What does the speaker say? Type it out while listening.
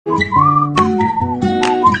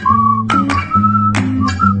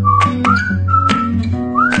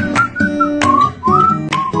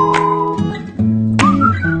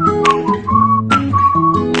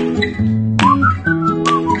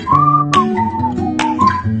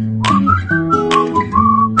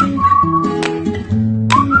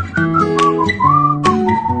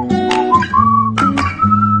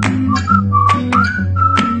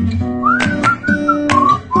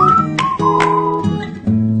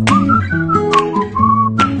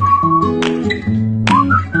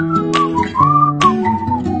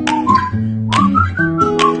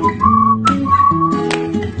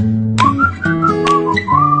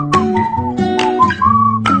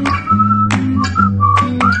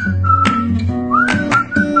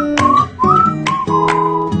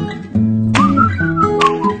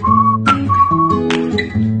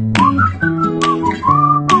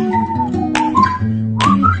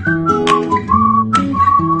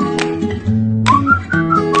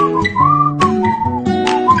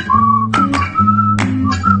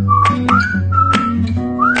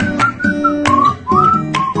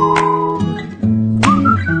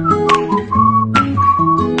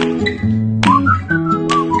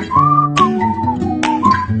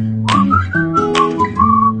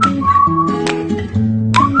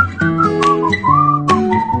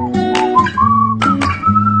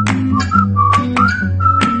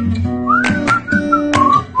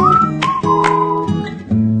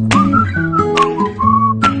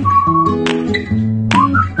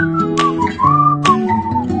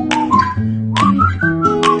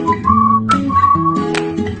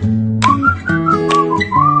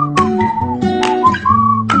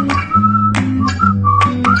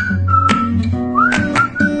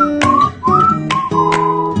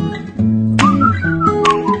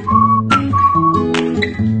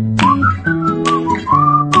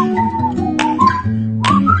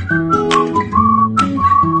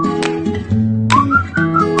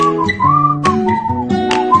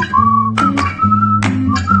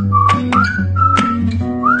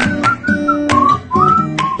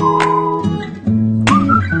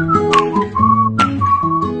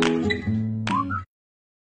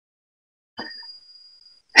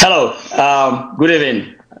Hello, good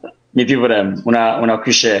evening, me people them. Una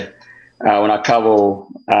kushe, una kabo,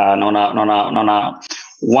 nona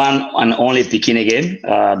one and only Pekin again,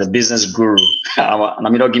 the business guru. And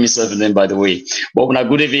I'm not give myself a name by the way. But una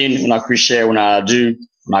good evening, una kushe, una do,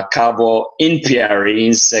 una kabo in PR,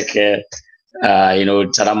 in seke,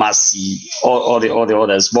 Taramasi, all the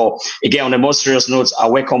others. But again, on the most serious notes, I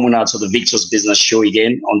welcome you to the Victor's Business Show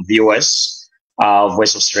again on VOS.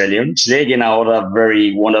 West Australian. Today again, I had a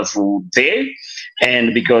very wonderful day,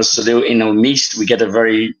 and because today in our midst we get a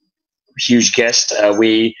very huge guest,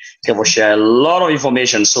 we can share a lot of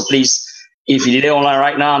information. So please, if you're there online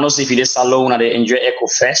right now, and also if you're SALONE and they enjoy Echo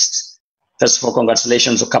Fest, first of all,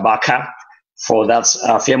 congratulations to Kabaka for that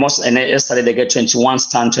famous. And yesterday they get 21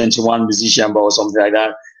 musician or something like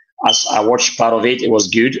that. As I watched part of it, it was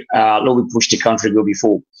good. We pushed the country go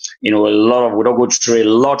before. We don't go through a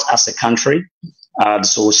lot as a country.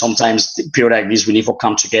 So sometimes the period like this, we need to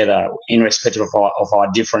come together in respect of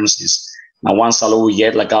our differences. Now, one salon we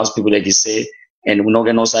get, like us people like you say, and we're not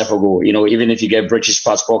getting no side for go. Even if you get British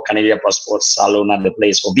passport, Canadian passport, salon at the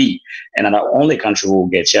place for be, and the only country we'll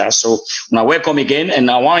get. Yeah. So now welcome again,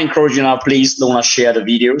 and I want to encourage you now, please don't want to share the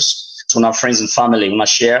videos to our friends and family. Want to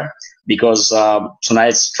share. Because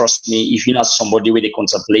tonight, trust me, if you're not somebody where they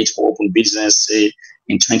contemplate for open business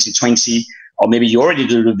in 2020, or maybe you already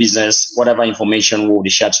do the business, whatever information will be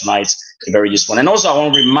shared tonight is very useful. And also, I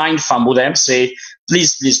want to remind Fambo them, say,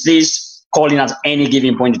 please call in at any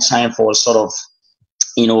given point in time for sort of,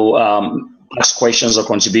 ask questions or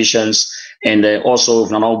contributions. And also,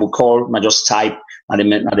 if no one will call, just type at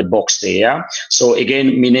the box there. Yeah? So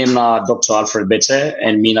again, my name is Dr. Alfred Bete,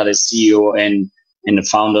 and me are the CEO and the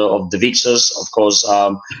founder of the Victors. Of course,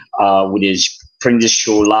 we bring this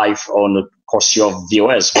show live on the course of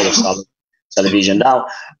VOS, television.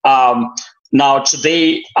 Now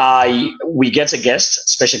today we get a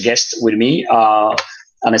special guest with me,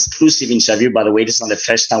 an exclusive interview. By the way, this is not the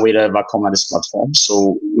first time we ever come on this platform,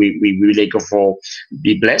 so we really go for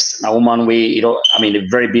be blessed. Now, woman,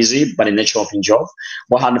 very busy, but in nature of her job.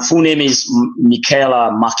 But her full name is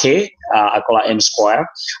Michala Mackay. I call her M Square.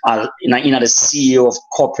 The CEO of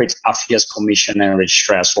Corporate Affairs Commission and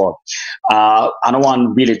Registrar as well. I don't want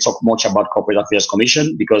to really talk much about Corporate Affairs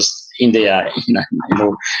Commission because in there,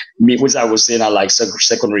 which I was saying are like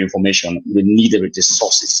secondary information. We need the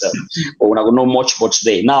source itself. But we're not going to know much about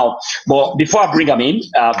today. Now, but before I bring them in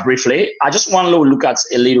briefly, I just want to look at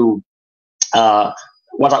a little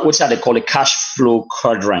what they call a cash flow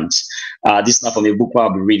quadrant. This is not from a book I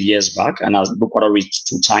read years back, and a book I read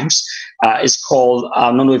 2 times. It's called,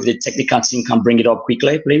 I don't know if the technical team can bring it up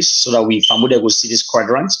quickly, please, so that we will see this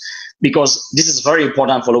quadrant, because this is very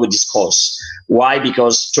important for our discourse. Why?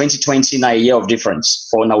 Because 2020 now a year of difference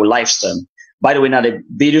for our lifestyle. By the way, now the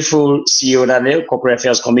beautiful CEO that the Corporate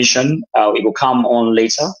Affairs Commission, it will come on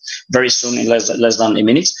later, very soon, in less than a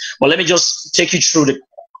minute. But let me just take you through the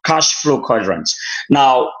cash flow quadrant.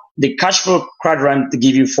 Now, the cash flow quadrant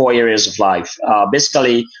give you 4 areas of life.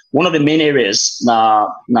 Basically, one of the main areas now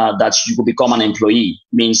that you could become an employee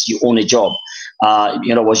means you own a job.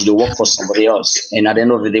 In other words, you work for somebody else. And at the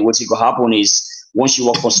end of the day, what will happen is once you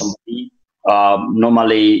work for somebody,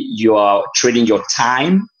 normally you are trading your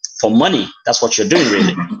time for money. That's what you're doing,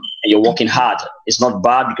 really. And you're working hard. It's not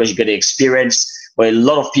bad because you get the experience. But a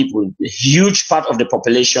lot of people, a huge part of the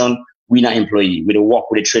population, we're not employee. We don't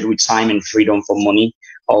work, we trade with time and freedom for money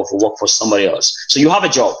or for work for somebody else. So you have a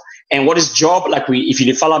job. And what is job? Like if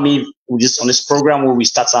you follow me with this on this program where we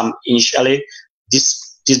start initially,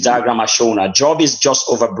 this diagram has shown a job is just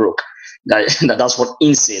over broke. That's what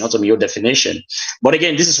insane, not to be your definition. But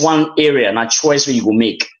again, this is one area and a choice where you will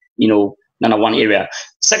make, one area.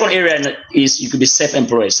 Second area is you could be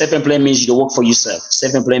self-employed. Self-employed means you don't work for yourself.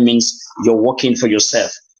 Self-employed means you're working for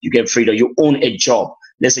yourself. You get freedom. You own a job.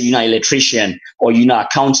 Let's say you're not an electrician or you're not an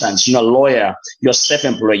accountant, you're not a lawyer, you're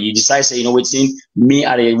self-employed. You decide, say, me,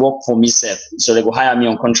 I work for myself. So they go hire me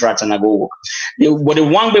on contract and I go work. But the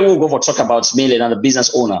one way we'll go for talk about is mainly the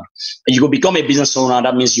business owner. And you go become a business owner,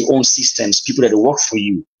 that means you own systems, people that work for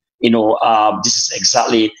you. This is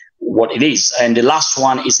exactly what it is. And the last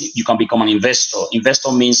one is you can become an investor.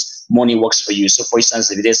 Investor means money works for you. So for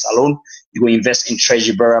instance, if there's SALONE, you go invest in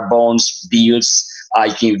treasury bearer bonds, bills,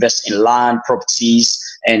 you can invest in land, properties,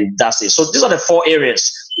 and that's it. So these are the 4 areas.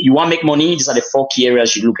 You want to make money, these are the 4 key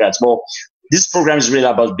areas you look at. Well, this program is really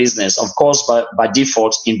about business, of course, by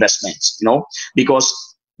default, investments, because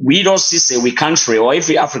we don't see, say, we country or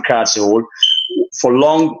every Africa as a whole, for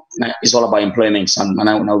long, it's all about employment, and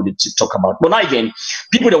I will talk about. But now again,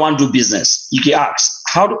 people that want to do business, you can ask,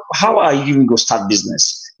 how are you even going to start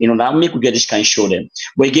business? That make we get this kind of show them.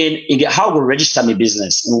 But again, how to register my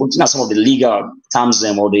business? What are some of the legal terms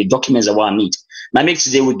or the documents that I need? Now make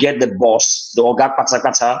today we get the boss, the organ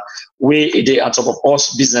pata where they are top of all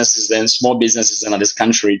businesses and small businesses in this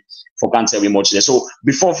country for can't tell me much today. So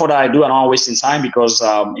before further I do, I'm not wasting time because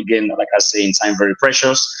again, like I say, in time very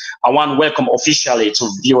precious. I want to welcome officially to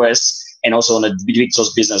viewers and also on the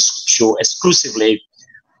Victor's Business Show exclusively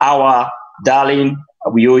our darling,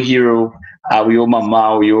 your hero, your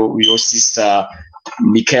mama, your sister,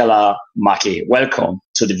 Michala Mackay. Welcome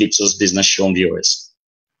to the Victor's Business Show, viewers.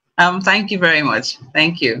 Thank you very much.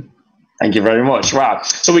 Thank you. Thank you very much. Wow.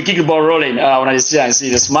 So we keep the ball rolling when I see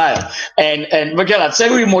the smile. And Michala,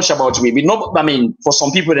 tell me much about me. For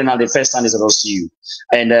some people, they're not the first time they see you.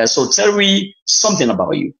 And so tell me something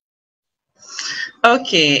about you.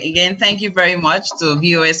 Okay, again, thank you very much to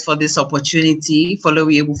viewers for this opportunity. Follow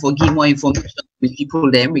we able to give more information with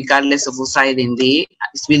people then, regardless of what side in there.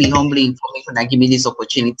 It's really humbling information that give me this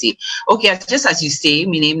opportunity. Okay, just as you say,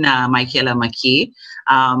 my name is Michala Mackay.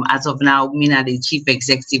 As of now, I'm the Chief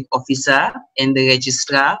Executive Officer and the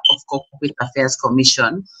Registrar of Corporate Affairs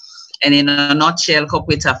Commission. And in a nutshell,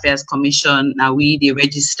 Corporate Affairs Commission, now we the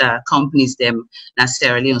register companies them in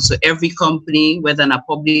Sierra Leone. So every company, whether in a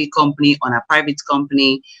public company or a private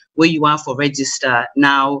company, where you want for register,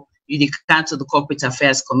 now you come to the Corporate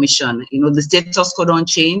Affairs Commission. The status code don't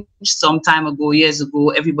change. Some time ago, years ago,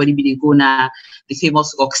 everybody be go now the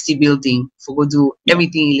famous Roxy building for go do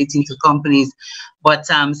everything relating to companies. But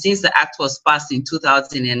since the act was passed in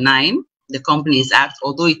 2009, the Companies Act,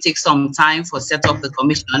 although it takes some time for set up the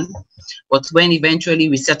commission, but when eventually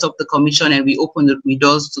we set up the commission and we opened the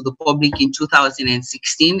doors to the public in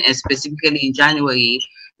 2016, and specifically in January,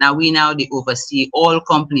 now they oversee all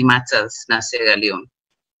company matters in Sierra Leone.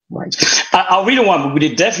 Right. I really want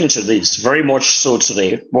to delve into this very much so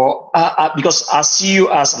today, well, because I see you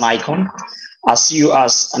as an icon. I see you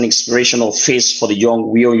as an inspirational face for the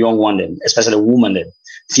real young one, especially the woman,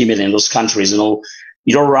 female in those countries.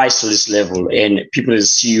 You don't rise to this level, and people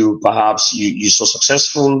see you. Perhaps you're so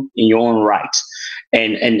successful in your own right,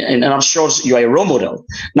 and I'm sure you are a role model.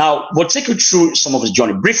 Now, we'll take you through some of the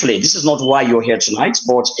journey briefly. This is not why you're here tonight,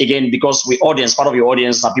 but again, because part of your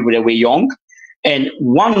audience are people that were young, and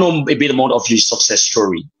want to know a bit more of your success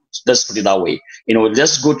story. Let's put it that way.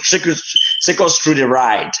 Let's go take us through the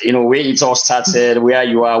ride. Where it all started, where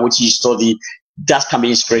you are, what you study. That can be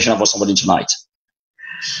inspirational for somebody tonight.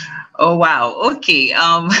 Oh wow. Okay.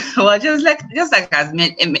 Well, just like as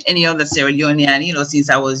any other Sierra Leonean, you know, since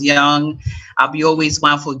I was young, I'll be always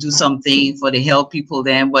one for do something for the help people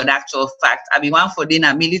then. But actual fact, I'll be one for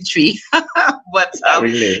dinner military. But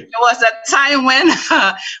Really? there was a time when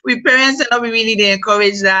we parents and not really they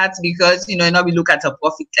encourage that because you know not we look at a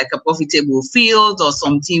profit like a profitable field or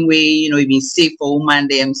something where you know even safe for woman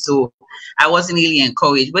them. So I wasn't really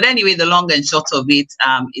encouraged. But anyway, the long and short of it,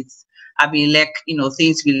 it's I've been like, you know,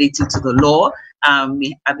 things related to the law. I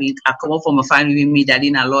come up from a family with me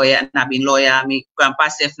daddy a lawyer and I've been lawyer. My grandpa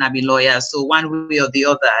self and I've been lawyer. So one way or the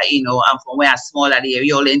other, you know, I'm from where I'm small at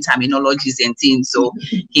the all in terminologies and things. So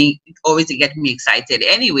he always get me excited.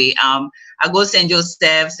 Anyway, I go St.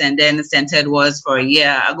 Joseph's and then St. Edward's for a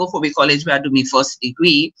year. I go for the college where I do my first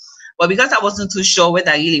degree. But because I wasn't too sure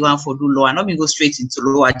whether I really want to do law, I'm not going to go straight into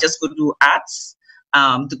law. I just go do arts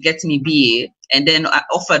to get me BA. And then I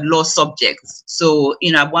offered law subjects. So,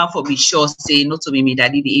 you know, I want to be sure, say, not to me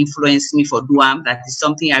that it influenced me for DUAM. That is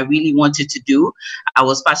something I really wanted to do. I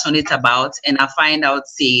was passionate about. And I find out,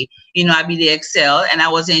 say, you know, I be the excel and I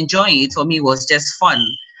was enjoying it. For me, it was just fun.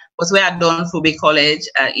 But where I done for big college,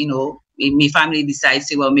 you know, my family decided,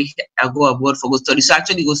 say, well, I'll go abroad for go study. So I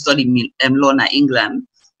actually go study law in England.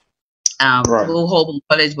 Right. Go home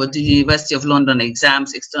college, but do the University of London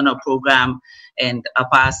exams, external program, and I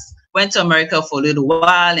passed. Went to America for a little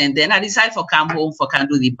while, and then I decided to come home for can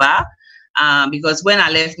do the bar. Because when I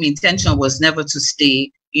left, my intention was never to stay,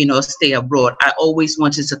 you know, stay abroad. I always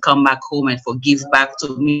wanted to come back home and for give back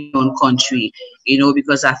to my own country, you know,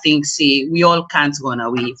 because I think, say, we all can't run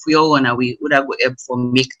away. If we all run away, would have help for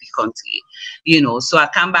make the country, you know. So I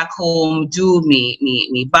come back home, do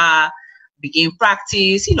me bar, begin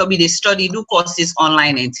practice, you know, be they study, do courses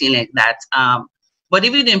online and things like that. But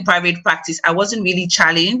even in private practice, I wasn't really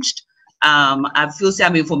challenged. I feel say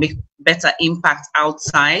I'm able to make better impact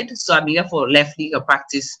outside. So I'm here for left legal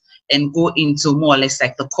practice and go into more or less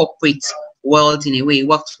like the corporate world in a way.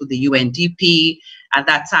 Worked with the UNDP at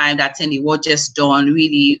that time. That thing it was just done,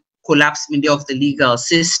 really collapsed me of the legal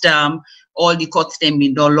system. All the courts them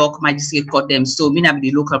in the local magistrate court them. So me I be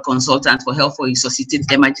the local consultant for help for resuscitate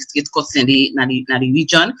the magistrate courts in the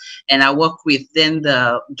region. And I work with then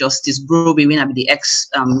the Justice Broby, when I be the ex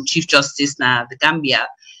Chief Justice na the Gambia,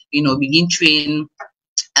 you know, begin train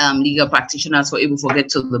legal practitioners for able to get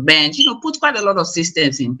to the bench, you know, put quite a lot of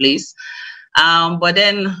systems in place. But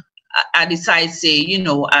then I decided, say, you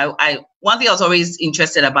know, one thing I was always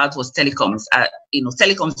interested about was telecoms. You know,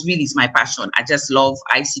 telecoms really is my passion. I just love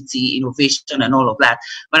ICT, innovation, and all of that.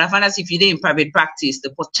 But I found that if you're in private practice,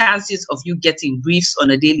 the chances of you getting briefs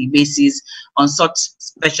on a daily basis on such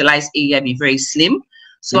specialized area be very slim.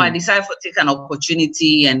 So I decided to take an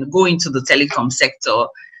opportunity and go into the telecom sector.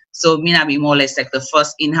 So me I be more or less like the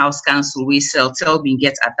first in-house counsel we sell being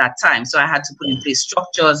get at that time. So I had to put in place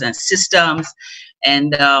structures and systems.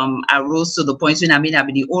 And I rose to the point when I be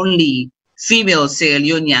the only female Sierra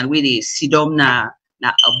Leonean with a SIDOM na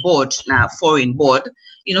a board, na foreign board.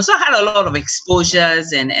 You know, so I had a lot of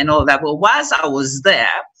exposures and all that. But whilst I was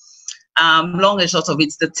there, long and short of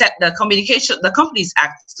it, the Companies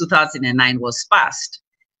Act 2009 was passed.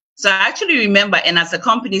 So I actually remember, and as a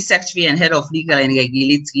company secretary and head of legal and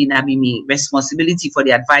regulatory, I be me responsibility for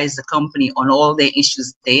the advise the company on all the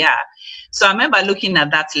issues they are. So I remember looking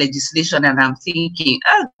at that legislation and I'm thinking,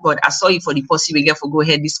 oh God, I saw it for the possible get for go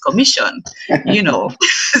ahead this commission, you know,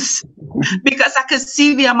 because I could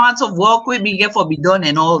see the amount of work we be get for be done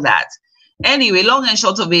and all that. Anyway, long and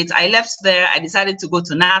short of it, I left there. I decided to go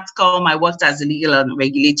to NATCOM. I worked as a legal and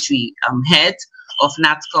regulatory head of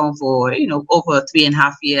NATCOM for, you know, over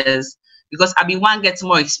 3.5 years. Because I one gets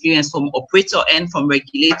more experience from operator and from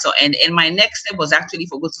regulator, and my next step was actually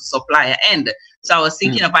for go to supplier end. So I was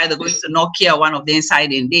thinking of either going to Nokia, one of the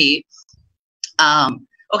inside in day.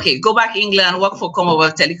 Okay, go back England, work for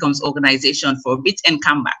Commonwealth Telecoms organization for a bit and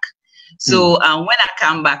come back. So when I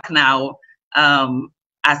come back now,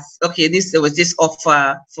 there was this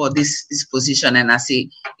offer for this position, and I say,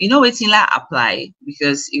 you know what, I apply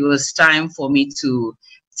because it was time for me to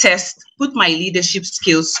put my leadership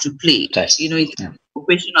skills to play. You know, it's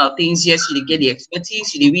operational things. Yes, you get the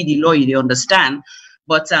expertise, you read the law, you understand.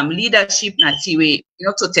 But leadership, not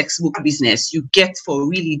to textbook business. You get for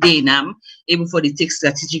really day now, able for the take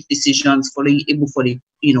strategic decisions, for the able for the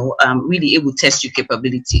really able to test your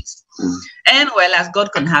capabilities. And well, as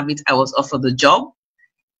God can have it, I was offered the job,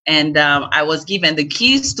 and I was given the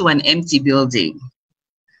keys to an empty building.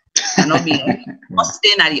 And not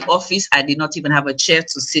staying at the office, I did not even have a chair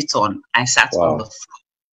to sit on. I sat on the floor.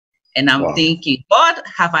 And I'm thinking, God,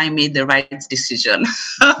 have I made the right decision?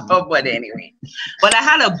 But anyway, but I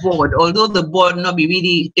had a board, although the board not be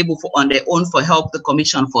really able for on their own for help the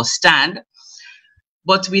commission for stand.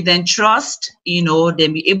 But we then trust, you know, they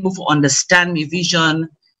be able to understand my vision.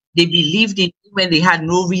 They believed in me when they had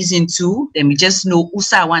no reason to. Then we just know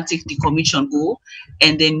USA want to take the commission go,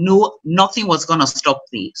 and they know nothing was gonna stop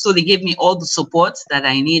me. So they gave me all the support that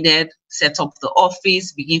I needed, set up the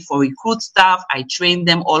office, begin for recruit staff. I trained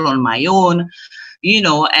them all on my own, you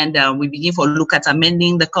know, and we begin for look at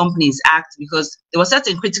amending the Companies Act, because there were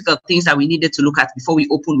certain critical things that we needed to look at before we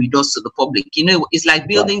open the doors to the public. You know, it's like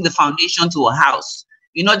building the foundation to a house.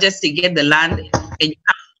 You not just to get the land and you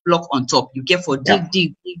have a block on top. You get for dig,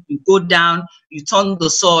 you go down, you turn the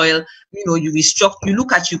soil, you know, you restructure, you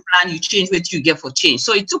look at your plan, you change what you get for change.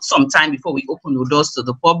 So it took some time before we opened the doors to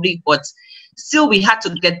the public, but still we had to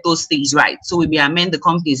get those things right. So we amend the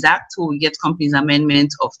Companies Act, so we get Companies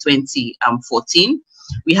Amendment of 2014.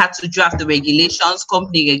 We had to draft the regulations,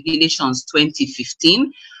 Company Regulations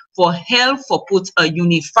 2015, for help for put a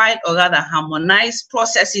unified or rather harmonized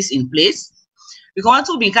processes in place. We want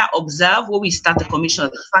to be observe when we start the commission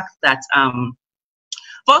the fact that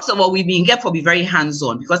first of all, we be very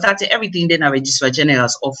hands-on, because that's everything in our Registrar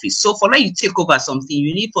General's office. So for like you take over something,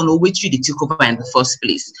 you need to know which you take over in the first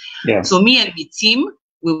place. Yeah. So me and the team,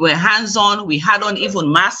 we were hands-on. We had on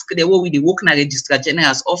even mask. They were with the work in the Registrar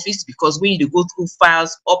General's office, because we need to go through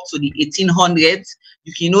files up to the 1800s.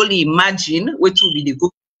 You can only imagine what will be the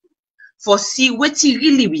go for see what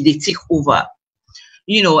really will they take over.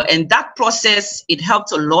 You know, and that process, it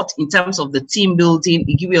helped a lot in terms of the team building.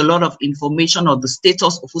 It gives you a lot of information of the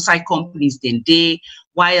status of outside companies then day.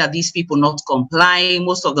 Why are these people not complying?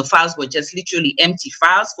 Most of the files were just literally empty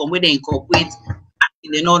files from where they incorporate.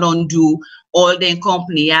 They not undo all the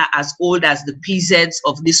company are as old as the PZs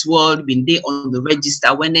of this world, been there on the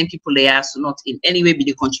register when then people they are so not in any way be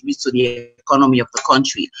they contribute to the economy of the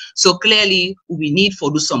country. So clearly we need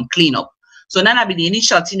for do some cleanup. So now be the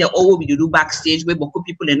initial thing that all we do backstage where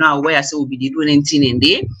people are not aware, so we'll be doing anything in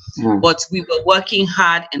there. But we were working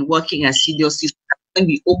hard and working as seriously when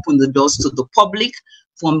we open the doors to the public.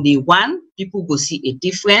 From day one, people go see a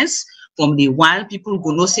difference. From day one, people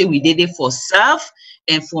go know say we did it for self,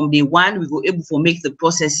 and from day one, we go able to make the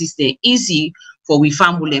processes there easy for we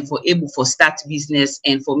family and for able for start business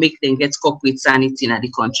and for make them get corporate sanity in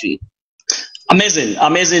the country. Amazing,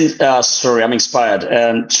 amazing story. I'm inspired,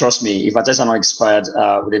 and trust me, if I tell you I'm not inspired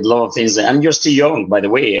with a lot of things, and you're still young, by the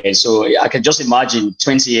way, and so I can just imagine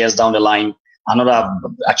 20 years down the line, another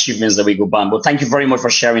achievements that we go by. But thank you very much for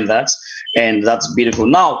sharing that, and that's beautiful.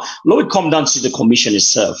 Now, let me come down to the commission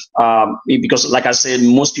itself, because, like I said,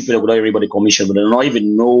 most people would not hear about the commission, but they don't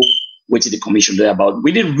even know what the commission is about.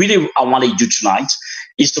 Really, I want to do tonight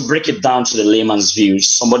is to break it down to the layman's view.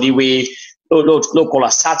 Somebody we no call a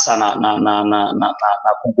SATA na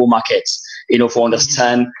Congo markets, you know, for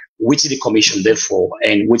understand which is the commission there for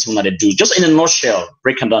and which one they do. Just in a nutshell,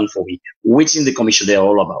 break it down for me. Which is the commission they're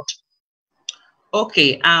all about?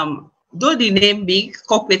 Okay, though the name big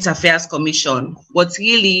Corporate Affairs Commission, but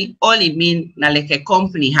really all it means na like a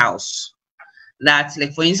company house. That,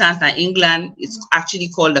 like for instance, in England, it's actually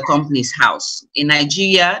called the Companies House. In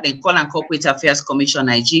Nigeria, they call it Corporate Affairs Commission.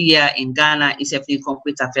 Nigeria, in Ghana, it's a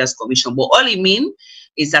Corporate Affairs Commission. But all it means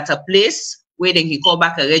is that a place where they can call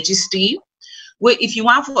back a registry, where if you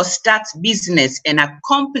want for start business and a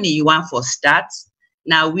company you want for start,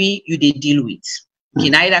 now they deal with. You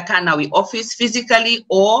can either come now we office physically,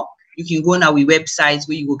 or you can go now we websites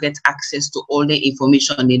where you will get access to all the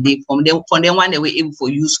information they from them one they were able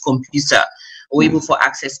to use computer or able for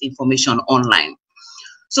access information online.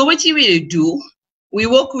 So what you really do, we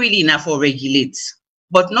work really now for regulate,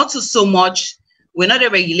 but not so much. We're not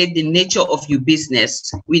regulate the nature of your business.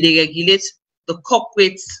 We regulate the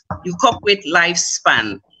corporate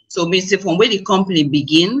lifespan. So basically from where the company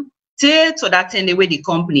begin till to that end where the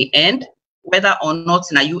company end, whether or not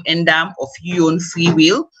now you end up of your own free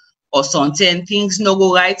will or something things no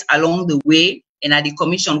go right along the way, and at the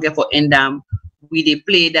commission get for end up we they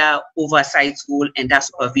play that oversight role and that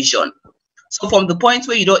supervision. So from the point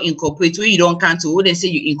where you don't incorporate, where you don't cancel, they say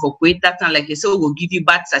you incorporate that, and like I said, we'll give you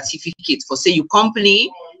bad certificate for say your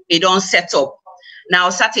company they don't set up. Now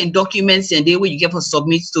certain documents and they where you get for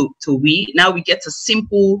submit to we. Now we get a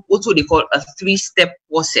simple what they call a 3-step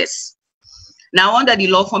process. Now under the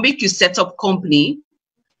law, for make you set up company,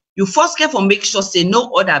 you first get for make sure say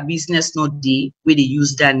no other business not day where they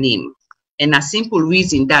use that name. And a simple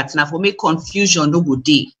reason that now for make confusion no good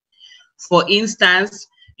day. For instance,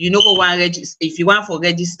 you know go one register if you want for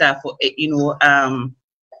register for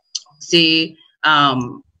say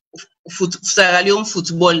Sierra Leone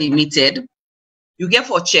Football Limited, you get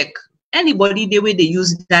for check anybody the way they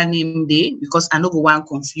use that name there, because I know go one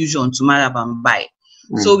confusion to Marabambai.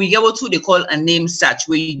 So we get what they call a name search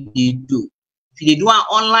where you do. If you do one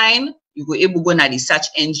online, you go able go na the search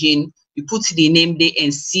engine, you put the name there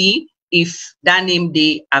and see if that name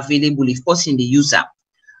there available, if person the user.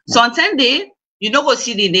 So on 10 day, you don't go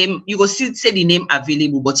see the name, you go see say the name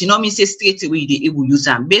available, but you know me say straight away you able use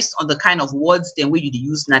them based on the kind of words then where you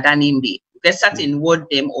use na that name there. There's certain word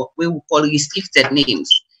them or we will call restricted names.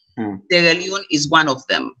 Sierra Leone is one of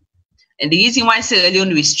them. And the reason why Sierra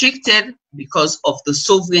Leone restricted because of the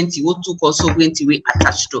sovereignty, what to call sovereignty we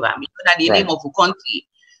attached to them. You know that the name of a country.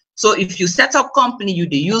 So if you set up company, you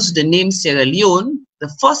they use the name Sierra Leone, the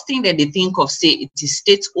first thing that they think of say it is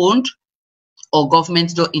state owned or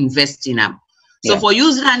government don't invest in them. So for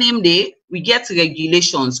username day, we get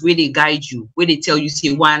regulations where they guide you, where they tell you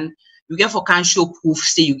say one, you get for can show proof,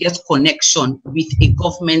 say you get connection with a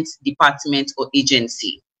government department or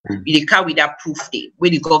agency. You carry that proof there, where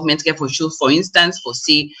the government get for show, for instance, for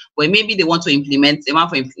say, where maybe they want to implement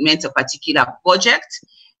a particular project,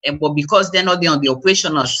 but because they're not there on the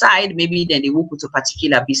operational side, maybe then they will put a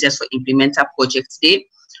particular business for implemental projects there.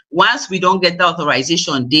 Once we don't get the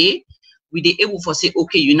authorization there, we they able for say,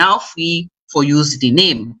 okay, you're now free for use the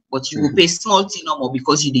name, but you will pay small thing no more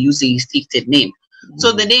because you use a restricted name.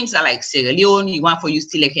 So the names are like Sierra Leone, you want for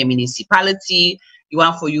use Tileke municipality, you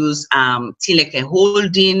want for use Tileke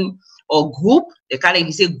holding or group. They call it,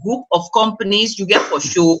 he say group of companies you get for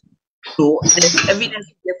show. So there's evidence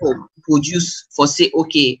you get for produce for say,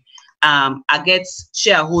 okay, I get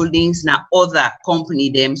shareholdings now other company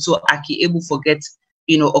them, so I can able forget,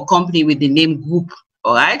 you know, a company with the name group.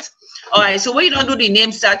 All right. So when you don't do the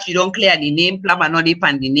name search, you don't clear the name, plan and not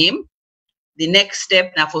depend the name. The next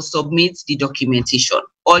step now for submit the documentation.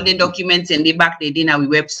 All the documents and the back they did our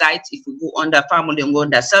website. If you go under family and go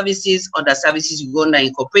under services you go under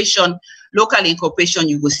incorporation. Local incorporation,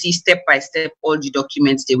 you will see step by step all the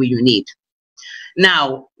documents the way you need.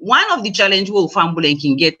 Now, one of the challenges we family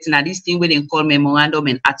can get now this thing where they call memorandum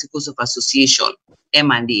and articles of association,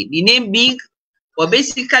 M&A. The name big, but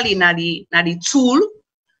basically now the tool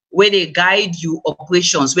where they guide you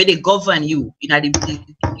operations, where they govern you, you know, the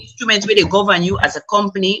instruments where they govern you as a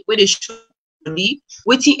company, where they show you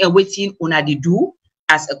waiting on they do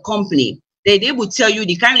as a company. They will tell you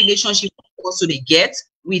the kind of relationship also they get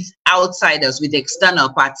with outsiders, with external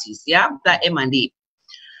parties, that M&A.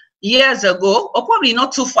 Years ago, or probably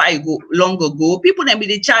not too far ago, long ago, people then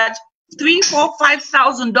they charge $3,000,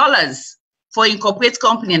 $4,000, $5,000 for incorporate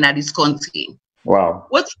company in this country. Wow.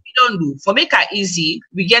 What we don't do, for make it easy,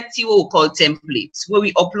 we get what we call templates, where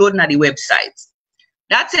we upload na the website.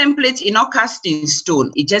 That template is not cast in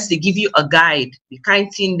stone. It just they give you a guide, the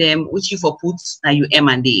kind thing them which you for put na your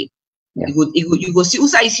M&A. You go see who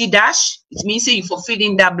say see dash, it means say you for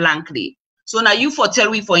filling that blankly. So now you for tell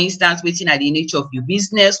me, for instance, waiting at the nature of your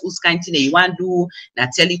business, who's kind thing that you want to do, na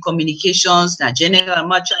telecommunications, na general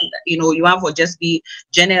merchant, you know, you want for just be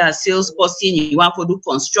general sales person, you want for do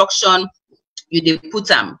construction. You they put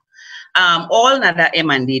them all another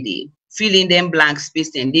M&A, fill in them blank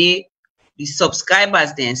space, and the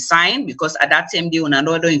subscribers then sign, because at that time they own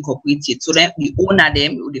another incorporated. So then the owner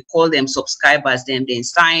them, they call them subscribers, then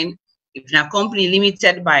sign. If a company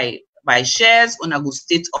limited by shares, on a go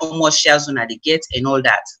state how much shares on they get and all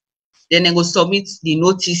that. Then they go submit the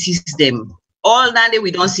notices them. All that day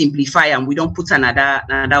we don't simplify and we don't put another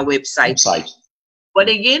website. But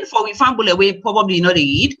again, for we family, we probably not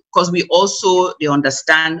read, because we also they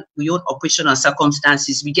understand we own operational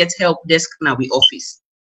circumstances. We get help desk now we office.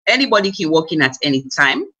 Anybody can walk in at any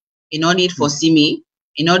time. You no need for see me.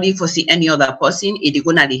 You no need for see any other person. If they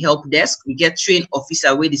go to the help desk, we get trained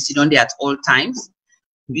officer where they sit on there at all times.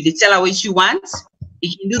 You they tell her what you want.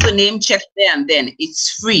 You can do the name check there and then.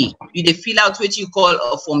 It's free. You they fill out what you call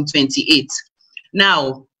a Form 28.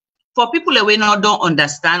 Now, for people that we not don't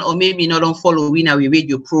understand or maybe not don't follow we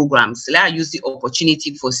radio programs, let us use the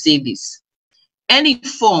opportunity for say this. Any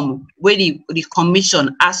form where the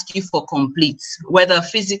commission asks you for complete, whether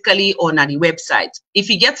physically or on the website, if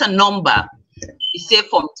you get a number, you say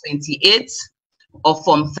Form 28 or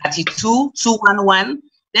Form 32-211,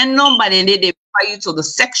 then number then they refer you to the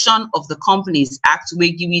section of the Companies Act where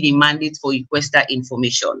give you the mandate for requester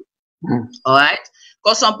information. All right.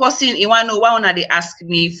 Because some person, you want to know why they ask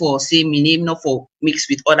me for say my name, not for mixed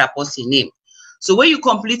with other person name. So when you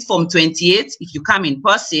complete Form 28, if you come in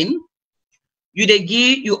person, they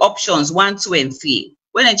give you options 1, 2, and 3.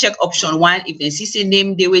 When I check option 1, if they see say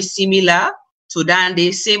name they were similar to that,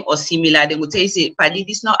 they same or similar, they will tell you say, Paddy,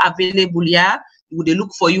 this not available here. Would they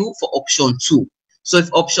look for you for option 2? So if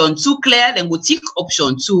option 2 clear, then we'll tick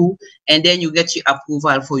option 2, and then you get your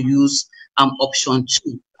approval for use option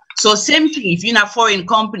 2. So same thing, if you're in a foreign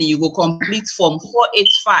company, you go complete form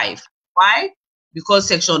 485. Why? Because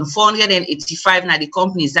section 485 now the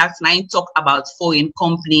Companies Act 9 talk about foreign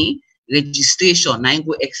company registration. Now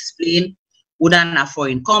go explain who a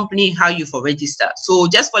foreign company, how you for register. So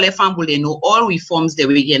just for the example, they know all reforms, they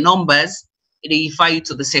will get numbers, they refer you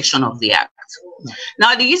to the section of the Act.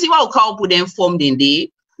 Now the reason why we can't put them formed in there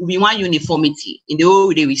will be one uniformity in the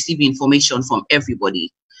way they receive information from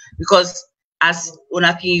everybody. Because as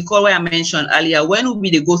Onaki I mentioned earlier, when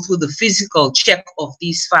we go through the physical check of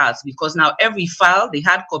these files, because now every file, the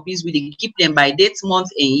hard copies, we keep them by date,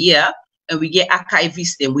 month, and year, and we get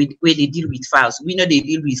archivists them where they deal with files. We know they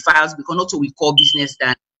deal with files because not we call business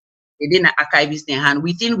that they didn't archivist in hand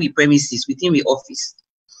within we premises, within we office.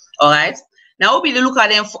 All right. Now we look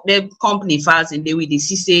at them, the company files, and they will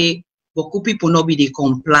see say, but could people not be they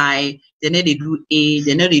comply? Then they do A,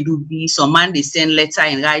 then they do B. Some man they send letter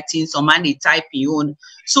in writing, some man they type in own.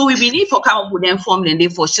 So we believe for come up with them form, then they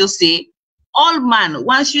for sure say, all man,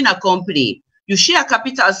 once you in a company, you share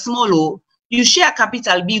capital small o, you share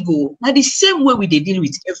capital big o. Now the same way we they deal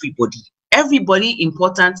with everybody. Everybody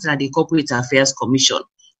important than the Corporate Affairs Commission.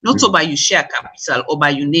 Not so by you share capital or by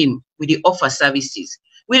your name, we they offer services.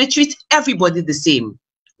 We they treat everybody the same.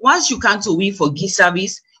 Once you come to we for give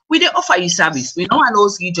service, we they offer you service. We don't want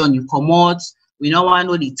those region you come out. We don't want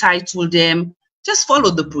to know the title them. Just follow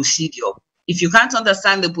the procedure. If you can't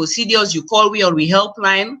understand the procedures, you call we or we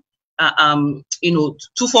helpline.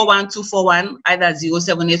 241 either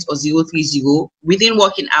 078 or 030 within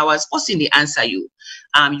working hours. Person they answer you.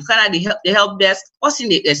 You can add the help desk. Person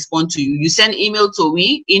they respond to you. You send email to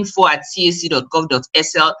we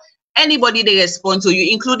info@cac.gov.sl. Anybody they respond to you,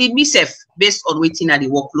 including myself, based on waiting at the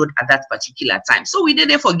workload at that particular time. So we did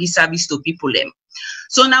it for give service to people them.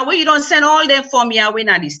 So now when you don't send all them form here, when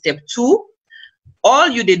at the step 2, all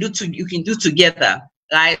you they do you can do together,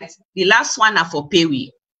 right? The last one are for pay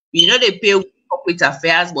we. You know they pay corporate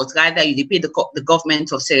affairs, but rather you they pay the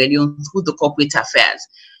government of Sierra Leone through the corporate affairs.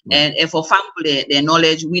 And for family their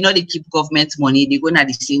knowledge, we know they keep government money, they go na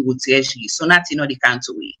the single treasury. So nothing they can't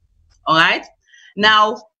wait. All right.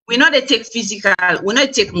 Now we know they take physical,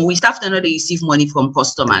 we staff to know they receive money from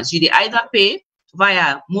customers. You they either pay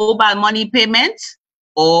via mobile money payment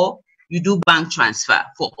or you do bank transfer.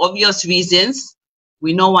 For obvious reasons,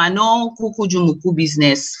 we know kukujumuku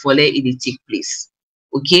business for let it take place.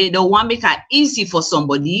 Okay, the one make it easy for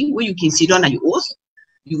somebody where you can sit down at your house,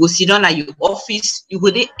 you go sit down at your office, you go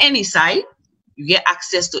there any side, you get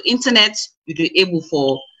access to internet, you do able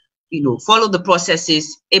for follow the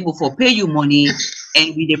processes, able for pay you money,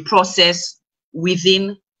 and with the process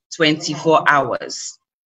within 24 hours.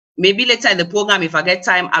 Maybe later in the program, if I get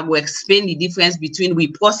time, I will explain the difference between we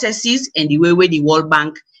processes and the way the World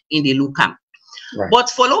Bank in the locam. Right. But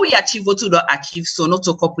follow we achieve what to the achieve, so not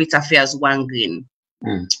to corporate affairs one green.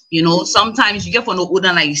 Sometimes you get for no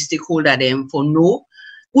order like stakeholder them for no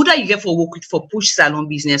order you get for work with for push salon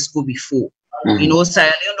business go before. So you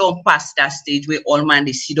don't pass that stage where all man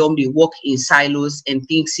they sit down, they work in silos and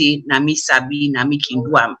think say nami sabi, nami can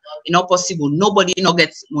do am. It's not possible. Nobody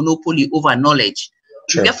gets monopoly over knowledge.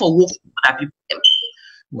 You get for work with other people.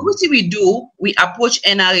 What we do, we approach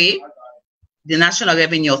NRA, the National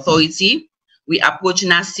Revenue Authority, we approach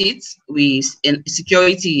NACIT, we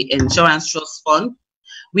Security Insurance Trust Fund,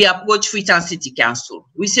 we approach Freetown City Council.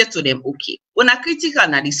 We say to them, okay, when a critical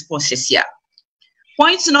na this process here.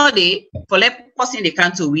 Points now they for let person they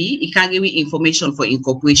can't he can give me information for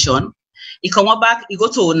incorporation. He come back, he go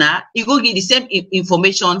to owner, he go give the same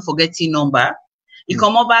information for getting number. He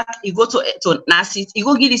come back, he go to NACIT, he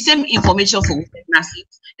go give the same information for NACIT.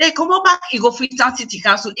 Then come back, he go Freetown City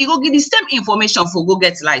Council, he go give the same information for go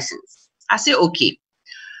get license. I say okay.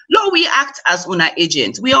 Law we act as owner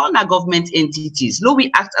agent. We are not government entities. Law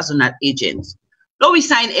we act as owner agent. Law we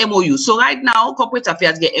sign MOU. So right now, corporate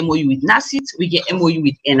affairs get MOU with NACIT, we get MOU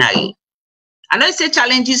with NRA. And I say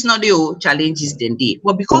challenges not the challenges then they.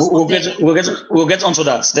 But because we'll get onto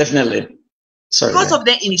that definitely. Sorry. Because of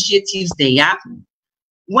the initiatives they have,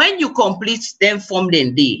 when you complete them form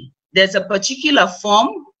then there's a particular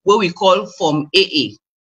form where we call form AA.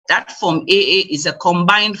 That form AA is a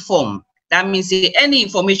combined form. That means any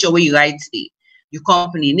information where you write your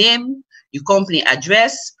company name, your company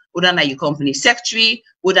address, whether na your company secretary,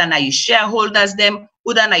 whether na your shareholders them,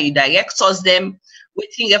 whether na your directors them,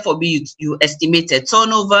 waiting for be you estimated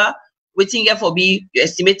turnover, waiting for be your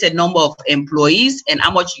estimated number of employees and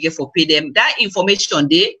how much you get for pay them. That information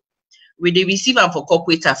we they receive them for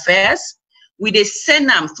corporate affairs, we they send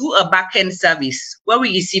them through a back-end service where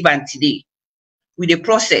we receive them today. with the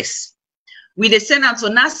process. With the send to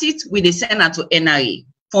NACIT, with the send to NRA,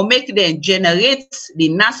 for make them generate the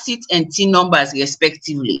NACIT and TIN numbers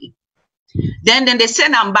respectively. Then they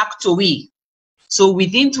send them back to we. So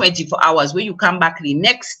within 24 hours, when you come back the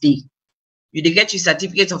next day, you get your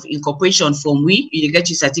certificate of incorporation from we, you get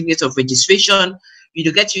your certificate of registration,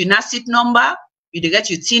 you get your NACIT number, you get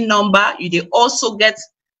your TIN number, you also get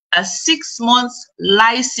a 6 months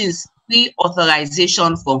license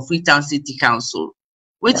pre-authorization from Freetown City Council.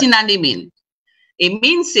 What does that mean? It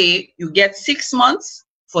means say you get 6 months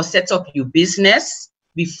for set up your business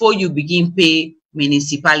before you begin pay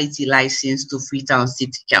municipality license to Freetown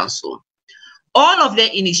City Council. All of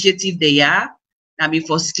the initiative they are, I mean,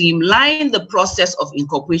 for streamline the process of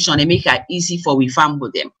incorporation and make it easy for we farm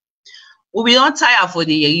with them. We don't tire for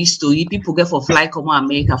the story. People get for fly come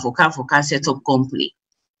America for can set up company.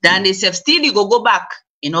 Then they say still you go back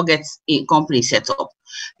and not get a company set up.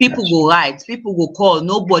 People go write, people go call,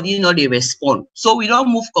 nobody know they respond. So we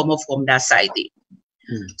don't move come up from that side.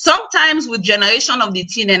 Sometimes with generation of the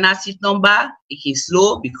TIN and NACIT number, it is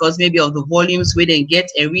slow because maybe of the volumes we then get,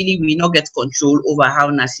 and really we not get control over how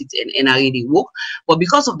NACIT and NRA they work. But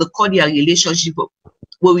because of the cordial relationship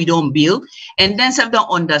where we don't build, and then some don't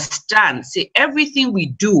understand, say everything we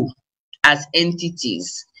do as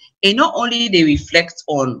entities, and not only they reflect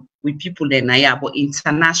on with people in Naya, but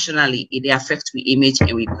internationally they affect we image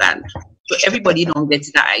and we brand. So everybody don't get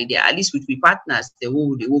that idea, at least with we partners, they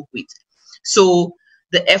work with. So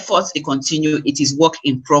the efforts they continue, it is work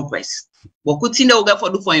in progress. But continue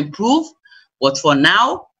for improve, but for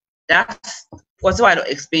now, that's what I don't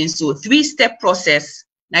explain. So 3-step process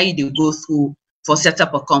now you do go through for set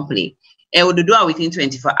up a company. And we'll do it within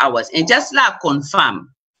 24 hours. And just like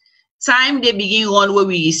confirm, time they begin on where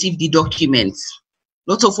we receive the documents.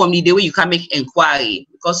 Not so from the day where you can make inquiry,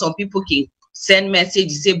 because some people can send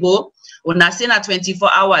messages, say, "Bo, when I send at 24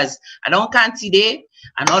 hours, I don't count today,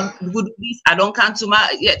 I don't do this, I don't count tomorrow,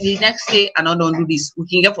 the next day, I don't do this." We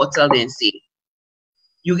can get for tell them, say,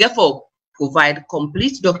 you get for provide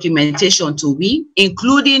complete documentation to me,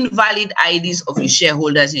 including valid IDs of your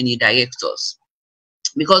shareholders and your directors.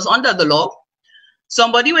 Because under the law,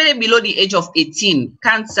 somebody when below the age of 18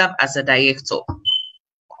 can't serve as a director.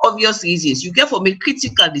 Obvious reasons. You get for make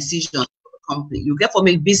critical decisions for the company. You get for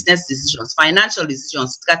make business decisions, financial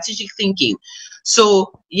decisions, strategic thinking.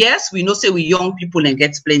 So yes, we know say we young people and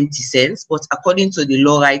get plenty sense, but according to the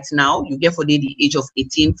law right now, you get for the age of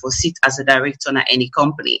 18 for sit as a director in any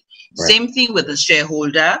company. Right. Same thing with the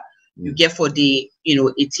shareholder. You get for the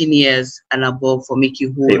 18 years and above for make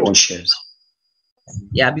you hold their own shares.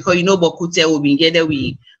 Yeah, because Bokute will be together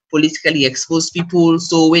we politically exposed people,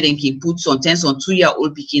 so where they can put sometimes on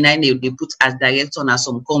 2-year-old Pikina, they put as director on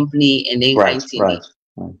some company and then right.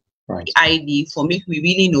 The ID for me we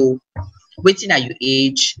really know waiting at your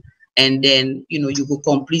age, and then you go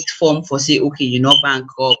complete form for say okay you're not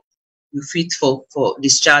bankrupt, you fit for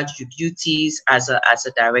discharge your duties as a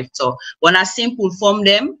director. When I simple form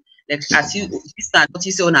them, like as you start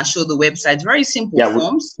notice when I show the website, very simple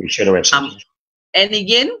forms. We show the website. And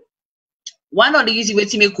again, one of the easy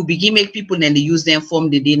ways to make people then they use them form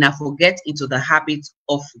the day now forget into the habit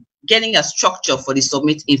of getting a structure for the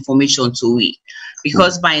submit information to we.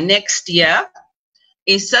 Because by next year,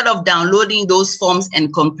 instead of downloading those forms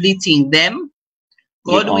and completing them,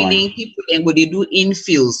 God willing, people then go they do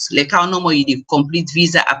infills, like how normal you complete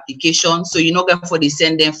visa application. So you're not going for the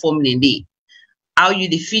send them form in day. How you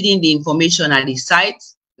feed in the information at the site.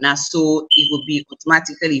 Now, so it will be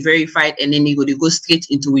automatically verified, and then they go straight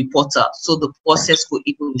into reporter. So the process will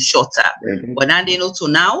even shorter. But now they know to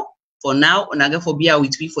now, for now, when I go for BR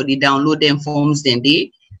with me for the download them forms, then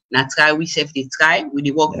they now try we self they try. We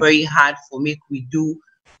work very hard for make we do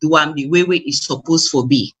the way it's supposed to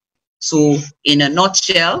be. So in a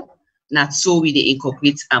nutshell, not so we the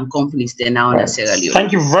incorporate companies there now necessarily.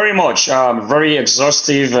 Thank you very much. Very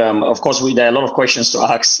exhaustive. Of course, there are a lot of questions to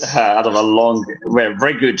ask out of a long. Well,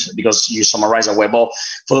 very good because you summarize it well.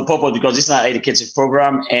 For the purpose, because this is an educative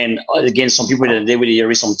program, and again, some people they will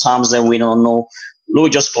hear some terms that we don't know. Let me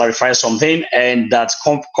just clarify something, and that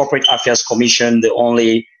Corporate Affairs Commission, the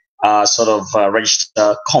only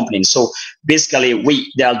registered company. So basically,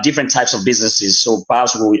 there are different types of businesses. So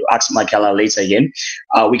perhaps we'll ask Michala later again.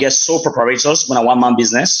 We get sole proprietors when a one-man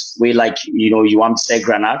business. We you want to sell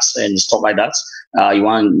granates and stuff like that. You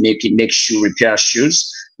want to make shoe, repair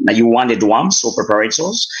shoes. Now you want a DWAM, sole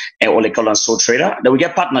proprietors, and what they call a sole trader. Then we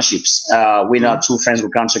get partnerships. We are two friends who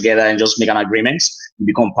come together and just make an agreement,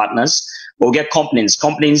 become partners. But we get companies.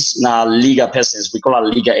 Companies now legal persons. We call a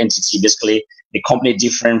legal entity. Basically, the company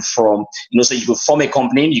different from, so you could form a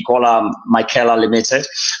company, you call Michala Limited,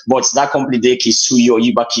 but that company, they can sue you or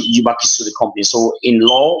you back sue the company. So in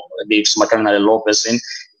law, the law person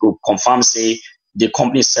could confirm, say, the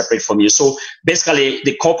company is separate from you. So basically,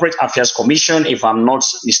 the Corporate Affairs Commission, if I'm not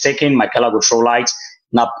mistaken, Michala will throw light,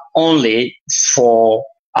 not only for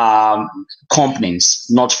companies,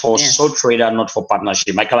 not for sole trader, not for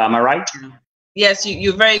partnership. Michala, am I right? Yes,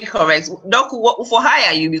 you're very correct. Doc, for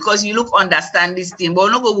hire you because you look understand this thing, but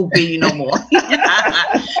we're not going to pay you no more.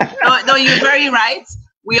 No, you're very right.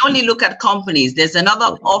 We only look at companies. There's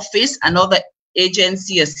another office, another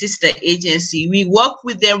agency, a sister agency. We work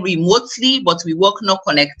with them remotely, but we work not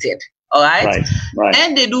connected. All right. Right.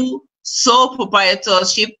 And they do sole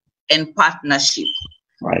proprietorship and partnership.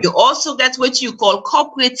 Right. You also get what you call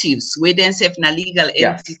cooperatives, where then have a legal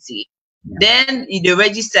entity. Then they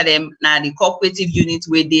register them now the cooperative unit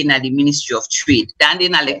where they now the Ministry of Trade. Then they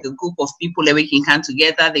now like a group of people that we can come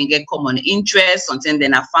together, then get common interests, sometimes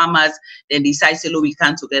then are farmers, then decide say, we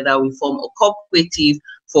come together, we form a cooperative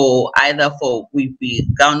for either for we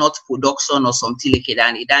groundnut production or something like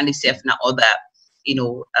that. And then they have now other,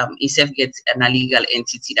 itself get an illegal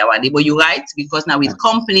entity that one. But you're right, because now with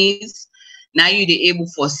companies, now you're able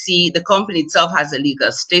to see the company itself has a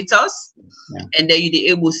legal status, and then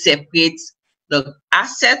you're able to separate the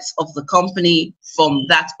assets of the company from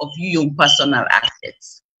that of your own personal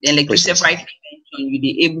assets. Then, like you said, right,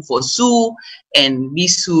 you're able to sue and be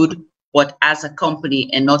sued, but as a company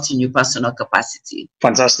and not in your personal capacity.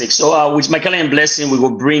 Fantastic. So with Michala and Blessing, we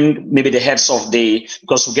will bring maybe the heads of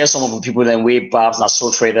because we get some of the people that we perhaps are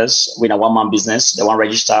sole traders with a one-man business, the one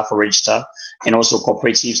register for register, and also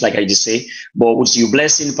cooperatives, like I just say. But with you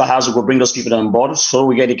Blessing, perhaps we will bring those people on board so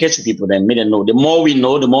we educate the people then, make them know. The more we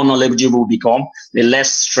know, the more knowledgeable we become, the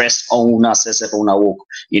less stress on us, on our work,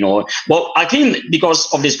 But I think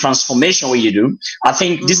because of this transformation what you do, I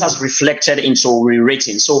think this has reflected into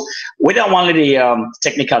re-rating. So what I wanted the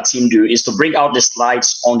technical team do is to bring out the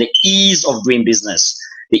slides on the ease of doing business.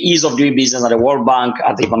 The ease of doing business at the World Bank,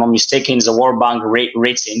 if I'm not mistaken, is the World Bank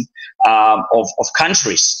rating of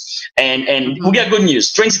countries. And we get good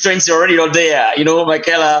news. 2020 already not there.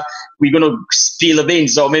 Michala, we're going to spill the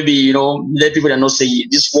beans. So maybe, let people that know say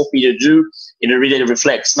this work we do, it really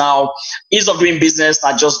reflects. Now, ease of doing business,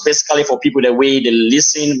 not just basically for people the way they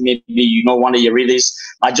listen, maybe one day you read this,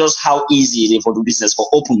 not just how easy it is for do business, for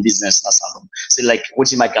open business. So like what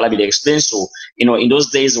Michala explained. So, in those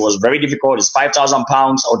days it was very difficult. It's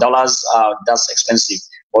 £5,000 or dollars. That's expensive.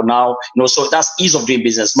 But now, so that's ease of doing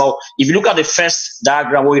business. Now, if you look at the first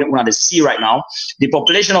diagram we're going to see right now, the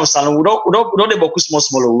population of Salone, we don't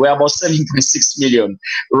small, we're about 7.6 million,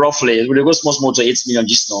 roughly. We go small to 8 million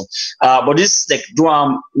just now. But this like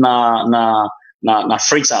na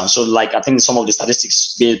Freetown. So like I think some of the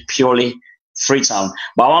statistics be purely Freetown.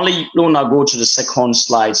 But I only want to go to the second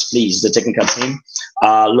slides, please, the technical team.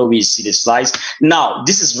 Louis, see the slides. Now,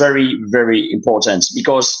 this is very, very important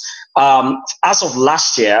because as of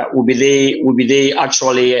last year, will be they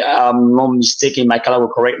actually, not mistaken, Michala will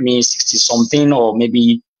correct me, 60 something or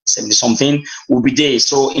maybe 70 something will be there.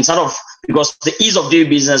 So instead of, because the ease of doing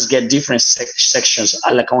business get different sections,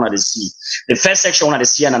 like I want to see. The first section I want to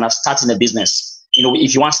see and I'm starting a business.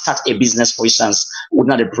 If you want to start a business, for instance, would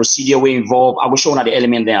not the procedure we involve, I will show one the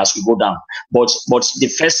element there as we go down. But the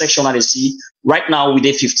first section I see right now we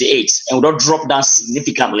did 58 and we don't drop down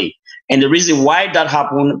significantly. And the reason why that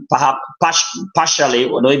happened, perhaps partially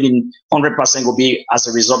or not even 100% will be as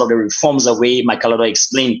a result of the reforms the way Michala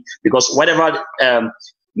explained. Because whatever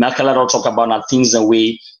Michala talk about are things that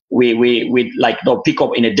we like don't pick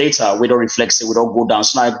up in the data, we don't reflect it, we don't go down.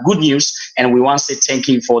 So now good news, and we want to say thank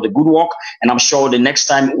you for the good work. And I'm sure the next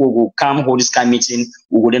time we will come hold this kind of meeting,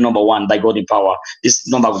 we will do number one by God in power. This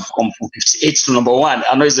number will come from 58 to number one.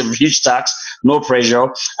 I know it's a huge tax, no pressure.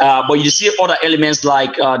 But you see other elements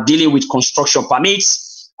like dealing with construction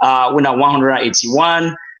permits, when at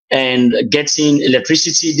 181 and getting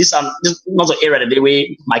electricity. These are not the area that the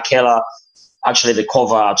way Michala actually the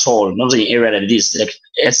cover at all, not the area that it is. Like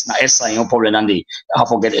it's no problem and they have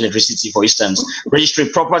to get electricity, for instance. Registering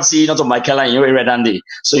property, not to Michala in your area and they.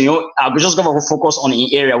 So I'm just going to focus on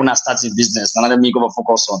the area when I start the business, and let me go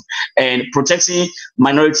focus on. And protecting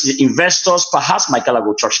minority investors, perhaps Michala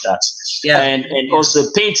will touch that. And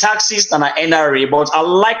also paying taxes and an NRA, but I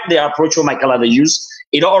like the approach of Michala they use.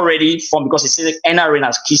 It already formed because it says NRN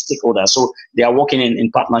as key stakeholders. So they are working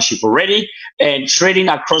in partnership already and trading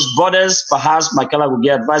across borders. Perhaps Michala will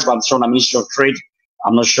get advice, but I'm sure the Ministry of Trade,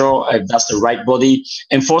 I'm not sure if that's the right body.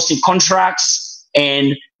 Enforcing contracts,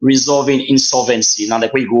 and resolving insolvency. Now,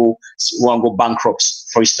 like we go, one go bankrupt,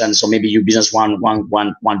 for instance, or maybe your business one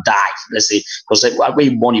die, let's say, because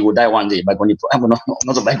when money will die one day by going, I'm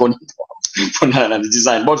not by going for the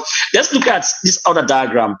design. But let's look at this other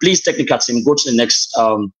diagram. Please, technical team, go to the next.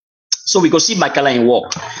 So we can see Michala in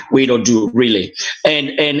work. We don't do really,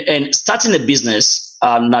 and starting a business.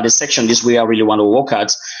 Now the section this way I really want to work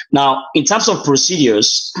at. Now, in terms of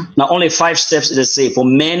procedures, now only 5 steps. Let's say for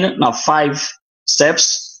men, now 5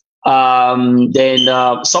 steps. Then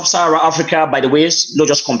Sub-Saharan Africa, by the way, not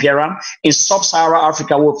just compare them. In Sub-Saharan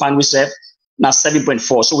Africa, we'll find we said now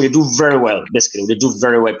 7.4. So we do very well, basically. We do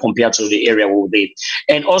very well compared to the area where we're there.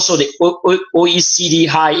 And also the OECD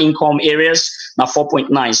high income areas, now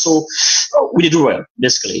 4.9. So we do well,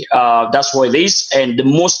 basically. That's what it is. And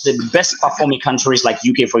the best performing countries like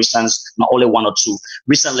UK, for instance, now only 1 or 2.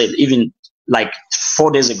 Recently, even like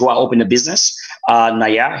 4 days ago, I opened a business,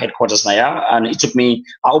 Naya, headquarters Naya, and it took me,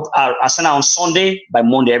 I sent out on Sunday, by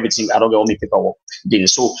Monday, everything, I don't get all my paperwork.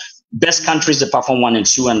 So best countries that perform 1 and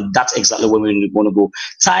 2, and that's exactly where we want to go.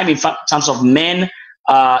 Time in terms of men,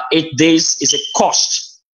 8 days is a cost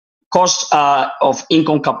of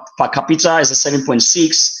income per capita is a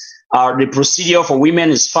 7.6. The procedure for women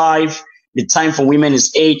is 5. The time for women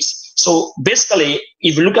is 8. So basically,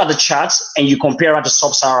 if you look at the charts and you compare it to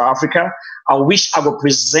Sub-Saharan Africa, I wish I would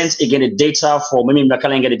present again the data for maybe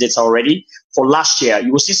Mackay and get the data already for last year.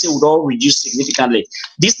 You will see it would all reduce significantly.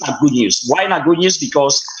 This is not good news. Why not good news?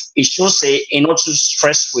 Because it shows say not too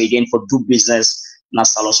stressful again for do business in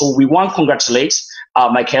salon. So we want to congratulate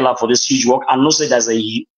Michala for this huge work. I know say there's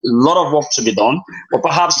a lot of work to be done, but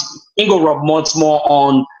perhaps Ingo Rob much more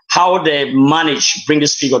on how they manage bring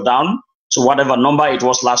this figure down. So whatever number it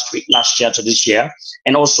was last year to this year,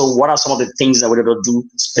 and also what are some of the things that we're going to do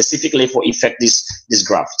specifically for effect this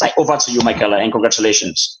graph. Over to you, Michala, and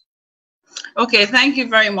congratulations. Okay, thank you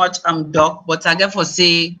very much, Doc. But I get for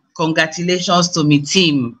say congratulations to my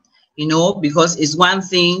team. You know, because it's one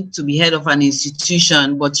thing to be head of an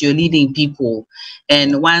institution, but you're leading people,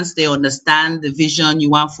 and once they understand the vision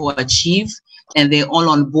you want to achieve, and they're all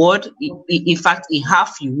on board, in fact, in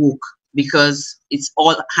half you work, because it's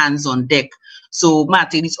all hands on deck. So I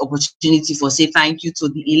take this opportunity for say thank you to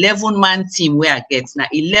the 11-man team where I get now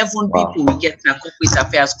 11 people we get in a Corporate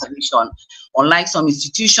Affairs Commission. Unlike some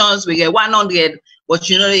institutions, we get 100, but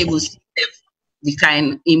you don't even see the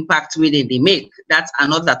kind of impact they make. That's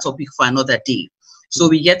another topic for another day. So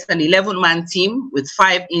we get an 11-man team with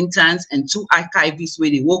 5 interns and 2 archivists where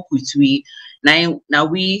they work with we. Now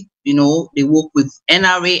we, you know, they work with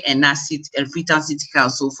NRA and NACIT and Freetown City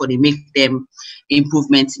Council for they make them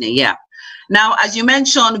improvements in a year. Now, as you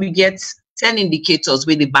mentioned, we get 10 indicators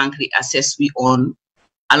where the bank they assess we on,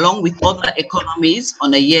 along with other economies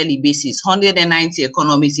on a yearly basis, 190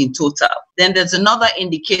 economies in total. Then there's another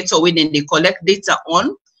indicator where then they collect data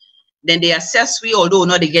on, then they assess we, although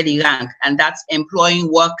not they get the rank, and that's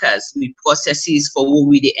employing workers with processes for who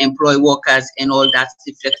we they employ workers and all that,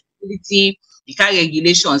 the flexibility, the kind of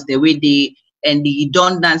regulations, the way they, and the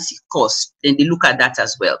redundancy cost, then they look at that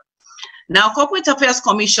as well. Now, Corporate Affairs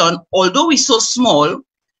Commission, although we're so small,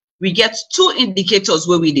 we get 2 indicators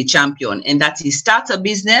where we the champion, and that is start a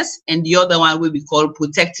business, and the other one where we call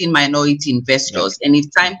protecting minority investors. And if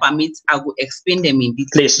time permits, I will explain them in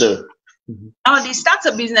detail. Please do. Now, the start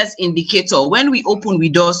a business indicator, when we opened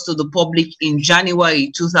with doors to the public in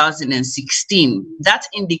January 2016, that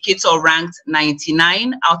indicator ranked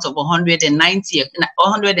 99 out of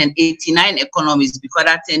 189 economies, because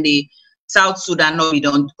that's in the South Sudan, we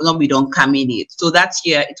don't come in it. So that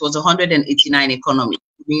year it was 189 economies.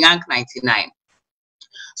 We ranked 99.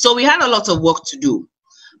 So we had a lot of work to do.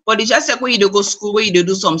 But it's just like when you go school, where you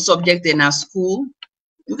do some subject in our school,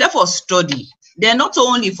 you get for study. They're not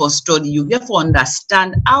only for study, you get for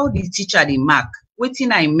understand how the teacher they mark, what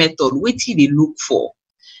in a method, what they look for,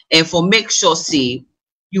 and for make sure say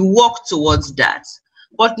you work towards that.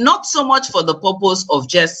 But not so much for the purpose of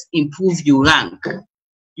just improve your rank.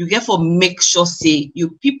 You get for make sure say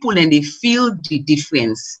you people and they feel the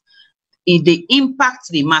difference. If they impact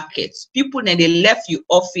the market, people and they left your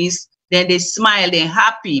office, then they smile, they're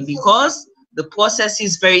happy because the process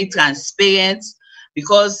is very transparent,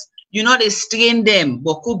 because you know they strain them,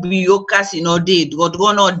 but could be your cast in all day, God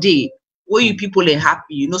run all day. Where you people are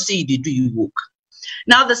happy, you know, say they do your work.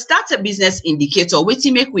 Now the starter business indicator, which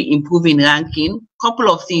make we improve in ranking, couple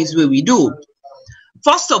of things where we do.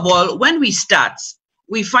 First of all, when we start,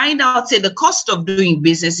 we find out say the cost of doing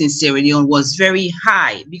business in Sierra Leone was very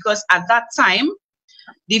high, because at that time,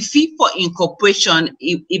 the fee for incorporation,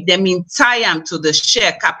 if they mean tie them to the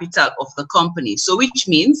share capital of the company. So which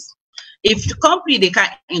means If the company they can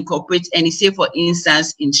incorporate any, say for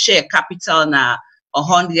instance, in share capital na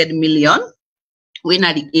 100 million, when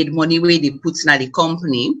are the aid money where they put na the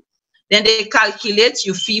company, then they calculate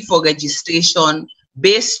your fee for registration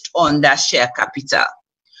based on that share capital.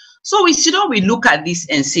 So we sit down, we look at this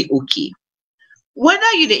and say, okay,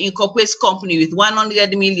 whether you the incorporate company with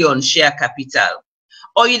 100 million share capital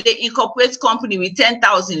or you the incorporate company with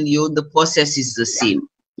 10,000 leo, the process is the same.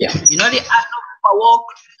 Yeah. You know, they add no work,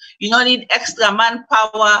 you don't need extra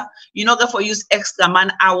manpower, you not going to use extra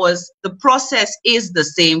man hours. The process is the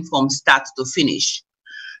same from start to finish.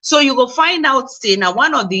 So you go find out, say, now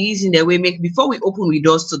one of the reasons that we make, before we open with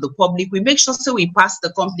doors to the public, we make sure so we pass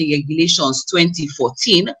the company regulations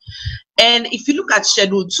 2014. And if you look at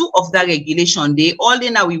schedule 2 of that regulation, they all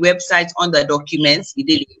in our website on the documents,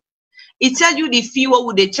 it tells you the fee, what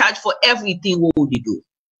would they charge for everything, what would they do.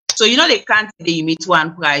 So you know they can't say you meet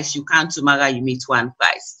one price, you can't tomorrow you meet one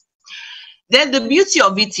price. Then the beauty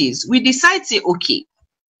of it is we decide, say, okay,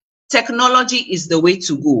 technology is the way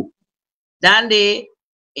to go. Then they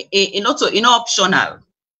optional.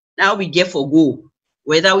 Now we get for go.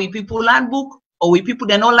 Whether we people land book or we people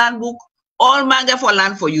they no land book, all man get for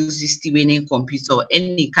land for use this winning computer or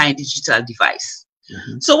any kind of digital device.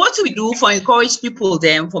 So what do we do for encourage people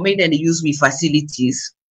then for make them use we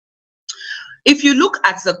facilities? If you look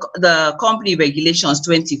at the company regulations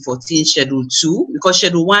 2014 schedule 2, because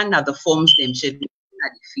schedule 1 are the forms them, schedule 2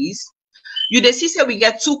 are the fees, you see say we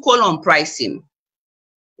get 2 column pricing.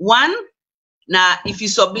 One, now if you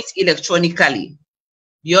submit electronically,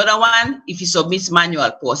 the other one if you submit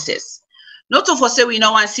manual process. Not of us say we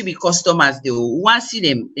don't want to see the customers, they want to see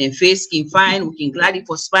them face skin fine, we can gladly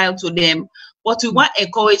for smile to them, but we want to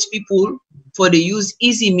encourage people for the use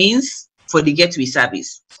easy means for the get with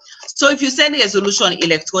service. So if you send a resolution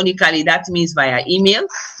electronically, that means via email,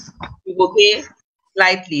 you will pay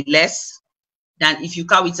slightly less than if you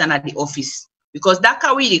carry it at the office. Because that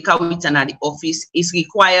carry it at the office, it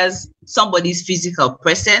requires somebody's physical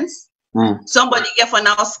presence. Somebody get for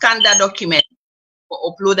now scan that document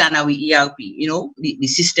or upload on our ERP, you know, the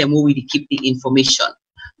system where we keep the information.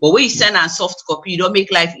 But when you send a soft copy, you don't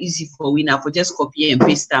make life easy for we now for just copy and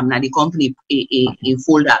paste them now the company in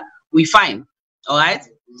folder. We fine. All right.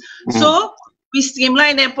 So we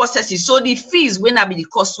streamline them processes. So the fees when I be the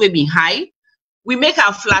cost will be high, we make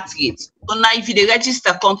a flat rate. So now if you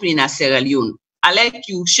register company in Sierra Leone, I let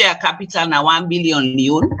you share capital na 1 billion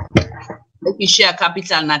leone. If you share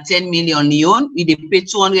capital na 10 million leone, we pay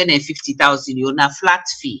 250,000 leone, a flat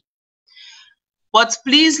fee. But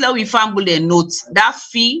please let we fumble the notes. That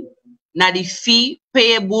fee, na the fee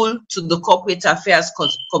payable to the Corporate Affairs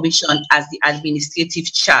Commission as the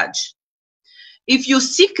administrative charge. If you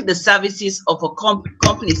seek the services of a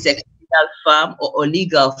company secretarial firm or a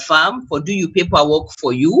legal firm for do you paperwork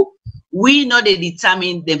for you, we know they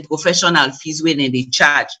determine the professional fees when they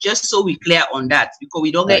charge, just so we clear on that, because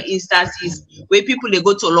we don't get instances where people they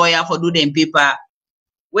go to a lawyer for do them paper,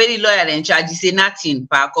 where the lawyer then charge, they say nothing,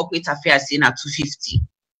 per Corporate Affairs say na 250.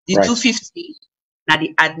 The 250 now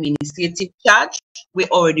the administrative charge, we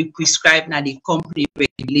already prescribed now the company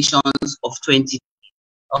regulations of 20.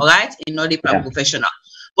 All right, in order to professional.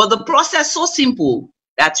 But the process so simple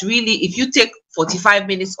that really, if you take 45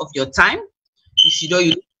 minutes of your time, you should do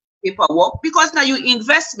your paperwork, because now your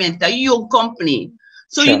investment, that your company.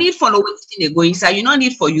 So you need for no thing they go inside. You don't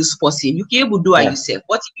need for use person. You can able to do it yourself.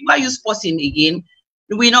 But if you are use person again,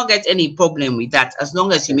 we not get any problem with that as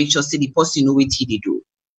long as you make sure say the person know what they do.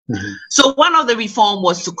 So one of the reform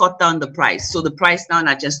was to cut down the price. So the price now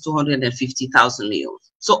are just 250,000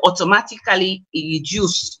 leos. So automatically it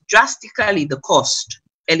reduced drastically the cost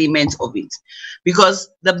element of it, because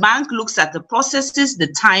the bank looks at the processes,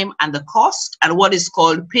 the time and the cost, and what is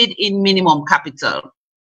called paid in minimum capital.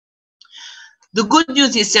 The good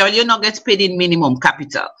news is Sierra Leone not get paid in minimum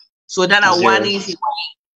capital. So that are one is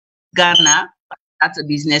Ghana, that's a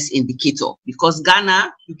business indicator, because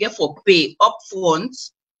Ghana you get for pay upfront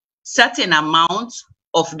certain amount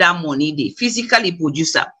of that money they physically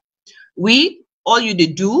producer. We all you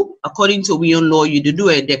do according to we own law, you do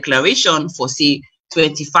a declaration for say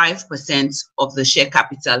 25% of the share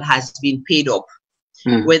capital has been paid up.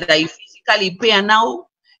 Whether you physically pay now,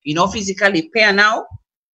 you know, physically pay now,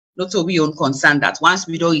 not so we own concern that once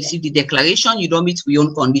we don't receive the declaration, you don't meet we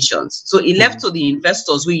own conditions. So it left to the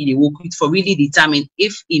investors we they work with for really determine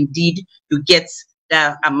if indeed you get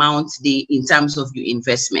the amount in terms of your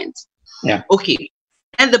investment. Okay.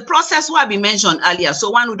 And the process what we mentioned earlier,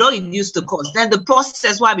 so one we don't reduce the cost. Then the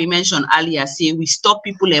process what we mentioned earlier, say we stop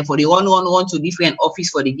people there for the one to different office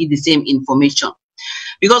for they give the same information.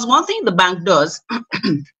 Because one thing the bank does,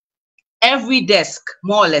 every desk,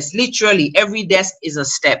 more or less, literally every desk is a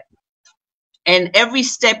step. And every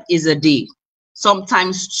step is a day,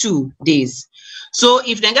 sometimes 2 days. So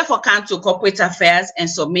if they get for come to corporate affairs and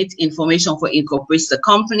submit information for incorporate the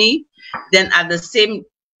company, then at the same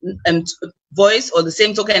voice or the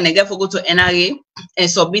same token, they get for go to NRA and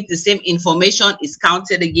submit the same information, is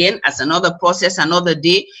counted again as another process, another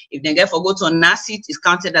day. If they get for go to NACIT, it's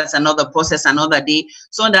counted as another process, another day.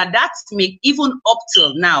 So that make even up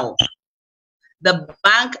till now, the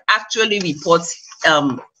bank actually reports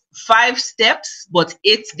 5 steps, but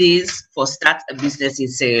 8 days for start a business in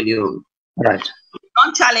Sierra Leone. Right. We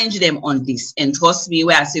don't challenge them on this. And trust me,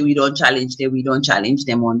 where I say we don't challenge them, we don't challenge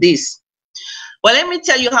them on this. But let me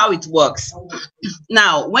tell you how it works.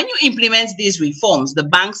 Now, when you implement these reforms, the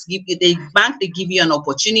banks give you, they give you an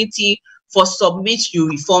opportunity for submit your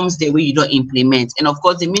reforms the way you don't implement. And of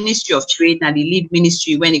course, the Ministry of Trade and the lead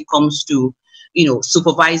ministry when it comes to, you know,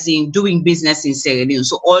 supervising, doing business in Sierra Leone.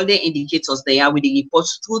 So all the indicators they are with the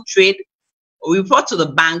reports through trade, or report to the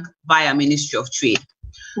bank via Ministry of Trade.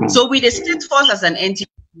 So with the state force as an entity,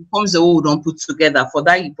 reforms the whole don't put together for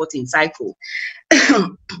that reporting cycle.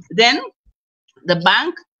 Then the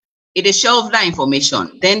bank, it shelves that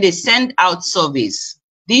information. Then they send out surveys.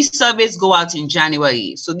 These surveys go out in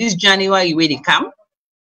January. So this January where they come,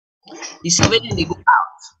 the survey then they go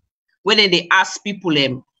out. Where they ask people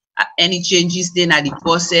any changes then at the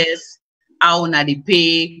process, how na they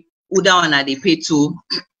pay, who down na they pay to.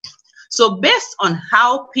 So based on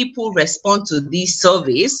how people respond to these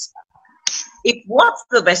surveys, if what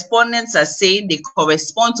the respondents are saying they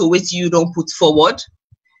correspond to what you don't put forward,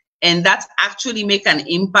 and that actually make an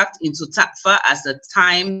impact into far as the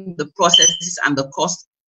time, the processes, and the cost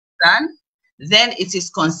done, then it is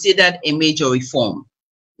considered a major reform,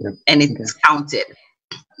 and it's counted.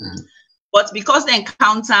 But because they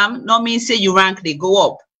count them, no means say you rank, they go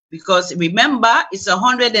up. Because remember, it's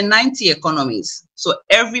 190 economies, so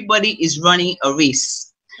everybody is running a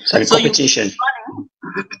race. So competition.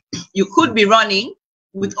 You could be running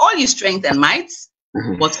with all your strength and might,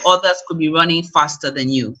 but others could be running faster than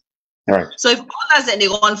you. Right. So if others and they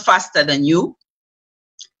run faster than you,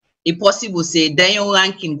 it's possible say then your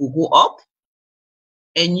ranking will go up,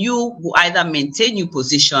 and you will either maintain your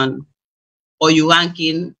position or your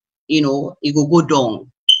ranking, you know, it will go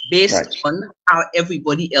down based on how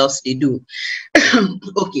everybody else they do.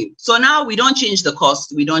 Okay, so now we don't change the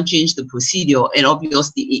cost, we don't change the procedure, and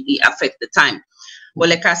obviously it affects the time. But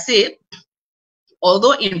like I said,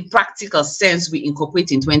 although in practical sense we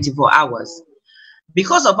incorporate in 24 hours,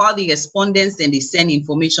 because of all the respondents and they send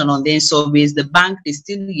information on their surveys, the bank they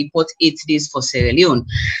still report 8 days for Sierra Leone.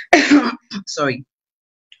 Sorry.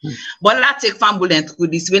 But let's take Fambulent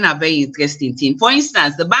with this one a very interesting thing. For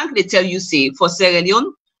instance, the bank they tell you say for Sierra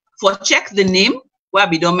Leone, for check the name, where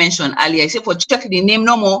we don't mention earlier, I say for check the name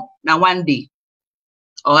no more than 1 day.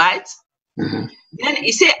 All right. Then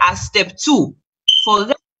it say as step 2 for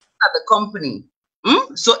register the company.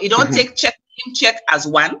 So it don't take check as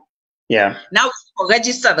 1. Yeah. Now for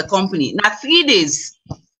register the company. Now 3 days.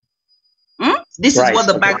 This is what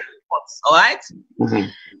the bank reports. All right.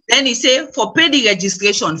 Then he say for pay the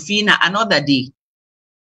registration fee now another day.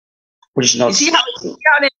 Which is not. You see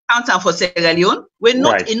how they count for Sierra Leone? We're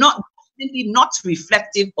not not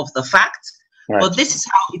reflective of the fact, but this is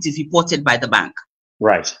how it is reported by the bank.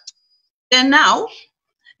 Right. Then now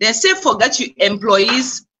they say forget your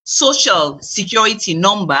employees' social security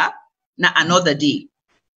number now another day.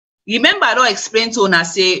 Remember, I don't explain to una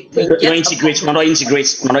say we not integrate.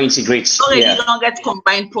 Sorry, you don't get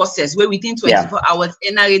combined process where within 24 hours,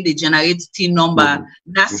 NRA they generate team number,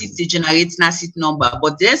 NACIT they generate NACIT number.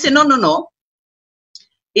 But they say no.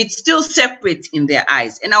 It's still separate in their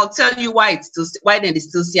eyes, and I'll tell you why it's still they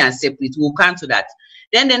still see and separate. We'll come to that.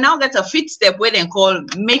 Then they now get a 5th step where they call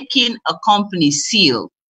making a company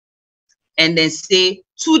seal, and then say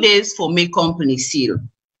 2 days for make company seal.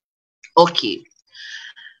 Okay.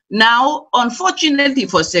 Now, unfortunately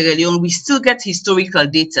for Sierra Leone, we still get historical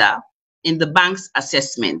data in the bank's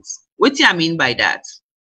assessments. What do I mean by that?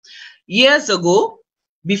 Years ago,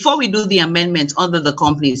 before we do the amendment under the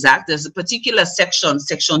Companies Act, there's a particular section,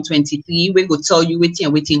 section 23, where will tell you what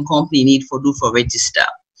company need for do for register.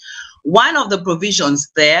 One of the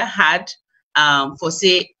provisions there had for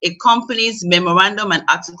say a company's memorandum and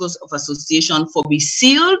articles of association for be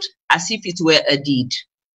sealed as if it were a deed.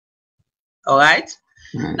 All right.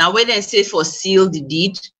 Now, when they say for sealed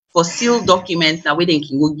deed, for sealed documents, now when they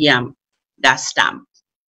can go get that stamp.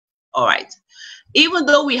 All right. Even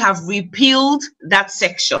though we have repealed that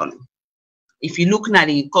section, if you look at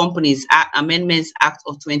the Companies Act, Amendments Act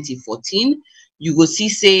of 2014, you will see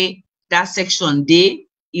say that section there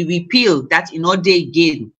he repealed that in order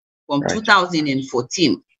again from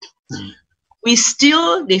 2014. We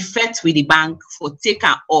still they fight with the bank for taking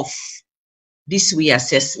off this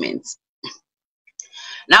reassessment.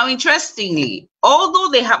 Now, interestingly, although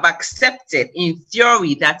they have accepted in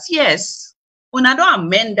theory that yes, when I don't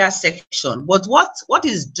amend that section, but what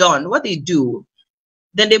is done, what they do,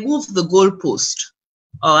 then they move the goalpost.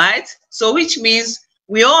 All right. So which means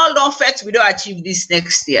we all don't fight, we don't achieve this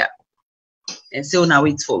next year. And so now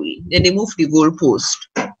wait for it. Then they move the goalpost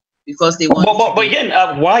because they want. But again,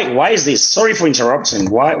 why is this? Sorry for interrupting.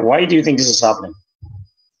 Why do you think this is happening?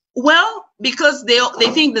 Well, because they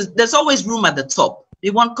think there's always room at the top. They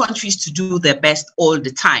want countries to do their best all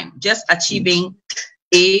the time. Just achieving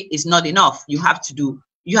A is not enough. You have to do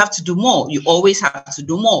more. You always have to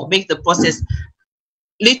do more. Make the process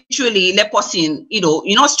literally let person, you're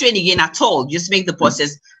not strain again at all. Just make the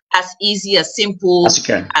process as easy, as simple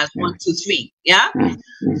as 1, 2, 3. Yeah.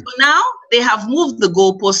 So now they have moved the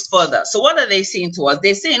goalpost further. So what are they saying to us?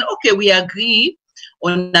 They're saying, okay, we agree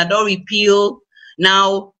on that repeal.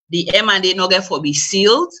 Now the M&A not get for be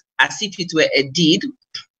sealed as if it were a deed.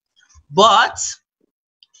 But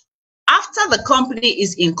after the company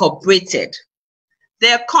is incorporated,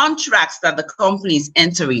 there are contracts that the company is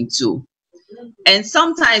entering into. And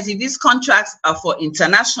sometimes if these contracts are for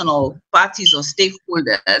international parties or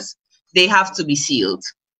stakeholders, they have to be sealed.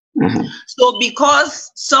 So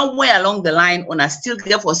because somewhere along the line on a still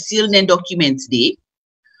get for sealing documents day,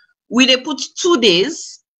 we they put 2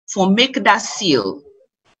 days for make that seal.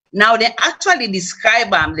 Now they actually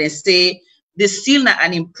describe them, they say the seal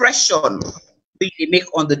an impression they make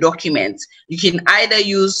on the document. You can either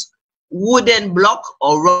use wooden block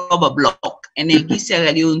or rubber block, and then he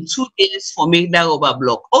said in 2 days for make that rubber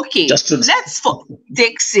block. Okay, let's for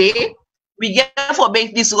take say we get for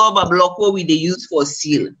make this rubber block what we they use for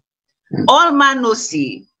seal. All man no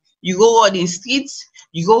see. You go on the streets,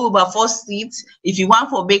 you go over 4 streets. If you want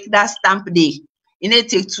for make that stamp day, it may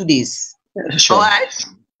take 2 days. Sure. All right,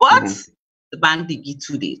 but the bank they give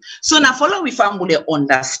 2 days. So now follow we family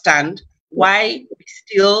understand why we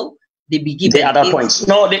still they be given the other points.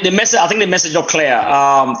 No, the message. I think the message is clear.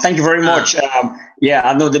 Thank you very much. Yeah,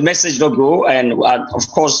 I know the message don't go, and of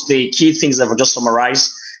course the key things that were just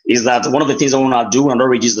summarized is that one of the things I want to do and not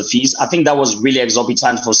reduce the fees. I think that was really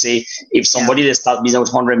exorbitant for say if somebody they start business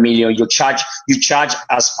with 100 million, you charge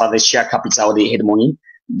as per the share capital they had money.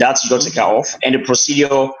 That's you got to take off, and the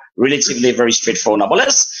procedure relatively very straightforward. Now, but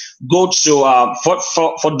let's go to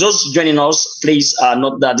for those joining us, please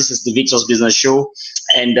note that this is the Victor's Business Show,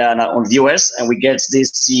 and on viewers, and we get the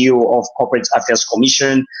CEO of Corporate Affairs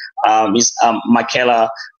Commission, Ms. Michala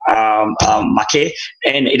Mackay,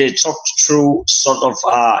 and it talked through sort of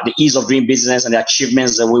the ease of doing business and the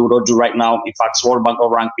achievements that we would do right now. In fact, World Bank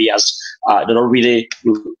of rank as they don't really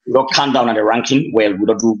we don't count down at the ranking. Well, we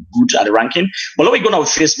don't do good at the ranking. But let me go on our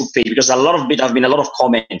Facebook page because have been a lot of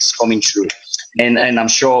comments coming through, and I'm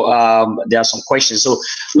sure there are some questions. So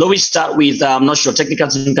let me start with I'm not sure technical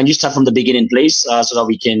team. Can you start from the beginning, please, so that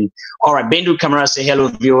we can? All right, Bendu camera say hello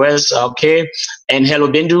viewers. Okay, and hello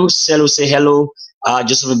Bendu. Hello, say hello.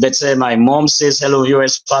 Just a bit better. My mom says hello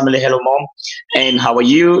viewers, family, hello mom. And how are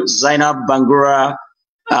you? Zainab Bangura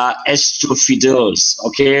Estro Fidels.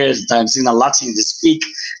 Okay, I'm seeing a Latin to speak.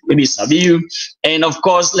 Maybe Sabi you. And of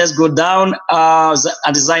course, let's go down.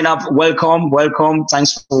 Zainab, welcome.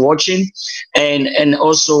 Thanks for watching. And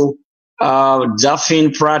also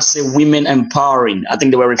Daphne Pratt say women empowering. I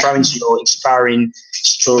think they were referring to your inspiring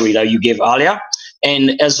story that you gave earlier.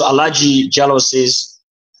 And as Alaji Jallo says,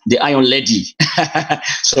 the Iron Lady.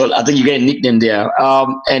 So I think you get a nickname there.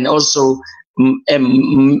 And also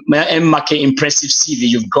Mackay impressive CV.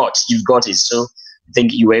 You've got it. So I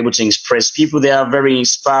think you were able to express people. They are very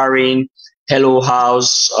inspiring. Hello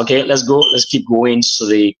house. Okay, let's go. Let's keep going to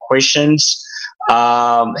the questions.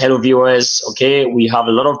 Hello viewers. Okay, we have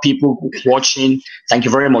a lot of people watching. Thank you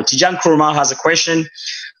very much. Tijan Kroma has a question.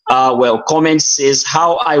 Comment says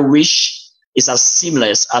how I wish is as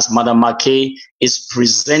seamless as Madam Mackay is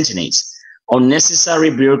presenting it.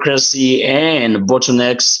 Unnecessary bureaucracy and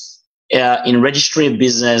bottlenecks in registry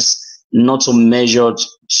business not to measure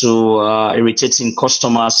to irritating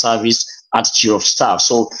customer service attitude of staff.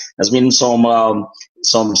 So there's been some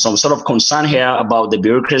sort of concern here about the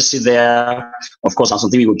bureaucracy there. Of course, that's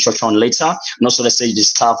something we will touch on later. And also, let's say the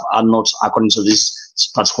staff are not according to this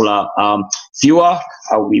particular viewer.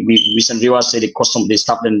 We recent viewers say the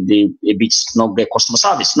staff then they a bit not get customer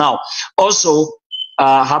service. Now, also,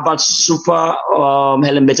 how about Super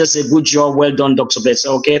Helen Better say good job, well done, Dr. Better.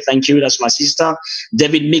 Okay, thank you. That's my sister.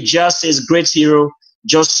 David Mijja says great hero.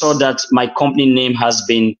 Just saw that my company name has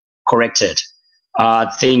been corrected.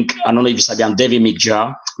 I think, I don't know if you said, I'm David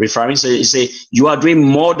Michala, referring. So he say, you are doing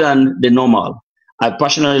more than the normal. I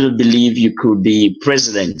passionately believe you could be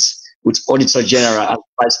president with Auditor General and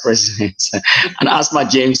Vice President, and Asma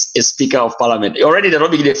James is Speaker of Parliament. Already they're not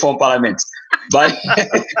beginning to form Parliament, but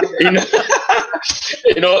you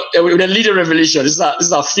know, with a leader revolution. This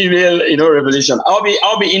is a female, revolution. I'll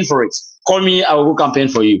be in for it. Call me, I will go campaign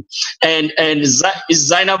for you. And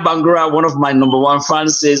Zainab Bangura, one of my #1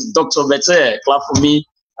 fans, says, Dr. Bete, clap for me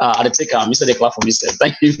at the taker. Mr. They clap for me, sir.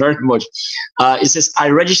 Thank you very much. It says, I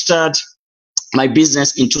registered my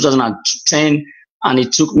business in 2010, and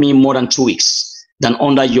it took me more than 2 weeks. Then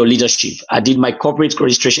under your leadership, I did my corporate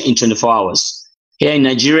registration in 24 hours. Here in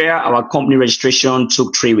Nigeria, our company registration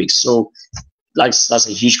took 3 weeks. So that's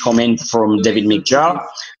a huge comment from David Michala.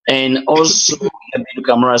 And also,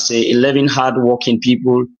 Kamara say 11 hard-working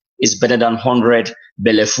people is better than 100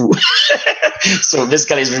 belefu. So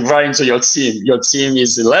basically, it's referring to your team. Your team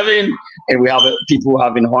is 11, and we have people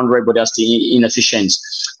having 100, but they're still inefficient.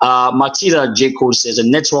 Matilda J. Cole says the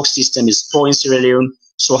network system is poor in Sierra Leone.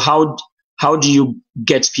 So how do you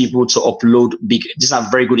get people to upload big? This is a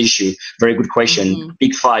very good issue, very good question.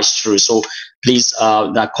 Big file is true. So please,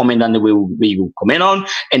 that comment and we will comment on.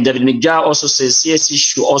 And David Michala also says CSC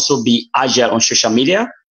should also be agile on social media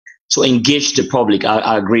to engage the public.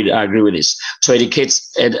 I agree with this. To educate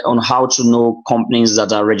on how to know companies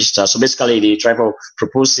that are registered. So basically, they try to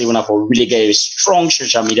propose when I really get a strong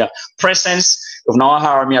social media presence. If now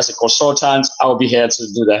hire me as a consultant, I'll be here to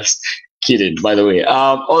do that. Kidding, by the way.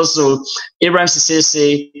 Also, Abraham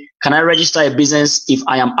say, can I register a business if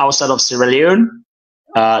I am outside of Sierra Leone?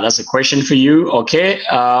 That's a question for you. Okay.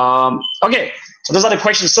 Okay. So those are the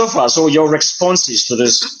questions so far. So your responses to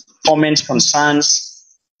this comments, concerns,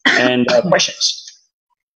 and questions.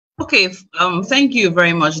 Okay, thank you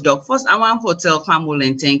very much, Doc. First, I want to tell Kamul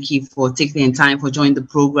and thank you for taking time for joining the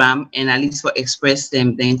program and at least for express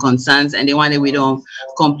them their concerns. And the one that we don't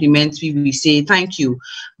compliment, we say thank you.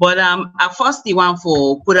 But at first, the one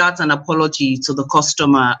for put out an apology to the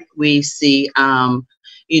customer. We say,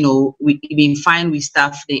 we been fine with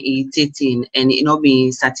staff irritating and not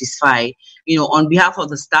being satisfied. On behalf of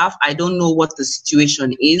the staff, I don't know what the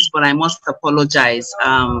situation is, but I must apologize.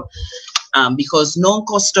 Because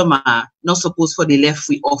non-customer not supposed for the left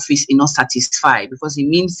with office is not satisfied, because it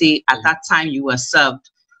means say at that time you were served,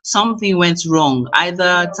 something went wrong.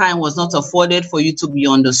 Either time was not afforded for you to be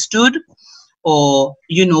understood, or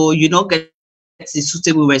you not get the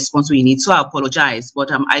suitable response we need. So I apologize, but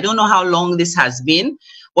I don't know how long this has been.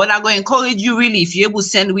 But I'm going to encourage you really, if you're able to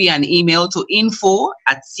send me an email to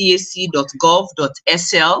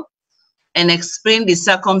info@csc.gov.sl and explain the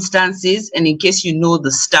circumstances, and in case you know the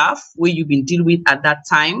staff where you've been dealing with at that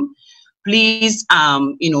time, please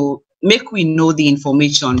make we know the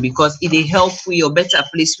information, because it will help we or better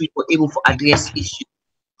place we were able to address issues.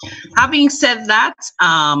 Having said that,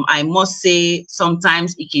 I must say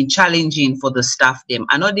sometimes it can be challenging for the staff them.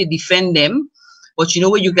 I know they defend them, but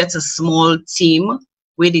when you get a small team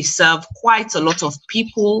where they serve quite a lot of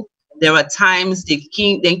people, there are times they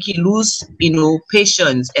can lose,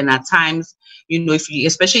 patience, and at times,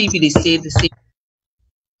 especially if they say the same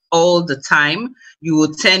all the time, you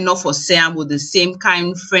will tend not for Sam with the same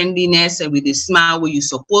kind of friendliness and with the smile where you're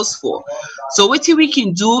supposed for. So what we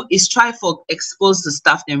can do is try for expose the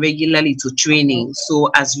staff then regularly to training. So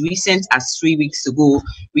as recent as 3 weeks ago,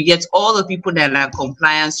 we get all the people that are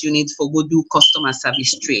compliance units for go do customer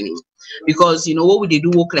service training. Because what would they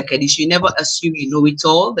do work like this? You never assume you know it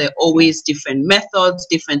all. There are always different methods,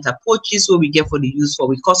 different approaches where we get for the use for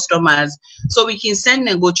with customers. So we can send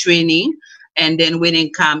and go training. And then when they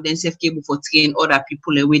come, then safe able for train other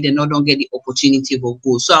people away, they don't get the opportunity to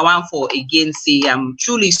go. So I want for again say I'm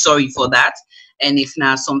truly sorry for that. And if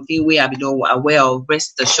now something we have been aware of,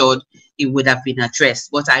 rest assured it would have been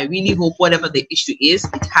addressed. But I really hope whatever the issue is,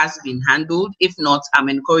 it has been handled. If not, I'm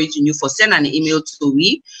encouraging you for send an email to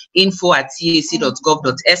me,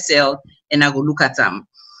 info@cac.gov.sl, and I will look at them.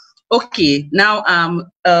 Okay, now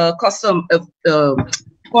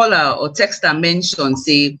caller or texter mentioned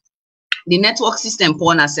say the network system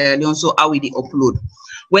for Sierra Leone, so how we they upload.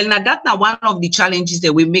 Well, now that's one of the challenges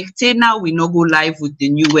that we make. Till now, we not go live with the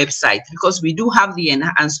new website, because we do have the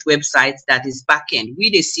enhanced website that is backend.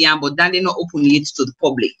 We they see but then they not open it to the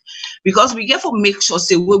public, because we get to make sure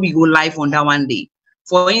say where we go live on that one day.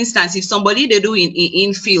 For instance, if somebody they do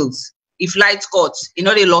in fields, if light cuts,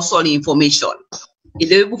 they lost all the information. If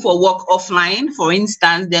they're able for work offline, for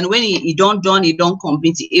instance, then when he don't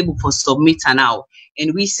complete, he able for submit and now.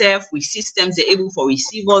 And we serve with systems they're able for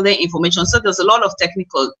receive all the information. So there's a lot of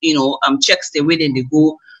technical, checks the way then they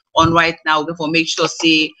go on right now. Therefore, make sure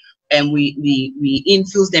say and we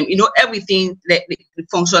infuse them. You know, everything that the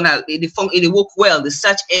functional, they work well, the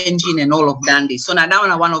search engine and all of that. So now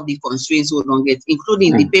that one of the constraints we don't get,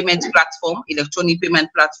 including the payment platform, electronic payment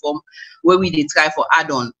platform, where we did try for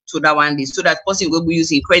add-on to that one, so that person will be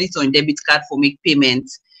using credit or debit card for make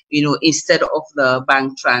payments, you know, instead of the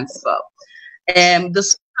bank transfer. The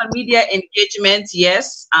social media engagement,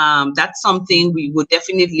 yes, that's something we would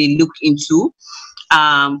definitely look into.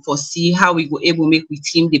 For see how we were able to make with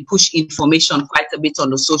him, they push information quite a bit on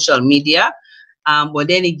the social media. But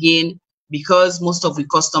then again, because most of the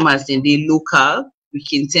customers then they local, we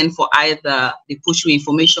can tend for either they push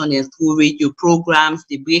information and through radio programs,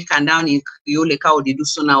 they break and down in Creole how they do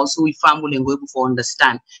so now, so we family and go able to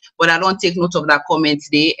understand. But I don't take note of that comment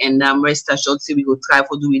today, and rest assured, say we will try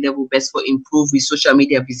for do we level best for improve with social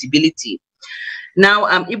media visibility.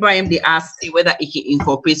 Now, Ibrahim, they asked whether it can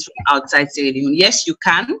incorporate from outside Sierra Leone. Yes, you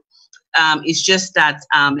can. It's just that,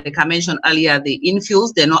 like I mentioned earlier, the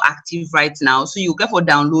infills, they're not active right now. So you get for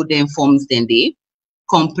download them forms, then they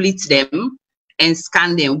complete them and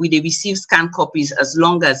scan them. We they receive scanned copies as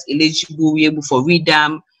long as eligible, we able for read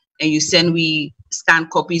them, and you send we scan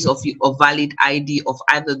copies of valid ID of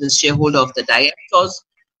either the shareholder of the directors.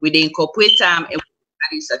 We they incorporate them and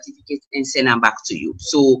certificate and send them back to you.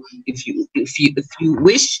 So if you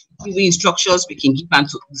wish, give instructions, we can give them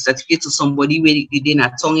to the certificate to somebody where they did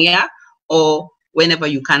at Tongia, or whenever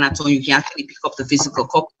you can at Tongia, you can actually pick up the physical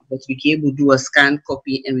copy, but we can able to do a scanned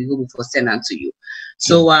copy and we go before send them to you.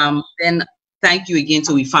 So then thank you again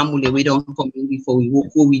to we family. We don't come in before we work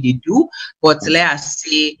what we did do, but let us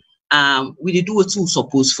say we did do what we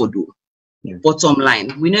supposed for do. Bottom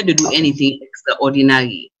line, we need to do anything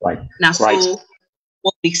extraordinary. Right. Now, so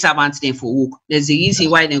public servants then for work. There's a reason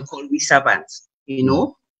why they call we servants, you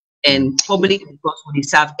know, and public because they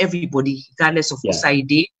serve everybody, regardless of what side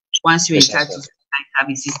they. Once you're entitled to have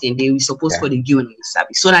a system, they we supposed for the given the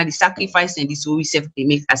service. So now the sacrifice and this we say they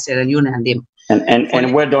make as Sierra Leone and them.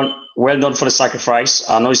 And well done for the sacrifice.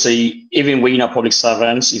 I know say even when you're public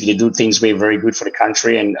servants, if they do things very good for the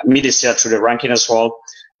country, and me this year through the ranking as well.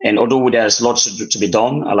 And although there's lots to be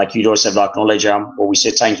done, like you also have to acknowledge but we say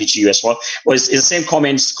thank you to you as well. But it's the same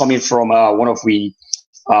comments coming from one of the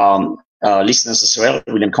listeners as well,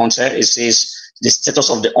 William Conte. It says the status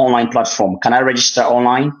of the online platform. Can I register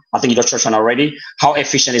online? I think you touched on already. How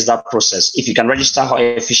efficient is that process? If you can register, how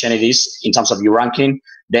efficient it is in terms of your ranking,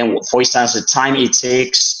 then for instance, the time it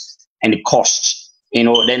takes and the cost. You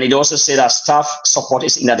know, then it also say that staff support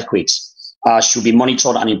is inadequate, should be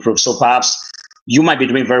monitored and improved. So perhaps you might be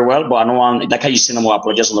doing very well, but I don't want, like how you say no more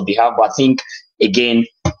apologies on the behalf, but I think, again,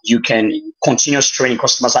 you can continue training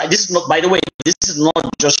customers. This is not, by the way, this is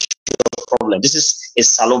not just your problem. This is a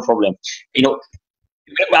SALONE problem. You know,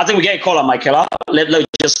 I think we get a caller, Michala. Let's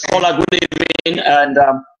just call her. Good evening, and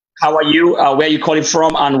how are you? Where are you calling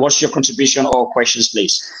from, and what's your contribution or questions,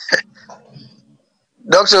 please?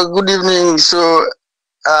 Doctor, good evening. So,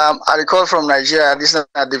 I call from Nigeria. This is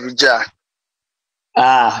David Jah.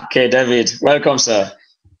 Okay, David. Welcome, sir.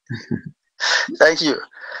 Thank you.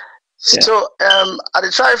 Yeah. So, I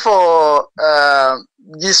try for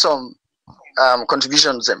give some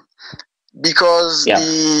contributions because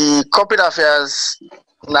the corporate affairs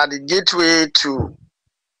are the gateway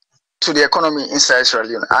to the economy inside Sierra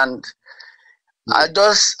Leone, and I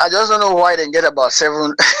just don't know why they get about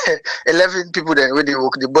 11 people then where they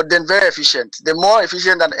work, but then very efficient. They're more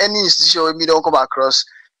efficient than any institution we don't come across,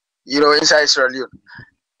 you know, inside Sierra Leone.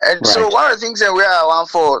 And so one of the things that we are one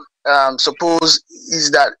for suppose is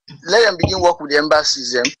that let them begin work with the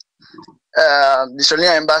embassies, the Sierra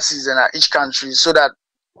Leone embassies in each country, so that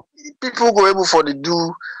people go able for the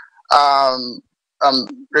do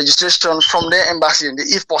registration from their embassy, and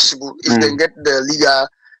if possible, if they get the legal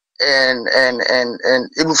and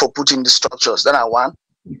able for putting the structures. Then I want.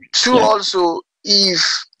 Two, also,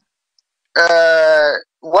 if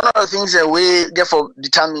one of the things that we get for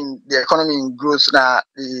determine the economic growth now,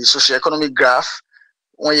 the socio-economic graph.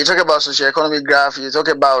 When you talk about socio-economic graph, you talk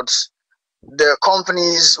about the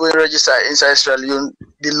companies we register inside Sierra Leone,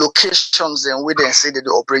 the locations and where they say that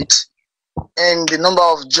they operate, and the number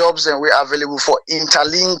of jobs that we are available for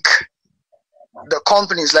interlink the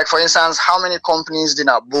companies. Like for instance, how many companies in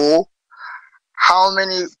Abo, how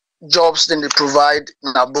many jobs then they provide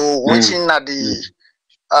in Abo, which in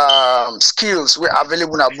the skills we are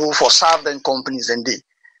available in Abo for certain companies and they.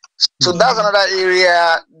 So that's another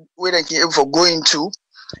area where they can able for going to.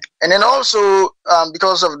 And then also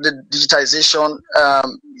because of the digitization,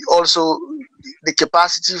 also the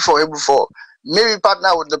capacity for able for maybe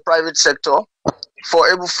partner with the private sector for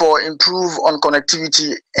able for improve on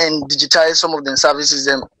connectivity and digitize some of the services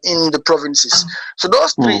in the provinces. So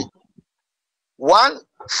those three One,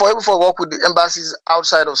 for work with the embassies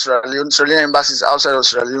outside of Sierra Leone, Sierra Leone embassies outside of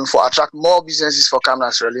Sierra Leone, for attract more businesses for coming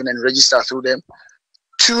to Sierra Leone and register through them.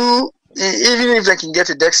 Two, even if they can get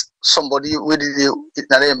a desk somebody with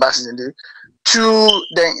the embassies in there. Two,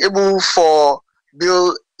 then able for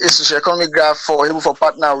build a socio-economic graph for able for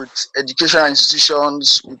partner with educational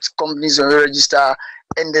institutions, with companies when we register,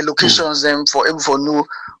 and the locations them for able for know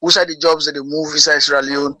which are the jobs that they move inside Sierra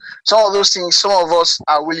Leone. Some of those things, some of us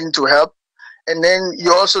are willing to help. And then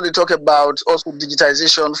you also they talk about also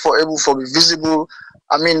digitization for able for be visible.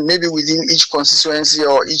 I mean, maybe within each constituency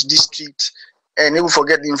or each district, and able to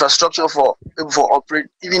get the infrastructure for able to operate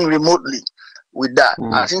even remotely with that.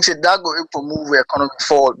 I think that go able to move the economy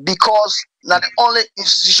forward, because not the only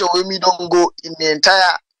institution where we don't go in the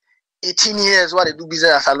entire 18 years what they do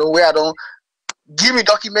business at SALONE, where I don't give me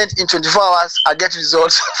document in 24 hours, I get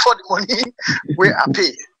results for the money where I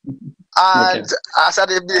pay. And as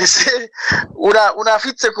they say, una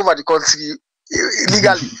fit take over the country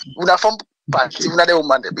legally. Una form party, una de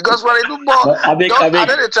woman. Because when they do more, I don't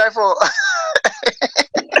they try for.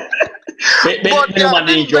 They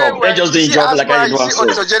doing job. They just doing job like I do.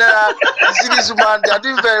 So general, see this woman, they are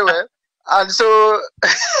doing very well, and so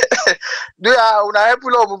they are una help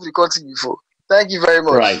you move the country before. Thank you very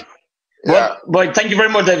much. Right. Yeah. But thank you very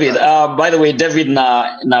much, David. By the way, David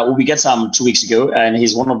now we get some 2 weeks ago, and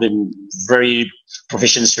he's one of the very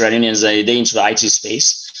professional Sierra Leoneans they into the IT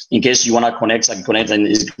space. In case you want to connect, I can connect, and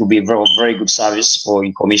it will be a very, very good service for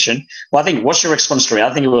information. Well, I think, what's your response to it?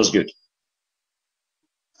 I think it was good.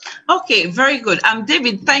 Okay, very good.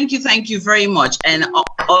 David, thank you very much. And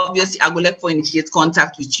obviously, I would like to initiate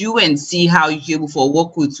contact with you and see how you're able to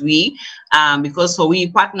work with we. Because for we,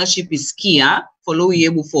 partnership is key. Follow we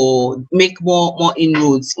able for make more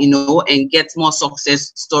inroads, you know, and get more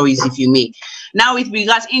success stories, if you may. Now, with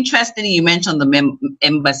regards, interestingly, you mentioned the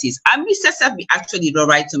embassies. Mr. we actually the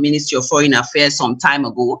right to Ministry of Foreign Affairs some time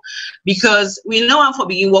ago, because we know how for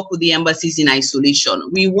begin work with the embassies in isolation.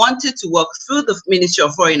 We wanted to work through the Ministry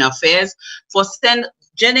of Foreign Affairs for send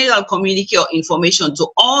general communique or information to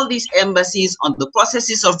all these embassies on the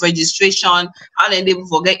processes of registration, how they able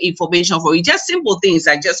to get information for it. Just simple things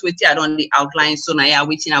like just waiting on the outline. So now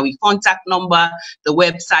waiting our contact number, the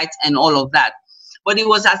website, and all of that. But it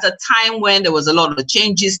was at a time when there was a lot of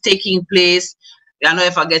changes taking place. I know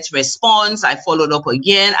if I get response, I followed up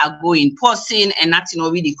again, I go in person, and nothing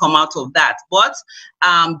will really come out of that. But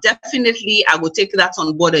definitely, I will take that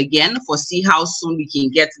on board again for see how soon we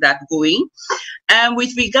can get that going. And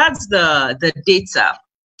with regards the data,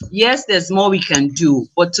 yes, there's more we can do.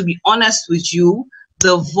 But to be honest with you,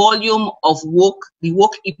 the volume of work, the work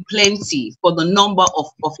is plenty for the number of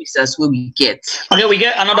officers we get. Okay, we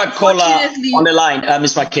get another caller on the line,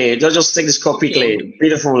 Ms. Mackay. Let's just take this call quickly. Okay.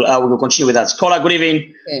 Beautiful. We will continue with that. Caller, good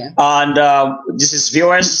evening. Okay. And this is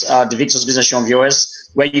viewers, the Victor's Business Show viewers.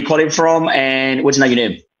 Where you calling from and what's your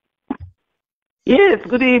name? Yes,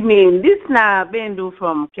 good evening. This is Bendu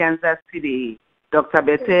from Kansas City. Dr.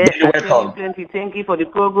 Bete, welcome. Thank you for the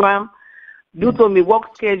program. Due to my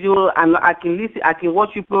work schedule, and I can listen, I can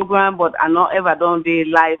watch your program, but I not ever done day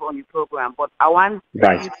live on the program. But I want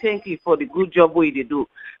to thank you for the good job we do.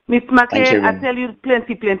 Miss Mackay, I tell you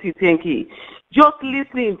plenty thank you. Just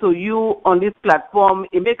listening to you on this platform,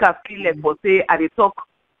 it make us feel like for say I talk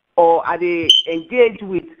or I engage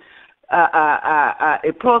with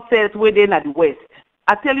a process within at the West.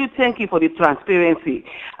 I tell you thank you for the transparency.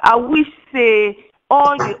 I wish say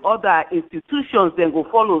all the other institutions then go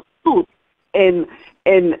follow suit and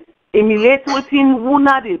emulate what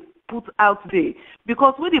they put out there,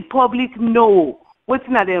 because when the public know what's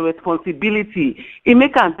not their responsibility, it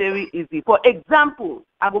makes them very easy. For example,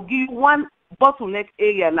 I will give you one bottleneck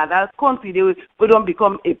area now that country they will don't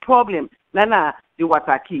become a problem. Nana the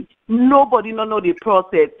water key. Nobody know the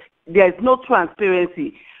process. There is no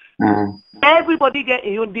transparency. Everybody get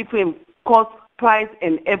a different cost, price,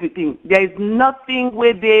 and everything. There is nothing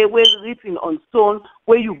where they were written on stone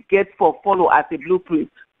where you get for follow as a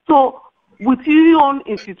blueprint. So with your own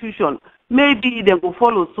institution, maybe they will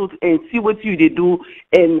follow suit and see what they do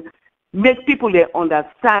and make people they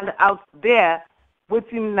understand out there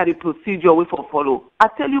waiting at the procedure we for follow. I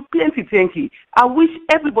tell you plenty thank you. I wish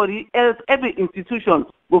everybody else, every institution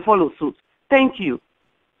will follow suit. Thank you.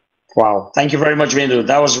 Wow. Thank you very much, Bindu.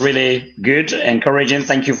 That was really good, encouraging.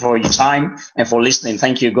 Thank you for your time and for listening.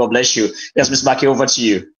 Thank you. God bless you. Yes, Ms. Mackay, over to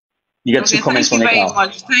you. You got 2 comments from the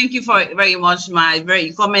crowd. Thank you very much. My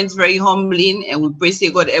comments very humbling, and we pray say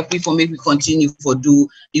God help me for make we continue for do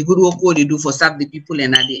the good work what they do for serve the people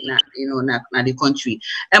and the country.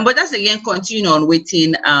 And but that's again continue on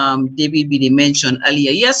waiting. David B mentioned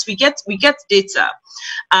earlier. Yes, we get data.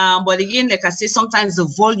 But again, like I say, sometimes the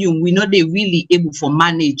volume, we're not really able to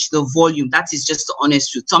manage the volume. That is just the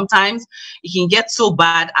honest truth. Sometimes it can get so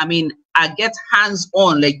bad. I mean, I get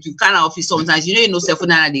hands-on, like you kind of office sometimes, you know, cell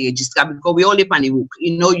phone and the register, because we all live on the hook.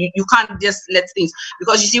 You know, you can't just let things,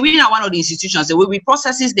 because you see, we are one of the institutions, the way we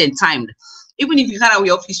processes then timed. Even if you kind of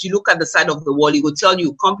your office, you look at the side of the wall, it will tell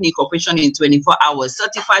you company corporation in 24 hours,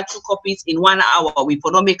 certified 2 copies in 1 hour, we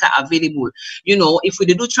for not make it available. You know, if we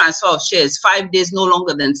do transfer of shares, 5 days, no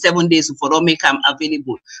longer than 7 days, we for not make them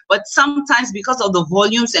available. But sometimes because of the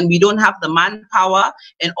volumes and we don't have the manpower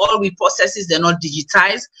and all we processes, they're not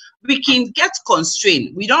digitized, we can get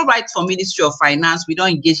constrained. We don't write for Ministry of Finance. We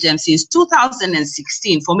don't engage them since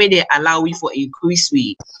 2016. For me, they allow we for increase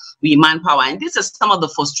we manpower. And this is some of the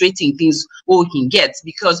frustrating things we can get,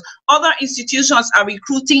 because other institutions are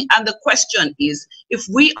recruiting. And the question is, if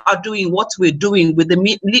we are doing what we're doing with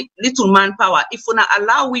the little manpower, if we not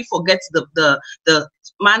allow we forget the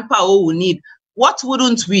manpower we need, what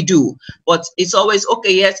wouldn't we do? But it's always,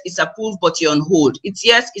 okay, yes, it's approved, but you're on hold. It's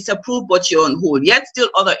yes, it's approved, but you're on hold. Yet still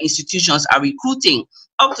other institutions are recruiting.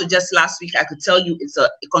 Up to just last week, I could tell you it's a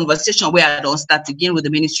conversation where I don't start again with the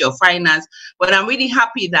Ministry of Finance. But I'm really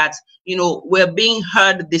happy that, you know, we're being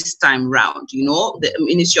heard this time round. You know, the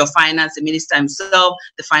Ministry of Finance, the Minister himself,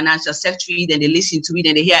 the Financial Secretary, then they listen to it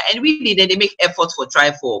and they hear, and really then they make effort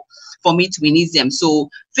for me to release them. So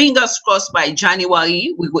fingers crossed by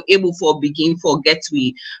January, we were able to begin to get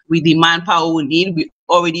with the manpower we need. We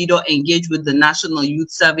already don't engage with the National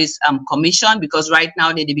Youth Service Commission, because right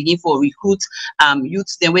now they begin to recruit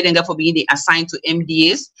youths. Then waiting for being they assigned to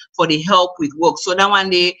MDAs for the help with work. So now one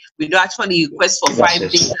day we do actually request for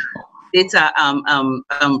 5 data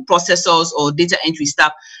processors or data entry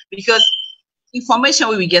staff, because information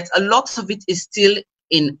we get, a lot of it is still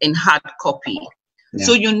in hard copy. Yeah.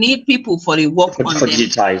 So you need people for the work on them.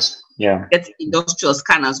 Digitize. Yeah. Get industrial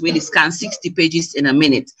scanners where they scan 60 pages in a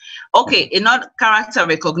minute. Okay, not character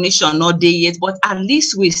recognition, not there yet, but at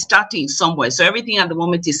least we're starting somewhere. So everything at the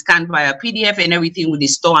moment is scanned via PDF and everything with the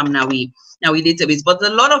store now we database. But a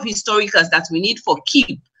lot of historicals that we need for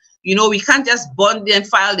keep. You know, we can't just burn them,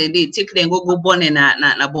 file them, they take them, go burn and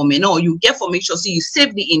bomb. No, you get for make sure so you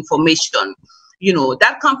save the information. You know,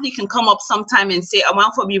 that company can come up sometime and say, I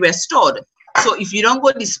want to be restored. So if you don't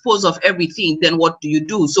go dispose of everything, then what do you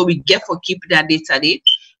do? So we get for keep that data there.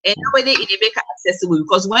 And nowadays it make it accessible,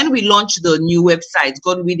 because when we launch the new website,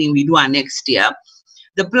 God willing, we do our next year.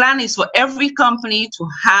 The plan is for every company to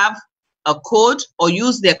have a code or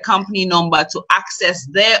use their company number to access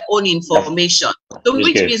their own information. So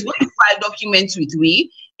which means when you file documents with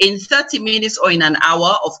we, in 30 minutes or in an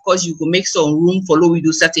hour, of course, you can make some room for we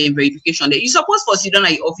do certain verification. You're supposed to sit down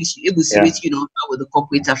at your office, you're able to see it, you know, with the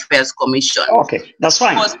Corporate Affairs Commission. Okay, that's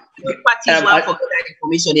fine. Because parties want for that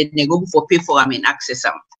information, they go for pay for them and access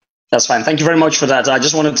them. That's fine. Thank you very much for that. I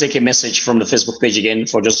just want to take a message from the Facebook page again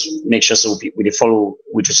for just make sure so we follow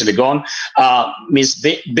with Trisile gone. Miss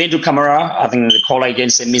Bendu Kamara, I think the caller again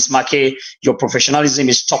said, Miss Mackay, your professionalism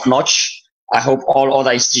is top notch. I hope all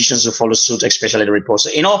other institutions will follow suit, especially the reports. So,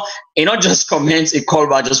 just comments, a call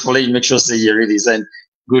back just for letting you make sure say you really send.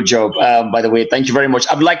 Good job. By the way, thank you very much.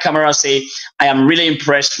 I'd like Kamara say, I am really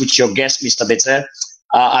impressed with your guest, Mr. Bete.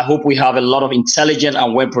 I hope we have a lot of intelligent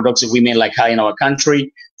and well-productive women like her in our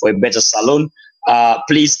country for a better salon.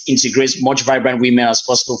 Please integrate much vibrant women as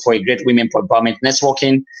possible for a great women empowerment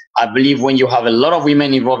networking. I believe when you have a lot of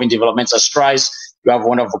women involved in developmental strides, you have a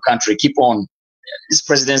wonderful country. Keep on. This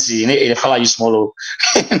presidency, the fellow you small.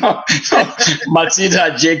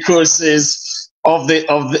 Matilda Jacob says,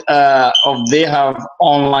 they have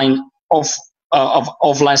online of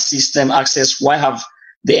offline system access. Why have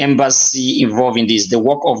the embassy involved in this? The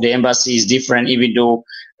work of the embassy is different, even though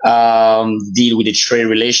deal with the trade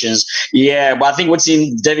relations. Yeah, but I think what's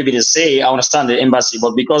in David to say, I understand the embassy,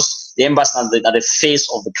 but because the embassy are the face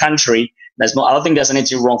of the country, I don't think there's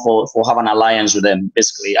anything wrong for having an alliance with them,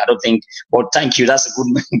 basically. I don't think, but thank you. That's a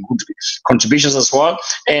good contributions as well.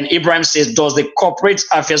 And Ibrahim says, does the Corporate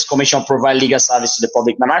Affairs Commission provide legal service to the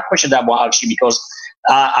public? Now, I question that one actually, because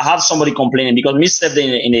I have somebody complaining, because me served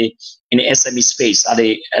in the SME space,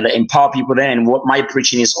 they empower people there, and what my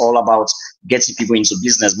preaching is all about getting people into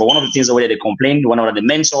business. But one of the things where they complain, one of the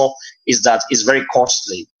mentor, is that it's very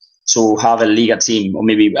costly to have a legal team, or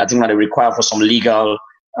maybe I think that they require for some legal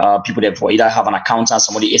people there for either have an accountant,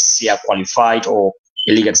 somebody SCR qualified, or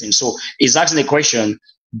a legal team. So it's actually the question,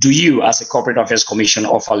 do you as a Corporate Affairs Commission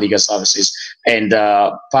offer legal services? And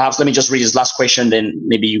perhaps let me just read this last question, then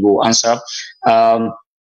maybe you will answer.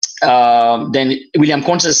 Then William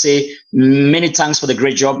Conte say, many thanks for the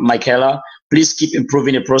great job, Michala. Please keep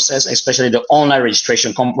improving the process, especially the online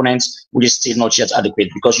registration components, which is still not yet adequate,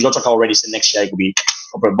 because you don't talk already, so next year it could be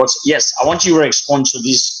open. But yes, I want you to respond to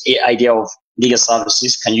this idea of legal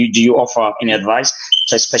services. Do you offer any advice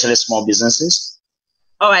to especially small businesses?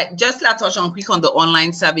 All right, just let's touch on quick on the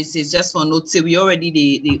online services. Just for note, say we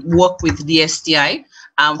already they work with DSTI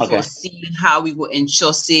for seeing how we will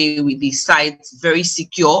ensure, say, with the site very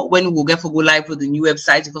secure when we will get for go live with the new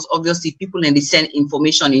website, because obviously people and they send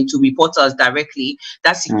information into reporters directly,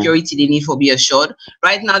 that security they need for be assured.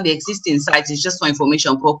 Right now, the existing site is just for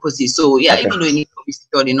information purposes. So yeah, even though it needs to be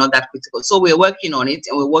secured, it's not that critical. So we're working on it,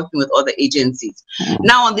 and we're working with other agencies.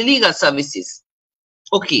 Now on the legal services,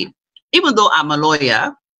 okay. Even though I'm a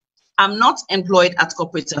lawyer, I'm not employed at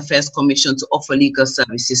Corporate Affairs Commission to offer legal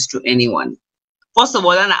services to anyone. First of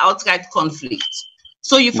all, an outright conflict.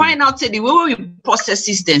 So you find out the way we process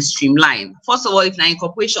this then streamline. First of all, if an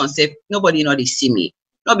corporation say nobody know they see me,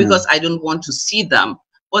 not because I don't want to see them,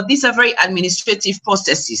 but these are very administrative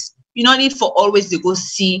processes. You don't need for always to go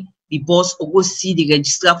see the boss or go see the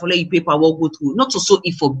registrar for let you paperwork go through. Not to so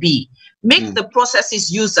if for B. Make the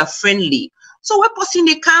processes user friendly. So when person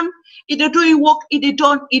they come, if they do work, if they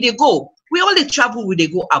don't, if they go. We only travel when they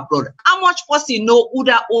go abroad. How much person know who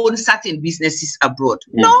that own certain businesses abroad?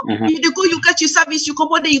 No, if they go, you get your service, you come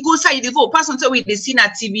out there, you go inside, you go. Pass on to where they see na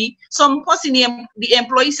TV. Some person, the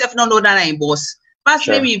employee self don't know that I'm boss. But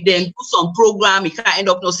maybe if they do some program, you can end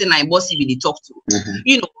up not saying I'm boss if they talk to.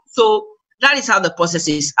 You know, so that is how the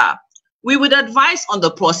processes are. We would advise on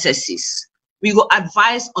the processes. We will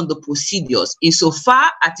advise on the procedures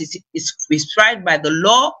insofar as it is prescribed by the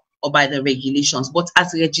law or by the regulations. But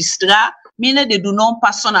as registrar, meaning they do no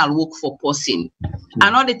personal work for person.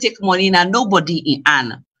 And now they take money and nobody in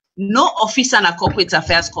hand. No officer in a Corporate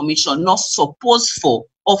Affairs Commission not supposed for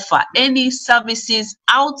offer any services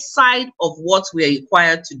outside of what we are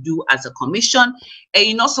required to do as a commission. And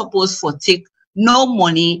you're not supposed for take no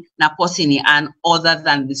money na person in hand other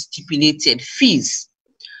than the stipulated fees.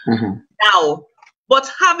 Now, but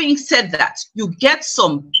having said that, you get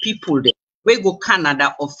some people there, we go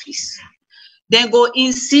Canada office. Then go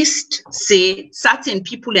insist, say, certain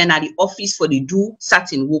people in the office for the do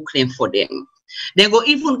certain work claim for them. Then go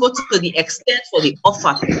even go to the extent for the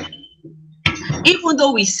offer. Even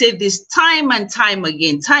though we say this time and time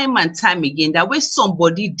again, that when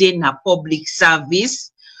somebody did a public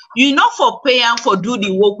service, you know for pay and for do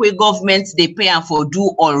the work where governments they pay and for do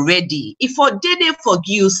already. If for did they for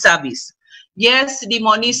give service, yes, the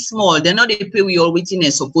money is small. They know they pay we all waiting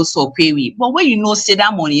and supposed to pay we. But when you know say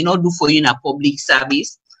that money you not do for you in a public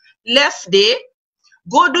service, left there,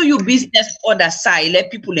 go do your business other side,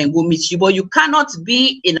 let people and go meet you. But you cannot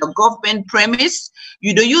be in a government premise.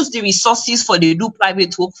 You don't use the resources for they do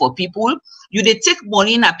private work for people. You they take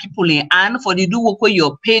money in a people in hand for the do work where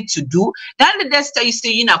you're paid to do. Then the next time you say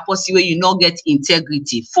you in a policy where you not get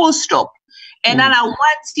integrity. Full stop. And then I one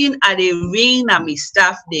thing at the ring and my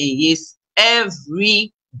staff there is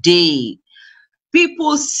every day.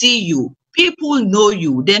 People see you, people know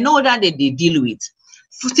you, they know that they deal with.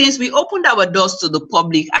 Since we opened our doors to the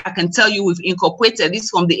public, I can tell you we've incorporated this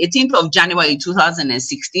from the 18th of January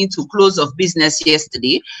 2016 to close of business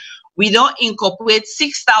yesterday. We don't incorporate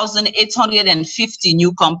 6,850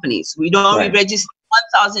 new companies. We don't register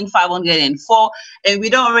 1,504, and we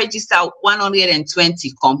don't register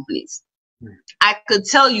 120 companies. I could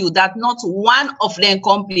tell you that not one of them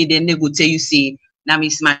company then they would tell you say, now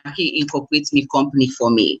Miss Mackay incorporates me company for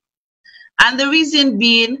me. And the reason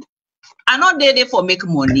being, I'm not there for make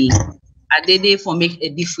money. I'm there for make a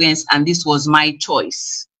difference, and this was my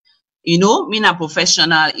choice. You know, being a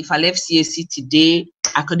professional, if I left CAC today,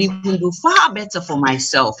 I could even do far better for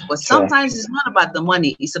myself. But sometimes it's not about the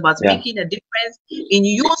money. It's about making a difference in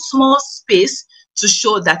your small space to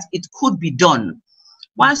show that it could be done.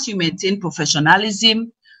 Once you maintain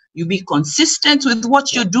professionalism, you be consistent with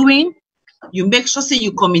what you're doing. You make sure say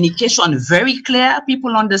your communication very clear.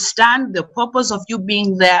 People understand the purpose of you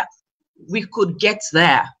being there. We could get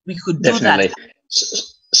there. We could do that.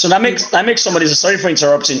 So that makes somebody, sorry for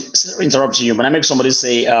interrupting you, but I make somebody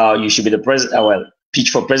say you should be the president. Well,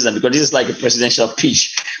 pitch for president, because this is like a presidential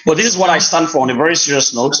pitch. But this is what I stand for on a very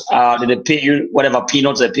serious note. They pay you whatever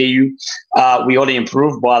peanuts they pay you. We only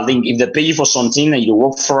improve, but I think if they pay you for something and you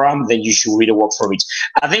work for them, then you should really work for it.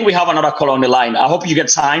 I think we have another caller on the line. I hope you get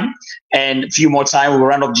time and a few more time. We will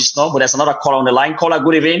round up just now, but there's another caller on the line. Caller,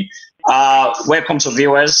 good evening. Welcome to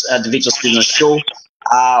viewers at the Victor's Business Show.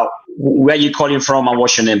 Where are you calling from and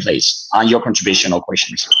what's your name, please? And your contribution or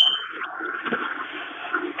questions.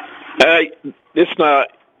 This is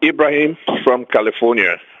Ibrahim from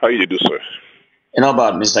California. How you do, sir? Not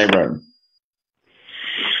bad, Mr. Ibrahim.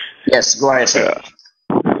 Yes, go ahead, sir.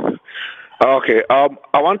 Okay. I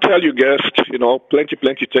want to tell you guys,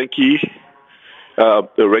 plenty thank you,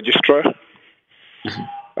 the registrar,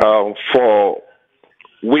 for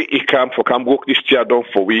we can work this year done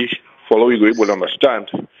for we able to understand.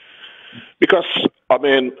 Because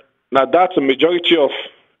now that's a majority of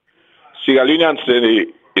Sierra Leoneans,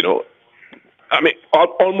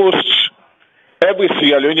 almost every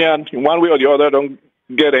Sierra Leonean, in one way or the other, don't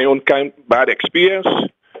get their own kind of bad experience,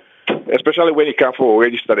 especially when it comes for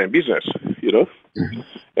registered in business,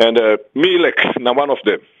 And me, like, now one of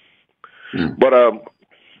them. But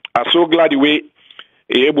I'm so glad the way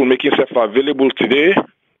he able to make himself available today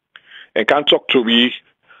and can talk to me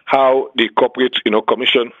how the corporate,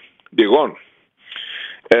 commission they run.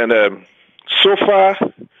 And so far,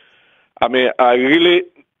 I really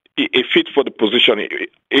a fit for the position.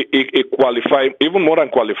 It qualify, even more than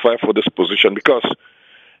qualify for this position, because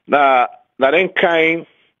now then kind,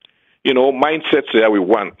 mindsets that we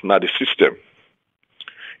want, now the system.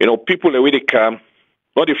 People the way they come,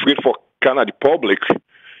 not afraid for kind of the public,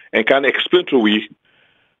 and can explain to we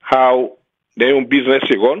how their own business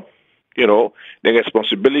is run, their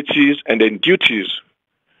responsibilities and their duties.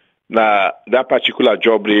 Now that particular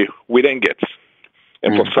job we then get,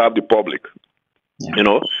 and for serve the public.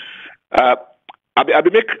 I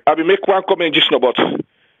be make one comment just about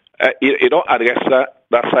address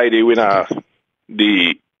that side when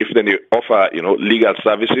if they offer legal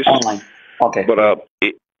services online. Okay. But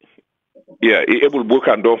it able work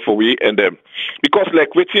and done for we and because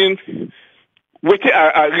like waiting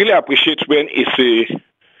I really appreciate when it's a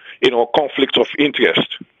conflict of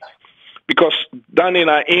interest, because down in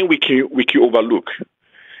our end we can overlook.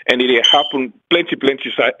 And it happen plenty.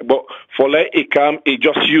 But for like it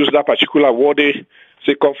just use that particular word,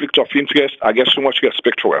 say conflict of interest. I get so much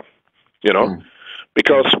respect for him,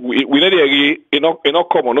 because we need a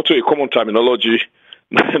common, not a common terminology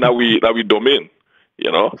that we domain.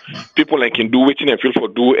 People like can do waiting and feel for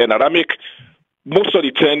do, and that make most of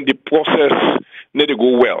the time the process need to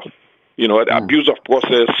go well. The abuse of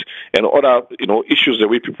process and other issues the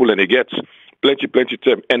way people and they get plenty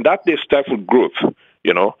time, and that they stifle growth.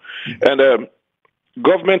 And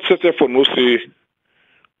government settle for no say,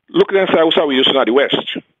 look at how we using at the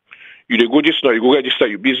West. You go register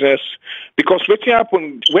your business, because what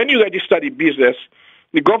happen when you register the business,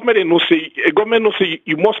 the government no say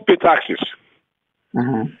you must pay taxes.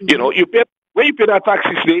 You pay when you pay that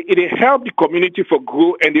taxes, it help the community for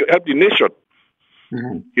grow and they help the nation.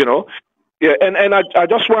 And I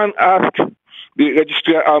just want to ask the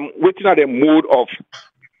registrar, waiting at the mode of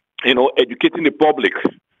educating the public,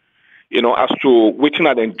 as to waiting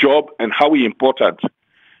at the job and how important,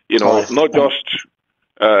 not just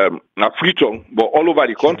Freetown, but all over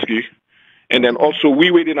the country. And then also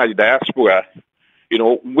we waiting at the diaspora,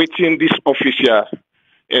 waiting this officer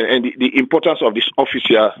and the importance of this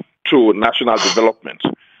officer to national development,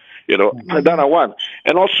 and then I want.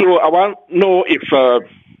 And also I want to know if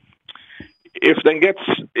then gets,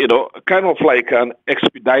 kind of like an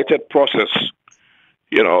expedited process,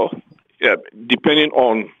 depending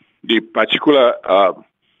on the particular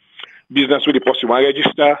business with the person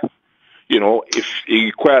register, if it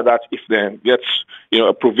require that, if then gets,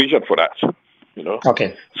 a provision for that,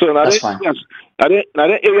 Okay. So now that's fine. Other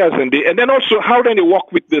areas and then also how then they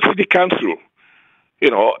work with the city council,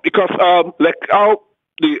 because like how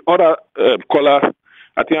the other caller,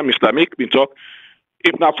 I think Mr. Mick been talk,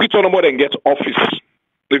 if now Freetown no more than get office,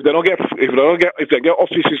 if they get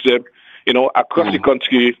offices them, across the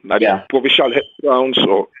country, like provincial headquarters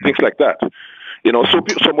or things like that. So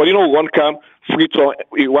somebody one can Freetown,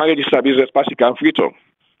 one register business party can Freetown.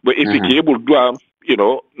 But if he able to do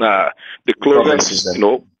the closest,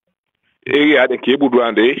 area they able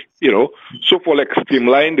to do so for like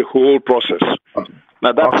streamline the whole process. Okay.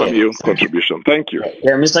 Now that's from your contribution. Thank you.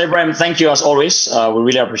 Yeah, Mr. Ibrahim, thank you as always. We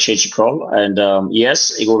really appreciate your call. And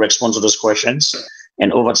yes, he will respond to those questions.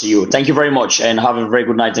 And over to you. Thank you very much, and have a very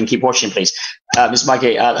good night. And keep watching, please. Ms.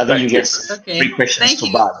 Mackay, I think you get 3 questions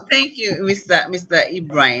to Bob. Thank you, Mr.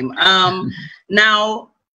 Ibrahim. Now,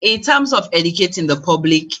 in terms of educating the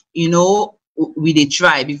public, we did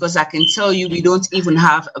try, because I can tell you we don't even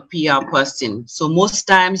have a PR person. So most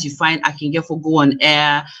times you find I can get for go on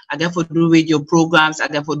air, I get for do radio programs, I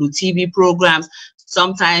get for do TV programs.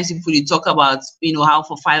 Sometimes if we talk about, you know, how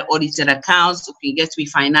for file audited accounts, we get we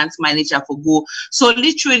finance manager for go. So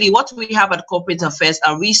literally what we have at corporate affairs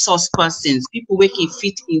are resource persons, people who can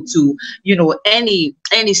fit into, you know, any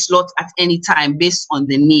slot at any time based on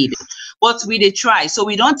the need. But we they try, so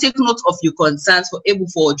we don't take note of your concerns for able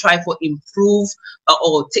for try for improve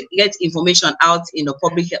or get information out in the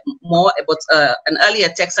public more. But an earlier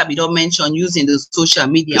text we don't mention using the social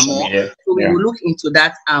media more. So we will look into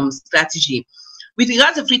that strategy. With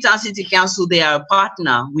regard to Freetown City Council, they are a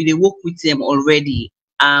partner. We work with them already.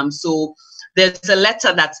 So there's a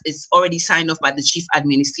letter that is already signed off by the chief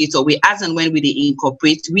administrator. We, as and when we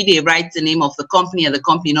incorporate, we write the name of the company and the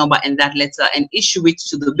company number in that letter and issue it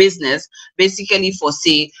to the business, basically for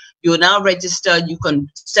say, you're now registered, you can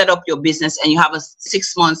set up your business and you have a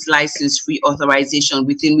 6 months license free authorization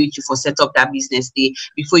within which you for set up that business day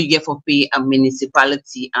before you get for pay a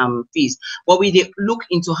municipality fees. But we look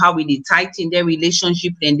into how we tighten their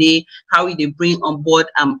relationship and how we bring on board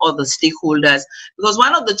other stakeholders. Because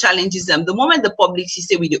one of the challenges, the moment the public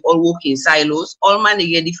say we all work in silos, all man they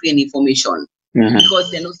get different information.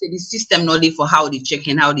 Because they know say the system not there for how they check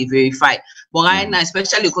and how they verify. But right now,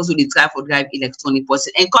 especially because we try for drive electronic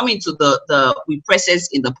process and coming to we process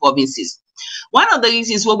in the provinces. One of the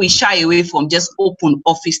reasons why we shy away from just open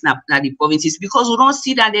office now the provinces, because we don't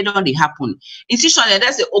see that they don't happen. Institutionally,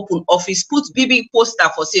 that's the open office, put big poster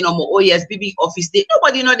for saying, oh yes, big office.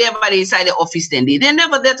 Nobody know they ever inside the office then. They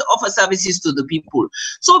never there to offer services to the people.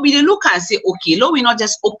 So we look and say, okay, no, we not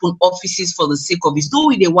just open offices for the sake of it. Though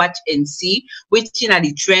we watch and see which are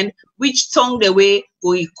the trend, which tongue the way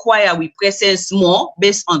we require we presence more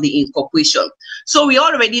based on the incorporation. So we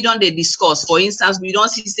already done the discuss. For instance, we don't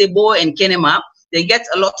see Sebo and Kenema. They get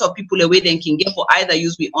a lot of people away they can get for either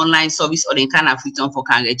use the online service or they can have return for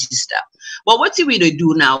can register. But what we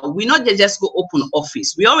do now, we not just go open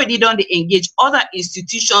office. We already done the engage other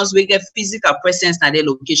institutions we get physical presence at their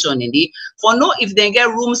location in the for know if they get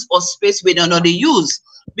rooms or space we don't know they use,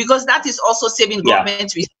 because that is also saving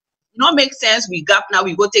government. It not make sense. We gap now.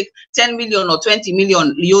 We go take 10 million or 20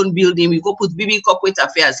 million Leon building. We go put BB corporate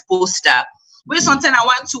affairs poster. We something I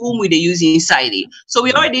want to whom we they use inside it. So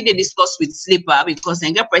we already discuss with Slipper because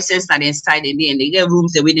they get presence and inside and they get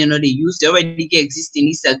rooms that we don't know they use. They already get existing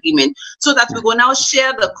this agreement so that we go now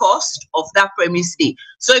share the cost of that premise day.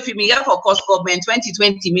 So if you get for cost government 20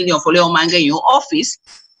 million for Leon Manga in your office,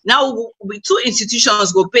 now we two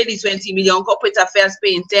institutions go pay the 20 million, corporate affairs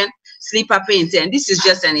paying 10. Sleeper paint, and this is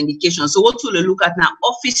just an indication. So what we'll look at now,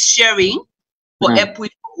 office sharing for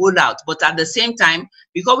Equity rollout, but at the same time,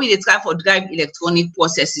 because we try for drive electronic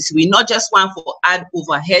processes, we not just want for add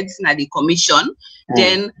overheads na the commission,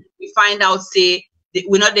 then we find out say they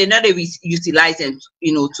not utilize them,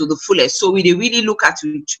 you know, to the fullest. So we really look at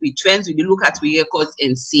we trends, we look at we records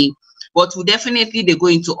and see. But we definitely they go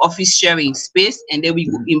into office sharing space, and then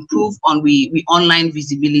we improve on we online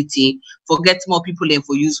visibility for get more people there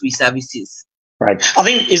for use with services. Right. I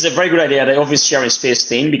think it's a very good idea, the office sharing space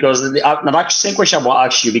thing, because the same question I will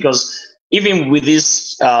ask you, because even with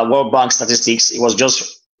this World Bank statistics, it was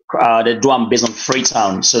just they do them based on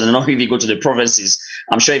Freetown. So they're not really go to the provinces.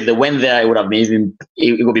 I'm sure if they went there, it would have been even,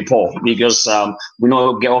 it would be poor, because we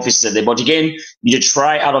know get offices there. But again, you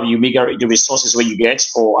try out of you make the resources where you get.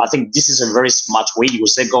 For I think this is a very smart way. You will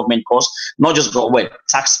save government costs, not just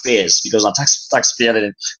taxpayers, because our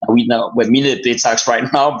taxpayer we're meaning to pay tax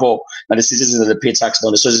right now, but the citizens that pay tax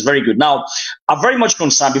on it. So it's very good. Now, I'm very much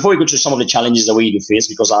concerned before we go to some of the challenges that we face,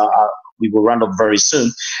 because we will round up very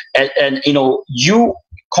soon. And you know, your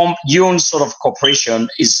own sort of corporation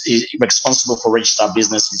is responsible for registered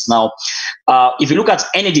businesses. Now, if you look at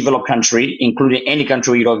any developed country, including any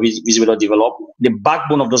country you don't visibly develop, the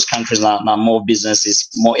backbone of those countries are more businesses,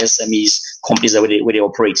 more SMEs, companies where they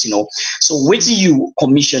operate. You know, so what do you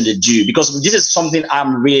commission to do? Because this is something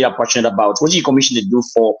I'm really passionate about. What do you commission to do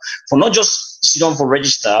for not just sit down for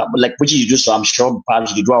register, but like what do you do? So I'm sure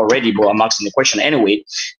perhaps you do already, but I'm asking the question anyway.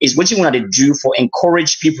 Is what you want to do for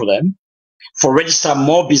encourage people then? For register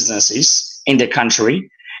more businesses in the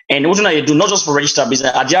country, and what do do not just for register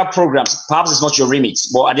business, are there programs, perhaps it's not your remit,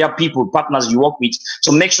 but are there people, partners you work with,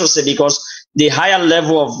 so make sure say, because the higher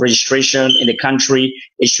level of registration in the country,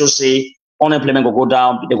 it should say unemployment will go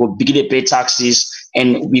down, they will begin to pay taxes,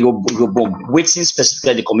 and we go boom. Waiting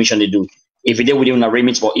specifically the commission they do. If they would even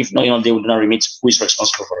remit, but if not, you know, they would not remit, who is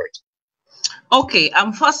responsible for it? Okay,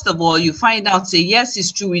 first of all, you find out, say, yes,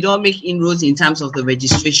 it's true, we don't make inroads in terms of the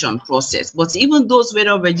registration process, but even those who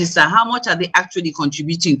don't register, how much are they actually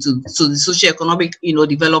contributing to the socio-economic,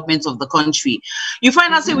 development of the country? You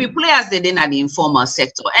find out, say, we play as they then at the informal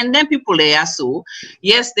sector, and then people are so,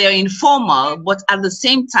 yes, they're informal, but at the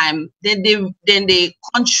same time, then they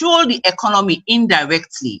control the economy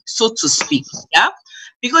indirectly, so to speak, yeah?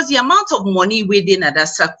 Because the amount of money within that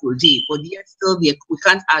circle, but yet still we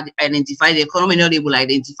can't identify the economy, not able to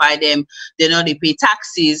identify them, they know they pay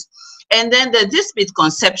taxes. And then there's this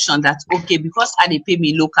misconception that, okay, because I pay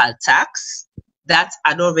me local tax, that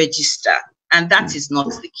I don't register. And that is not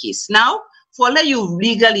the case. Now, for let you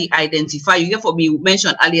legally identify, you get for me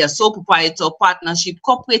mentioned earlier, sole proprietor, partnership,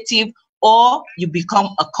 cooperative, or you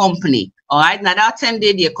become a company. All right. Now that 10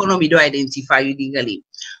 day the economy don't identify you legally.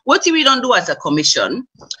 What we don't do as a commission,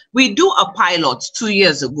 we do a pilot 2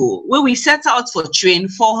 years ago where we set out for train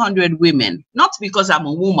 400 women, not because I'm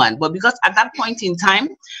a woman, but because at that point in time,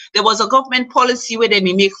 there was a government policy where they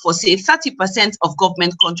may make for say 30% of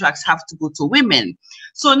government contracts have to go to women.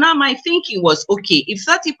 So now my thinking was, okay, if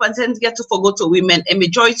 30% get to go to women, a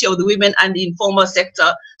majority of the women and the informal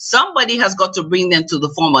sector, somebody has got to bring them to the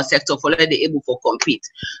formal sector for let they able to compete.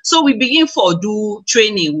 So we begin for do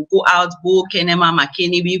training. We go out, Bo, Kenema,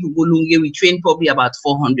 Mackay, we go Lunge, we train probably about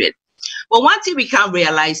 400. But one thing we can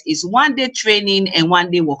realize is 1 day training and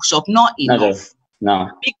 1 day workshop not enough. No.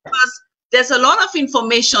 Because there's a lot of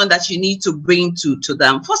information that you need to bring to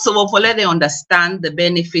them. First of all, for let them understand the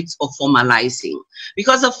benefits of formalizing.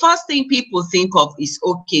 Because the first thing people think of is,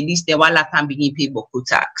 okay, this the while I can begin pay Boku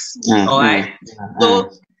tax. All right.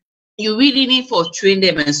 So you really need for train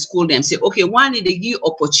them and school them. Say, okay, one, they give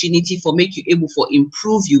opportunity for make you able for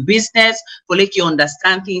improve your business, for make you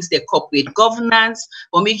understand things, the corporate governance,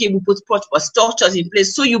 for make you able put proper structures in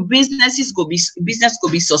place so your business could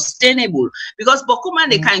be sustainable. Because Bokuma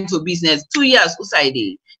they kind of business 2 years outside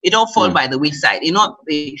it don't fall by the wayside. You not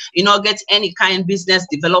get any kind of business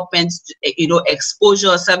development,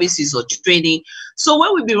 exposure, services or training. So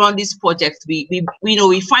when we run this project, we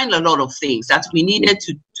find a lot of things that we needed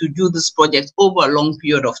to do this project over a long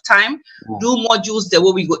period of time, do modules that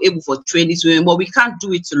way we go able for training, but we can't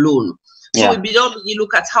do it alone. So we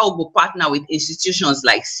look at how we partner with institutions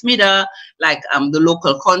like SMIDA, like the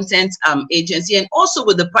local content agency, and also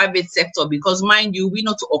with the private sector, because mind you, we're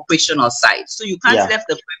not the operational side. So you can't left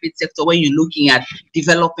the private sector when you're looking at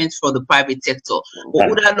development for the private sector. But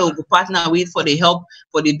we partner with for the help,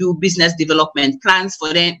 for the do business development plans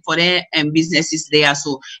for their businesses there.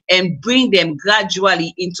 So and bring them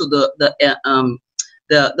gradually into the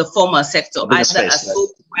formal sector, either as sole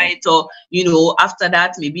proprietor, after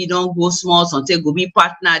that, maybe don't go small, until go be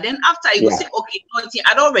partner. Then after you go say, okay,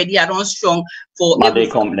 I don't strong for what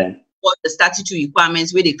the statutory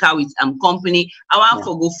requirements where they carry with company. I want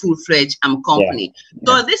to go full-fledged company.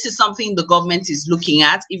 So this is something the government is looking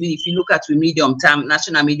at. Even if you look at the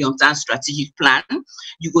national medium-term strategic plan,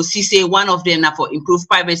 you go see say one of them now for improved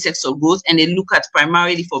private sector growth, and they look at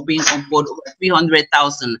primarily for bringing on board over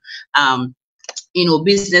 300,000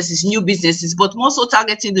 businesses, new businesses, but more so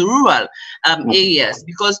targeting the rural areas,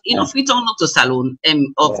 because if we turn up to SALONE,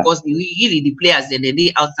 of course, really the players that they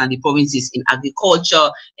lay out in the provinces in agriculture,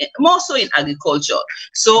 more so in agriculture.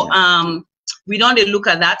 So we don't look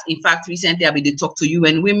at that. In fact, recently I've been talk to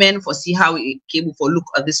UN Women for see how we came for look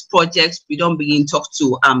at this project. We don't begin talk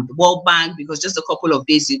to the World Bank, because just a couple of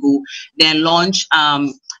days ago they launched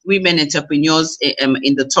women entrepreneurs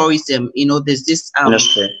in the tourism. There's this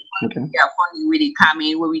funding really come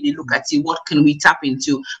in where we look at it, what can we tap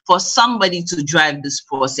into for somebody to drive this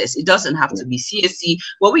process. It doesn't have to be CSC.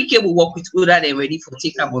 What we can work with other than ready for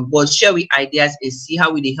take up on board, share with ideas and see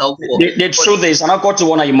how we help. The truth is, I'm not going to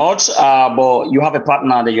want to emote, but you have a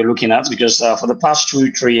partner that you're looking at, because for the past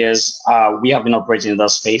 2-3 years, we have been operating in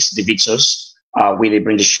that space, the Victors. Where they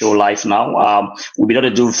bring the show live now. We'll be able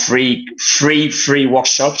to do free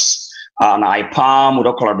workshops on IPAM. We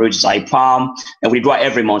don't collaborate with IPAM, and we do it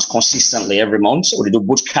every month, consistently every month. So we do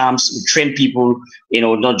boot camps. We train people,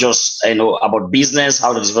 not just about business,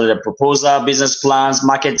 how to develop a proposal, business plans,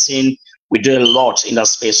 marketing. We do a lot in that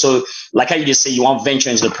space. So, like how you just say, you want to venture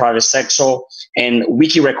into the private sector, and we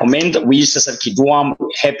can recommend. We used to say Kiduam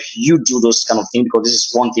help you do those kind of things, because this is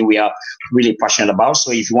one thing we are really passionate about.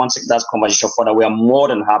 So, if you want to take that conversation further, we are more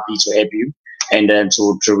than happy to help you and then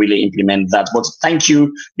to really implement that. But thank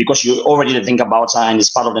you, because you already think about it, and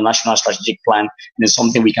it's part of the national strategic plan, and it's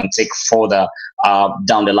something we can take further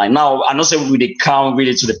down the line. Now, I know say we come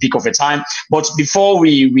really to the peak of the time, but before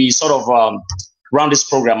we sort of run this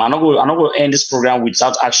program, I'm not going to end this program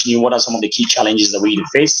without asking you what are some of the key challenges that we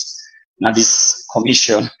face now this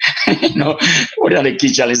commission, you know, what are the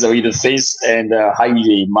key challenges that we face and how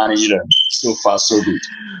you manage them? So far, so good.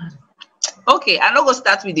 Okay, I'm not going to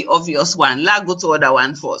start with the obvious one. Let's go to other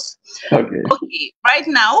one first. Okay. Right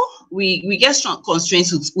now, we get strong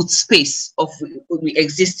constraints with space of we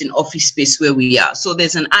exist in office space where we are. So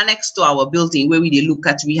there's an annex to our building where we look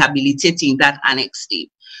at rehabilitating that annex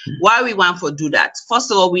state. Why we want to do that? First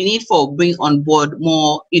of all, we need to bring on board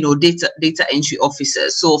more, data entry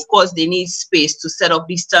officers. So of course they need space to set up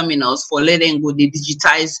these terminals for letting go. They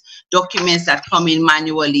digitize documents that come in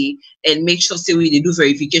manually and make sure they do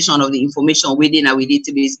verification of the information within our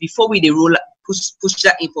database before we push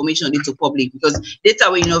that information into public, because data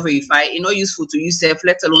will not verify, it's not useful to use self,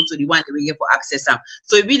 let alone to the one that we get for access.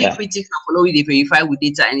 So it's really critical for we verify with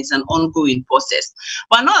data, and it's an ongoing process.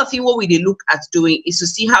 But another thing what we look at doing is to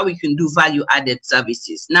see how we can do value added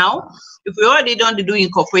services. Now, if we already done the doing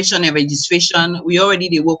incorporation and registration, we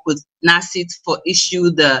already work with NACIT for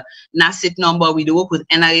issue the NACIT number, we work with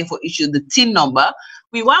NRA for issue the TIN number.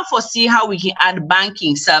 We want to see how we can add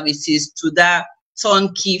banking services to that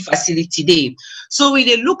turnkey facility day. So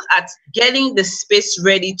we look at getting the space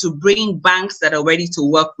ready to bring banks that are ready to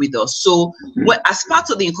work with us. So as part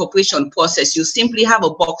of the incorporation process, you simply have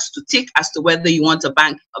a box to tick as to whether you want a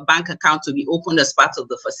bank account to be opened as part of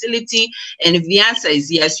the facility. And if the answer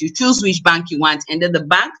is yes, you choose which bank you want, and then the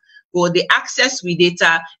bank will the access with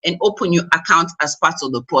data and open your account as part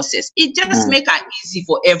of the process. It just make it easy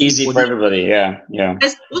for everybody. Easy for everybody, yeah.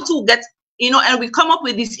 Let's to get, and we come up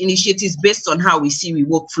with these initiatives based on how we see we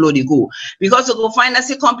workflow they go. Because to go find us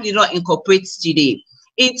a company that incorporates today,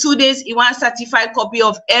 in 2 days, you want a certified copy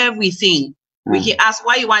of everything. We can ask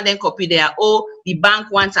why you want them copy there. Oh, the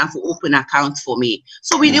bank wants them to open account for me.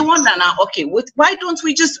 So we didn't want that now. Okay, why don't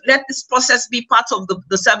we just let this process be part of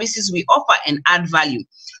the services we offer and add value?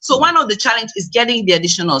 So one of the challenges is getting the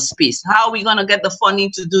additional space. How are we going to get the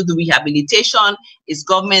funding to do the rehabilitation? Is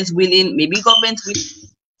government willing? Maybe government willing.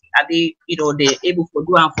 Are they, they're able to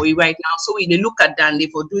do and for you right now? So we look at that and they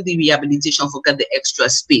for do the rehabilitation for get the extra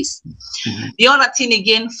space. The other thing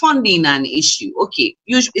again, funding an issue. Okay,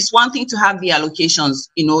 it's one thing to have the allocations,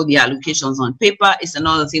 the allocations on paper. It's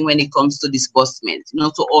another thing when it comes to disbursement.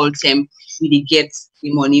 To all them really get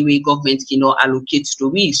the money we government allocate to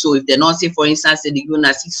we. So if they're not, say for instance, they're given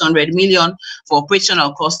 600 million for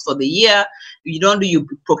operational cost for the year, you don't do your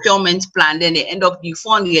procurement plan, then they end up with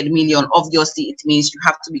 400 million. Obviously, it means you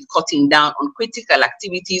have to be cutting down on critical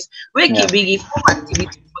activities where can be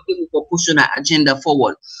activities for pushing our agenda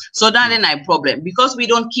forward. So that is a problem, because we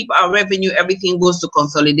don't keep our revenue, everything goes to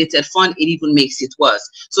consolidated fund, it even makes it worse.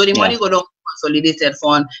 So the money go down consolidated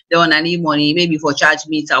fund, they want to need money maybe for charge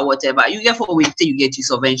meter or whatever. You get for which you get your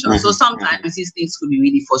subvention. So sometimes these things could be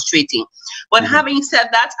really frustrating. But having said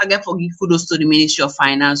that, I get for give kudos to the Ministry of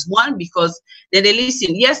Finance. One, because they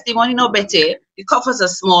listen, yes, the money no better, the coffers are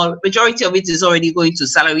small, majority of it is already going to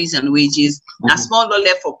salaries and wages, a small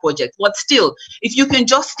left for projects. But still, if you can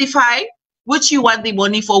justify which you want the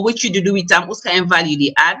money for, which you do with them, what kind of value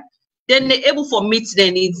they add, then they're able to meet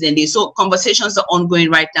their needs. And so conversations are ongoing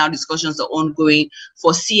right now, discussions are ongoing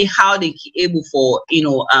for see how they able for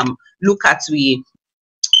look at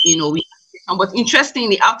but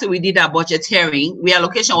interestingly, after we did our budget hearing, we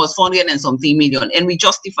allocation was 400 and something million, and we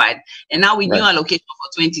justified. And now we new allocation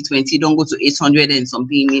for 2020 don't go to 800 and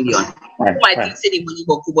something million. I think say the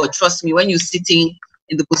money, but trust me, when you're sitting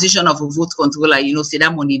in the position of a vote controller, say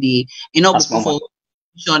that money before.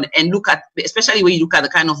 And look at, especially when you look at the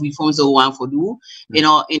kind of reforms that we want to do,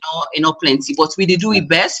 plenty. But we do it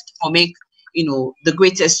best for make the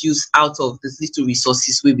greatest use out of the little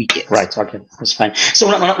resources we get. Right. Okay, that's fine. So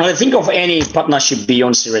when I think of any partnership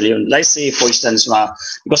beyond Sierra Leone, let's say, for instance,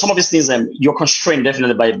 because some of these things you're constrained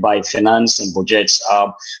definitely by finance and budgets.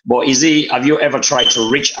 But have you ever tried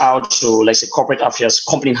to reach out to, let's say, corporate affairs,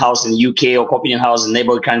 company house in the UK or company house in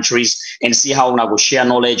neighboring countries, and see how we go share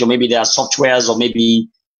knowledge, or maybe there are softwares, or maybe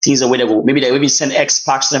things the way they go. Maybe they send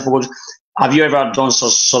experts. Have you ever done some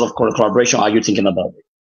sort of collaboration? Are you thinking about it?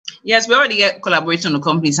 Yes, we already get collaboration on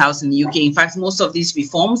Companies House in the UK. In fact, most of these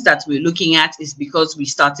reforms that we're looking at is because we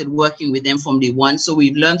started working with them from day one. So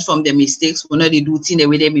we've learned from their mistakes. We know they do things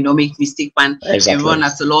with them, make mistake and run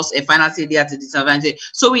at a loss, and finally they at a disadvantage.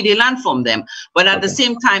 So they learn from them. But at the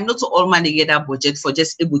same time, not all man they get that budget for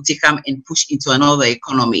just able to come and push into another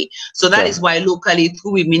economy. So that is why locally,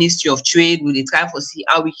 through the Ministry of Trade, we try to see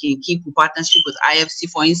how we can keep a partnership with IFC,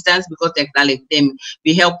 for instance, because technically them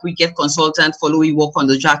we help we get consultants follow we work on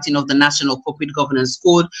the drafting of the National Corporate Governance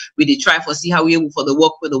Code. We try for see how we're able for the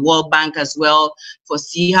work with the World Bank as well, for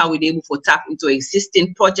see how we're able for tap into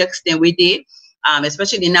existing projects then we did.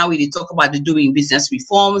 especially now we talk about the doing business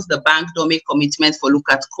reforms. The bank don't make commitments for look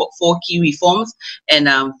at 4 key reforms, and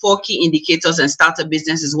 4 key indicators, and startup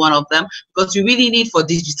business is one of them, because we really need for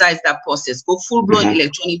digitize that process, go full-blown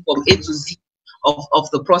electronic from A to Z of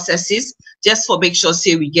the processes, just for make sure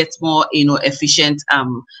say we get more efficient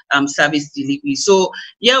service delivery. So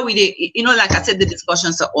yeah, we like I said, the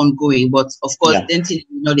discussions are ongoing, but of course then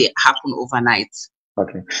they happen overnight.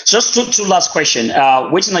 Okay, just two last question.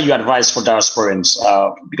 Which are your advice for diasporans?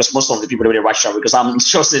 Because most of the people really rush out, because I'm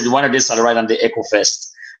sure that one of these are right on the Eco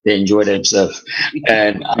Fest. They enjoy themselves,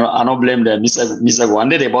 and I don't blame them, Mr.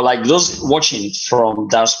 Gwandede, but like those watching from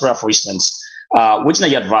diaspora, for instance, which are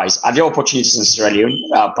your advice? Are there opportunities in Sierra Leone?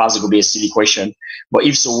 Perhaps it could be a silly question, but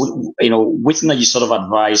if so, which are you sort of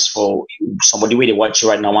advice for somebody where they watch you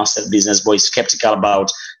right now, wants that business, but is skeptical about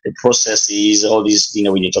the processes, all these,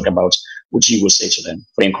 when you talk about, which you will say to them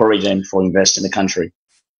for encourage them for invest in the country?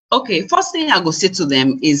 Okay, first thing I go say to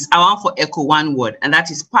them is I want for echo one word, and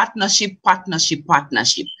that is partnership, partnership,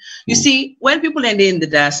 partnership. You see, when people end in the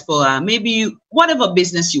diaspora, maybe whatever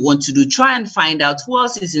business you want to do, try and find out who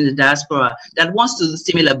else is in the diaspora that wants to do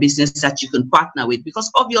similar business that you can partner with,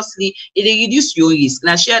 because obviously it reduces your risk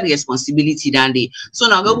and share the responsibility down there. So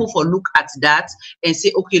now go for look at that and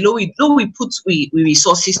say, okay, we put we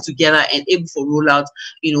resources together and able to roll out,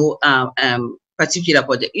 particular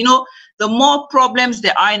project. The more problems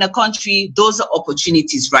there are in a country, those are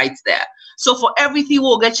opportunities right there. So for everything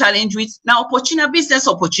we'll get challenged with, now business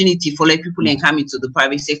opportunity for like people and come into the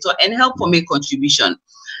private sector and help for make contribution.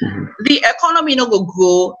 The economy no go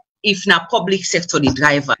grow if na public sector the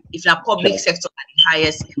driver, if na public sector the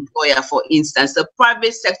highest employer, for instance. The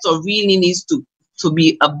private sector really needs to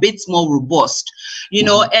be a bit more robust,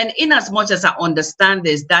 and in as much as I understand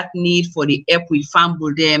there's that need for the help we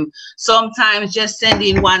fumble them, sometimes just send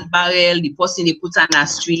in one barrel, the person they put on a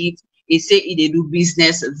street, they say they do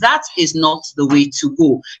business. That is not the way to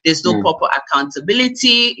go. There's no proper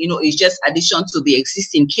accountability, it's just addition to the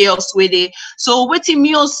existing chaos with it. So waiting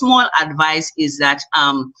me, small advice is that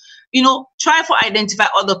try to identify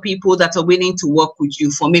other people that are willing to work with you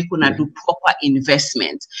for make una do proper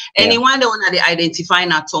investment. Anyone that wanna identify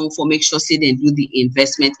na tongue for make sure say they do the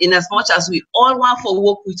investment. In as much as we all want for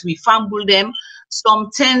work with, we fumble them. Some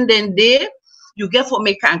 10 then day you get for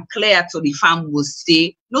make and clear to the farm will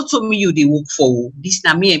say, not to me you they work for. This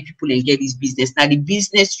na me and people and get this business. Now the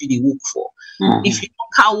business you they work for. If you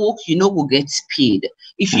can't work, you will get paid.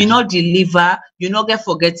 If you not deliver, you not get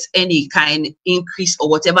forget any kind increase or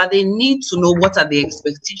whatever. They need to know what are the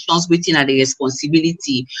expectations within and the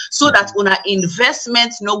responsibility, so that on our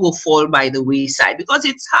investment no go fall by the wayside, because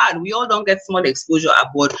it's hard. We all don't get small exposure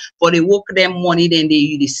abroad, but they work them money, then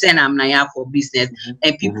they send them now for business,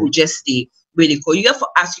 and people just stay. You have to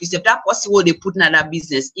ask yourself, that possible they put in that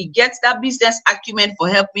business, it gets that business acumen for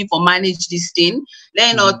help me for manage this thing.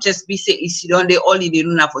 Let not just be say it's don't they all they do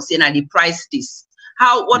now for saying and they price this.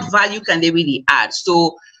 What value can they really add?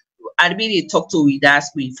 So I'd really talk to with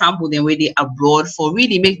us, we sample them where they abroad for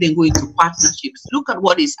really make them go into partnerships. Look at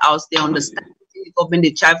what is out there, understand the government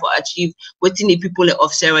they try to achieve what the people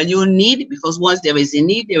of Sierra Leone need, because once there is a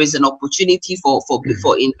need, there is an opportunity for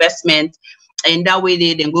investment. And that way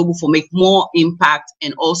they then go for make more impact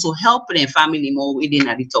and also help their family more within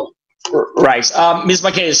a return. Right. Ms.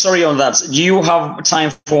 Mackay, sorry on that. Do you have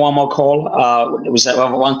time for one more call? Was that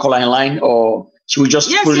one caller in line, or should we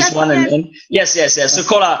just pull this one in? Yes. So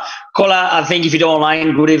caller, I think if you don't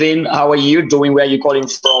mind, good evening. How are you doing? Where are you calling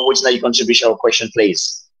from? Which is your contribution or question,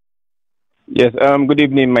 please? Yes, good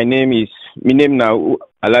evening. My name now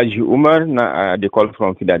Alaji Umar. They call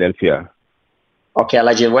from Philadelphia. Okay,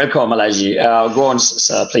 Alaji, welcome, Alaji. Go on,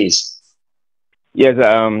 sir, please. Yes,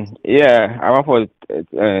 I want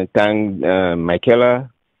to thank Michala.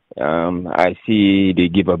 I see they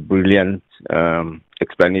give a brilliant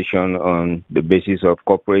explanation on the basis of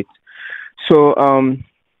corporate. So,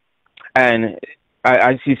 and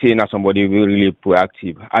I see saying that somebody really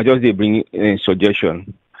proactive. I just they bring in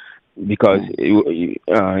suggestion, because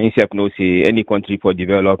instead no say any country for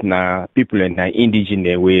develop now people in an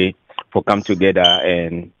indigenous way for come together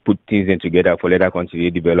and put things in together for let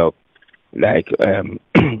country develop like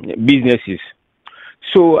businesses.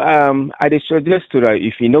 So I suggest that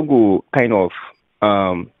if you know go kind of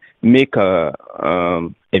make a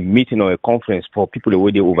meeting or a conference for people who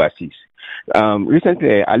are overseas.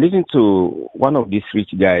 Recently, I listened to one of these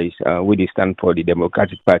rich guys where they stand for the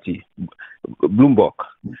Democratic Party, Bloomberg.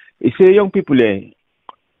 He say young people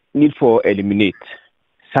need for eliminate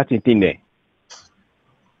certain things there.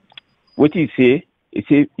 What he say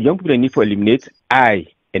young people need for eliminate I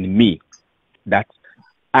and me. That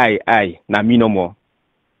I, now me no more.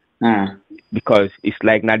 because it's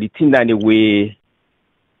like now the thing that the way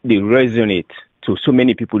they resonate to so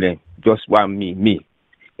many people then just want me.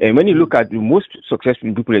 And when you look at the most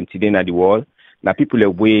successful people in today in the world, now people the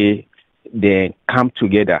way they come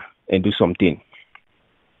together and do something.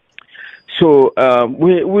 So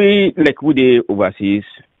we like with the overseas,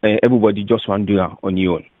 everybody just want to do it on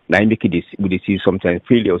your own. Now make it this, we see sometimes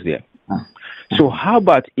failures there. So how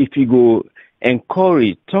about if you go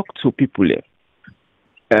encourage, talk to people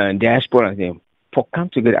there, diaspora them, for come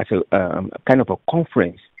together as a kind of a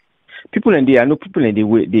conference. People in there, I know people in the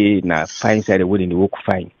way they now find side the way they work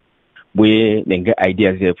fine, where they get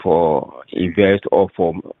ideas there for invest or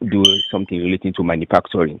for do something relating to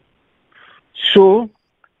manufacturing. So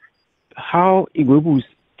how you go able to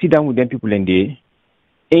sit down with them people in there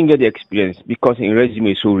and get the experience, because in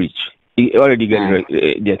resume is so rich. You already get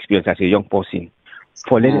the experience as a young person.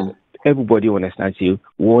 For letting everybody understand, say,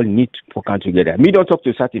 we all need to come together. Me don't talk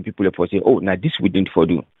to certain people for say, oh, now this we didn't for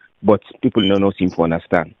do, but people don't seem to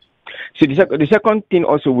understand. So the second thing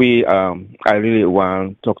also we I really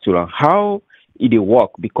want to talk to them how it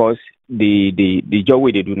work, because the job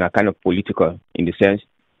way they do now kind of political in the sense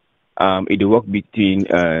it work between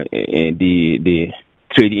the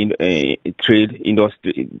trade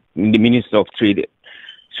industry, the Minister of Trade.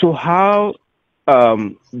 So how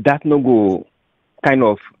that no go kind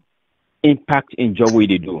of impact in job way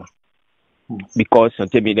they do, because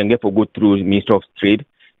sometimes they get to go through Minister of Trade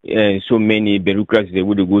and so many bureaucrats they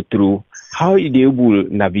would go through. How are they able to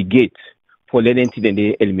navigate for letting them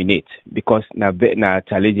they eliminate, because na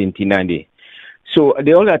challenging thing. So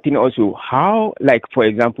the other thing also, how, like for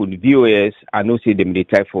example, the VOS, I know say them they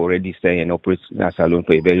try for register and operate as SALONE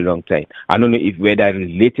for a very long time. I don't know if whether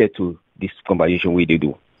related to this conversation way they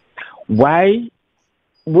do. Why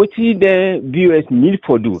what is the VOS need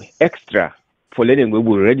for do extra for letting them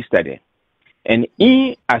go register there? And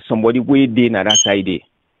in as somebody way they na that side there,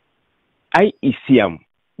 I see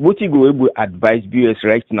what you go able to advise VOS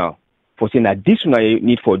right now for saying that this one I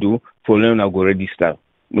need for do for learn to go register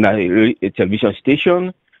a television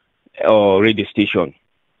station or radio station.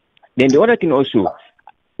 Then the other thing also,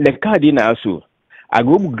 the card in also, I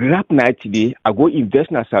go grab night today, I go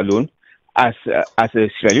invest in a SALONE as a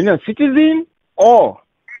Australian citizen, or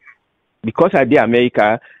because I did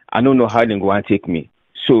America, I don't know how they go and take me.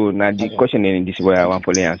 So now the question in this way I want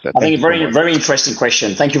for the answer. I think a very interesting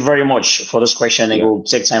question. Thank you very much for this question. And we'll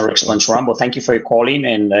take time to respond to Rambo. Thank you for your calling,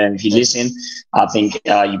 and if you listen, I think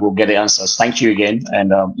you will get the answers. Thank you again.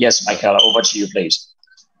 And yes, Michala, over to you, please.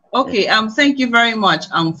 Okay. Thank you very much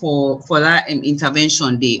for that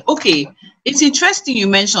intervention day. Okay, it's interesting you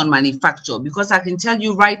mentioned manufacture, because I can tell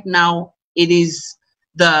you right now it is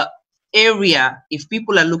the area if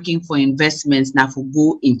people are looking for investments now for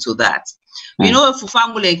go into that. You know, if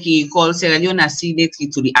family call Sierra Leone signatory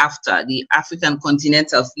to the AFTA, the African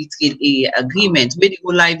Continental Free Trade Area Agreement, where they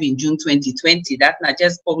go live in June 2020. That's not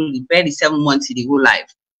just probably barely 7 months they go live.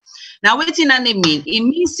 Now, what does that mean? It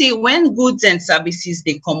means say when goods and services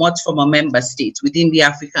they come out from a member state within the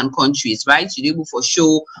African countries, right? You're able for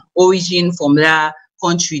show origin from that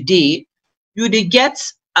country day, you they get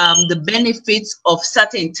the benefits of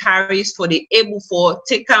certain tariffs for the able for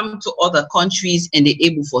take them to other countries and they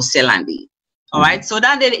able for sell and they. All right, so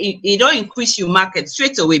that it don't increase your market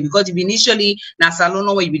straight away, because if initially na SALONE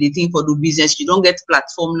will be the thing for do business, you don't get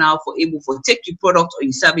platform now for able for take your product or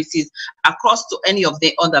your services across to any of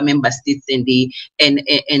the other member states and they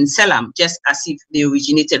and sell them just as if they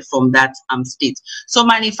originated from that state. So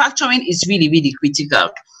manufacturing is really, really critical.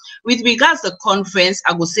 With regards to the conference,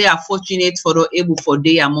 I would say I'm fortunate for the able for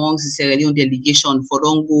day amongst the Sierra Leone delegation for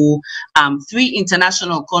go 3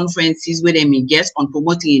 international conferences where they meet guests on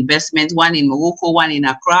promoting investment, one in Morocco, one in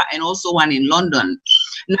Accra, and also one in London.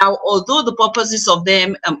 Now, although the purposes of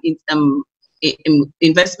them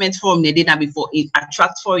investment forum they did that before it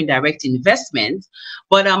attracts foreign direct investment,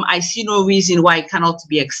 but I see no reason why it cannot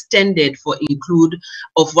be extended for include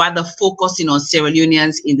of rather focusing on Sierra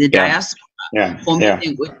Leoneans in the diaspora.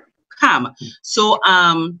 So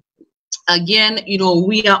again, you know,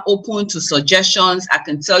 we are open to suggestions. I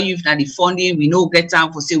can tell you if not the funding, we know get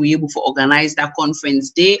time for say we're able to organize that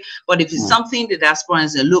conference day. But if it's something the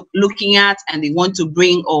diasporans are looking at and they want to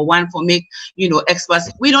bring or want for make, you know, experts,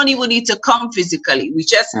 we don't even need to come physically. We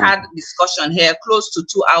just had discussion here close to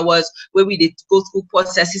 2 hours where we did go through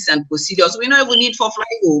processes and procedures. We don't even need for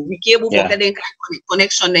flying. We able for getting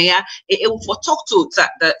connection there, able for talk to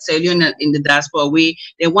the Sierra Leone in the diaspora way.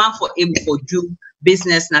 They want for able for do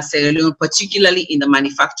business na Sierra Leone, particularly in the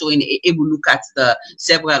manufacturing, able look at the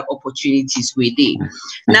several opportunities we did.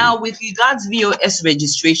 Now, with regards VOS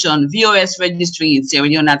registration, VOS registering in Sierra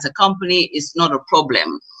Leone as a company is not a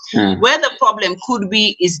problem. Where the problem could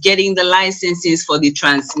be is getting the licenses for the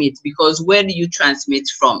transmit, because where do you transmit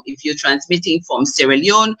from? If you're transmitting from Sierra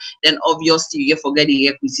Leone, then obviously you forget the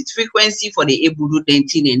requisite frequency for the able to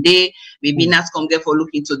dentin and day. Maybe not come there for look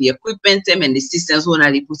into the equipment and the systems when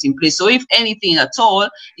they put in place. So if anything at all,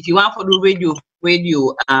 if you want to do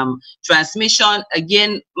radio transmission,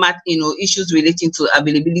 again, issues relating to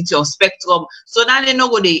availability of spectrum. So that they no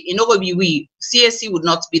go be we. CSC would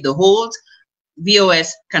not be the hold.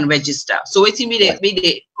 VOS can register. So waiting me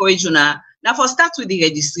the encourage you now. Now for start with the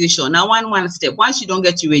registration. Now one step. Once you don't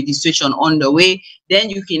get your registration on the way, then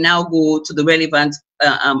you can now go to the relevant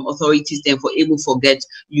authorities then for able to get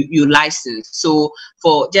your license. So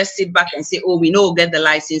for just sit back and say, oh, we know get the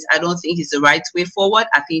license, I don't think it's the right way forward.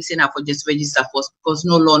 I think it's enough for just register first, because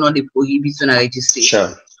no law not the prohibits on a registration.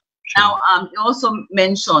 Sure. Now you also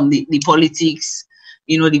mentioned the politics.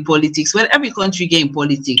 The politics. Well, every country game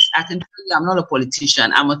politics. I can tell you I'm not a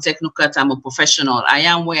politician. I'm a technocrat. I'm a professional. I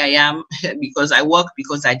am where I am because I work,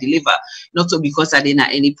 because I deliver, not so because I didn't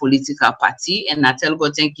have any political party. And I tell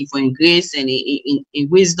God, thank you for in grace and in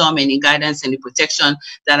wisdom and in guidance and in protection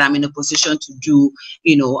that I'm in a position to do,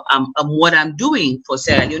 what I'm doing for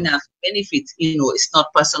Sierra Leone benefits. It's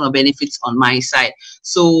not personal benefits on my side.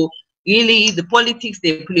 So really, the politics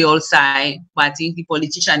they play all side, but I think the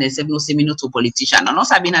politician is no similar to politician. I'm not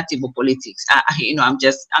being active for politics. I'm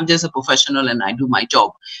just a professional and I do my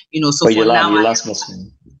job. So for now,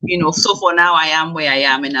 so for now I am where I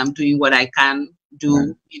am and I'm doing what I can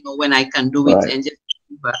do. When I can do it, and just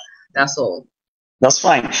that's all. That's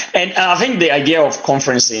fine. And I think the idea of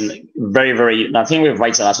conferencing very, very. I think we're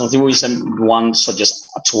vital. I think we send one suggest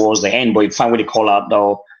towards the end, but if I would call out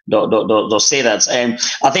though. They'll say that. And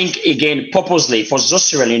I think, again, purposely for just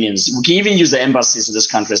Sierra Leoneans, we can even use the embassies in these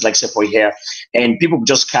countries, like say for here, and people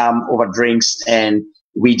just come over drinks and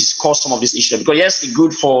we discuss some of these issues. Because yes, it's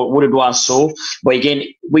good for what to do and so, but again,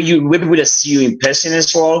 when people that see you in person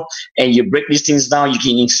as well, and you break these things down, you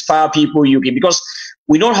can inspire people. Because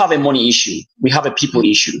we don't have a money issue, we have a people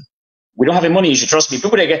issue. We don't have a money issue. Trust me.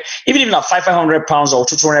 People that get even if 500 pounds or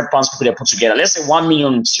 200 pounds, people that put together. Let's say 1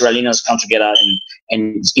 million Sierra Leoneans come together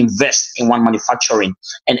and invest in one manufacturing,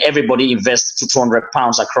 and everybody invests to 200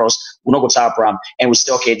 pounds across. We'll not go to our program, and we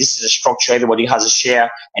say, okay, this is a structure. Everybody has a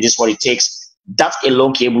share, and this is what it takes. That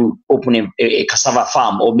alone can open a cassava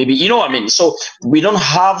farm, or maybe what I mean. So we don't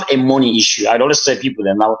have a money issue. I always tell people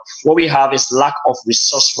that now what we have is lack of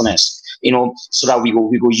resourcefulness. So that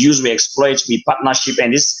we exploit, we partnership,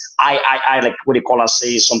 and this I like what they call us say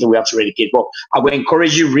is something we have to eradicate. But I will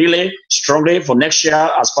encourage you really strongly for next year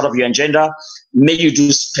as part of your agenda. May you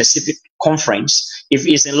do specific conference. If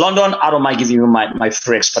it's in London, I don't mind giving you my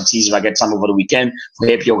free expertise if I get time over the weekend to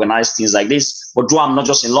help you organize things like this. But I'm not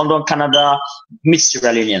just in London, Canada, meet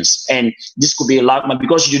Sierra Leoneans. And this could be a lot,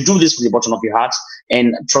 because you do this with the bottom of your heart.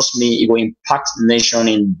 And trust me, it will impact the nation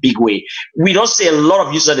in big way. We don't see a lot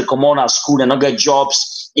of users that come on at school and not get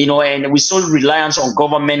jobs, and we're so reliant on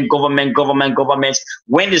government,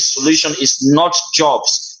 when the solution is not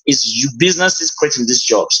jobs, it's businesses creating these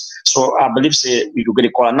jobs. So I believe we could get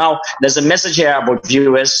a call. Now, there's a message here about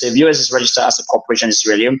VOS. VOS is registered as a corporation in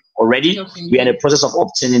Australia already. Okay. We are in the process of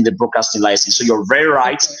obtaining the broadcasting license. So you're very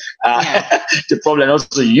right. The problem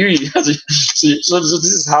also you. So this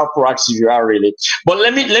is how proactive you are, really. But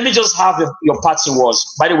let me just have your parting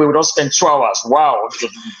words. By the way, we don't spend 2 hours. Wow,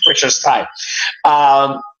 precious time.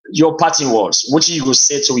 Your parting words. What do you go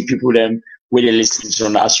say to people then when they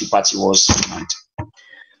listen to ask your parting words tonight?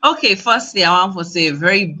 Okay, firstly, I want to say a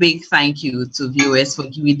very big thank you to viewers for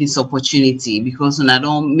giving this opportunity, because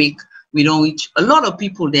we don't reach a lot of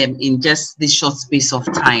people them in just this short space of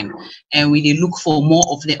time, and we look for more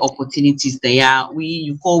of the opportunities there.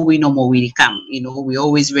 We no more we come, we're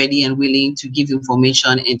always ready and willing to give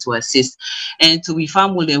information and to assist, and to be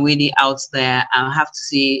family already out there. I have to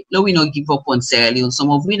say, no, we not give up on Sierra Leone. Some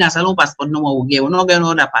of we na SALONE passport no more will get, we're not getting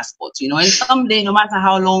another passport, and someday, no matter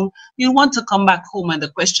how long you want to come back home, and the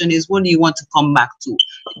question is, what do you want to come back to?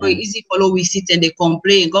 It's very easy for we sit and they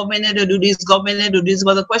complain, government need to do this, government need to do this,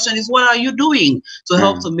 but the question is, what are you doing to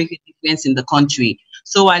help to make a difference in the country?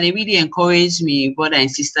 So they really encourage me, brother and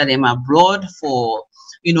sister, them abroad for,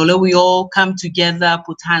 let we all come together,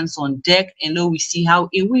 put hands on deck, and let we see how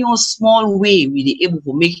in we on small way we able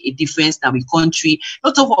to make a difference in our country.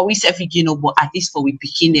 Not of what we say, but at least for we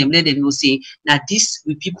picking them, let them know say that this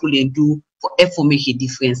we people they do for make a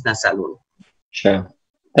difference in SALONE. Sure.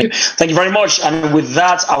 Thank you very much. And with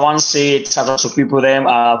that, I want to say shout out to people them.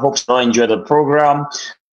 I hope you enjoy the program.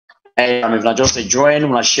 If not just join,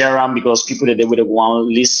 want to share them because people that they would want to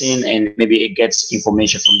listen and maybe it gets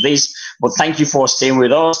information from this. But thank you for staying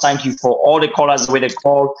with us. Thank you for all the callers the way they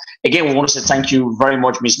call. Again, we want to say thank you very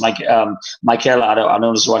much, Miss Michala. I don't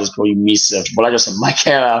know what is called you, Miss, but I just said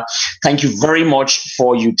Michala. Thank you very much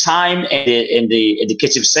for your time in the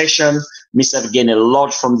educative section. Miss, I've gained a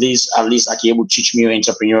lot from this. At least I can able to teach me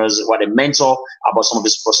entrepreneurs what a mentor about some of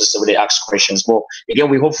this process where they ask questions. But again,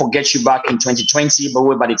 we hope to get you back in 2020.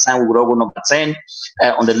 But by the time we will go number 10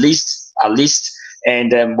 on the list, at least.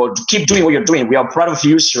 And but keep doing what you're doing. We are proud of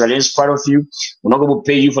you. Sierra Leone is proud of you. We're not going to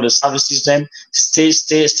pay you for the service system. Stay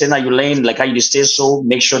in your lane, like how you stay. So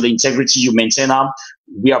make sure the integrity you maintain up.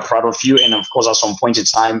 We are proud of you. And of course, at some point in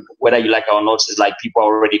time, whether you like it or not, it's like people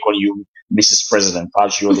are already calling you Mrs. President.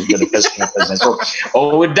 Perhaps you're the best president. So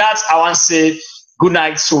with that, I want to say good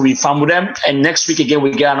night. So we farm with them. And next week again,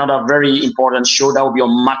 we get another very important show that will be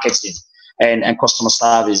on marketing and customer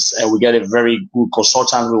service. We get a very good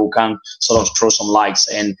consultant who can sort of throw some lights.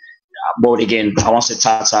 And but again, I want to say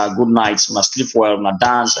Tata, good night. When I sleep well, when I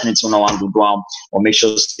dance, anything I want to do, or make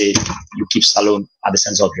sure you keep Salone at the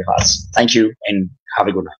center of your hearts. Thank you and have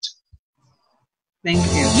a good night. Thank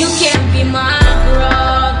you. You can be my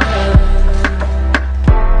brother.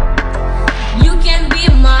 You can be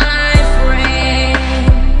my friend.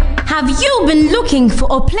 Have you been looking for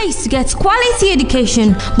a place to get quality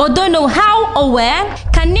education but don't know how or where?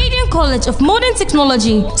 Canadian College of Modern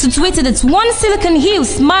Technology, situated at 1 Silicon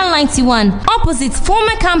Hills, Mile 91, opposite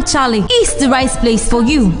former Camp Charlie, is the right place for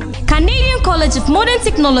you. Canadian College of Modern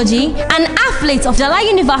Technology, an affiliate of Dala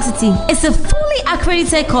University, is a fully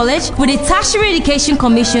accredited college with a Tertiary Education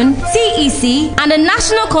Commission (TEC) and a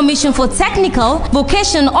National Commission for Technical,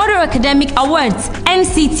 Vocational, and Other Academic Awards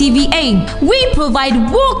 (NCTVA). We provide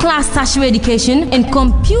world-class tertiary education in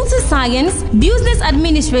computer science, business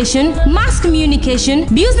administration, mass communication,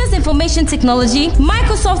 business information technology,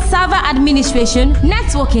 Microsoft Server Administration,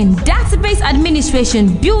 networking, database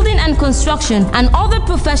administration, building and construction, and other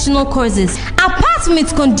professional courses. Apart from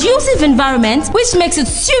its conducive environment, which makes it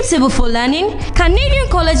suitable for learning, Canadian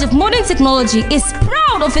College of Modern Technology is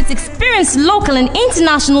proud of its experienced local and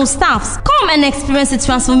international staffs. Come and experience a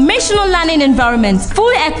transformational learning environment,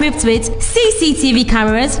 fully equipped with CCTV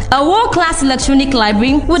cameras, a world-class electronic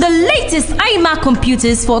library with the latest iMac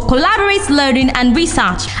computers for collaborative learning and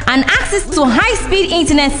research, and access to high-speed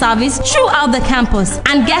internet service throughout the campus.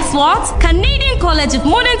 And guess what? Canadian College of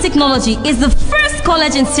Modern Technology is the first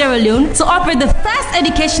college in Sierra Leone to operate the first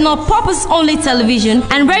educational purpose-only television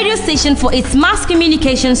and radio station for its mass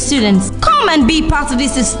communication students. Come and be part of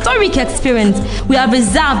this historic experience. We have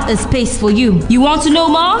reserved a space for you. You want to know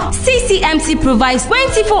more? CCMC provides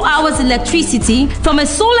 24 hours electricity from a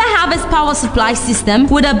solar harvest power supply system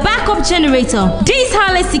with a backup generator. This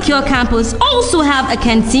highly secure campus also have a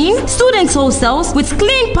canteen, student hostels with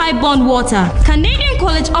clean pipe-borne water. Canadian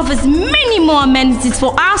College offers many more amenities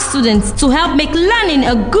for our students to help make learning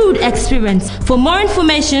a good experience. For more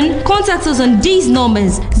information, contact us on these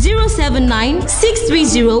numbers: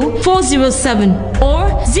 079-630-407 or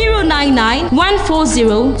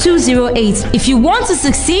 099-140-208. If you want to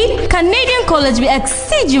succeed, Canadian College will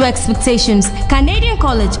exceed your expectations. Canadian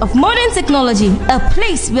College of Modern Technology, a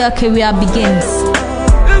place where career begins.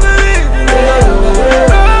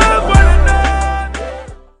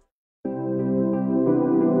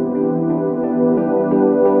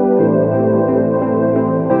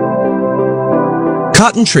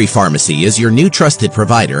 Cotton Tree Pharmacy is your new trusted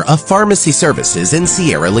provider of pharmacy services in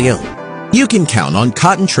Sierra Leone. You can count on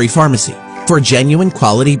Cotton Tree Pharmacy for genuine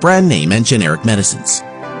quality brand name and generic medicines.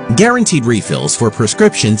 Guaranteed refills for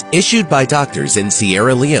prescriptions issued by doctors in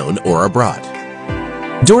Sierra Leone or abroad.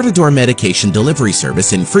 Door-to-door medication delivery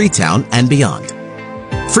service in Freetown and beyond.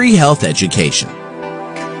 Free health education.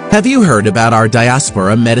 Have you heard about our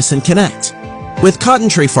Diaspora Medicine Connect? With Cotton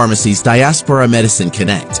Tree Pharmacy's Diaspora Medicine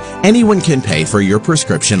Connect, anyone can pay for your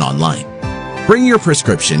prescription online. Bring your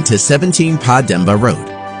prescription to 17 Pademba Road.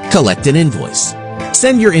 Collect an invoice.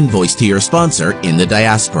 Send your invoice to your sponsor in the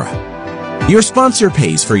diaspora. Your sponsor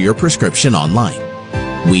pays for your prescription online.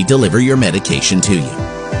 We deliver your medication to you.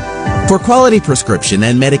 For quality prescription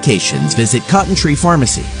and medications, visit Cotton Tree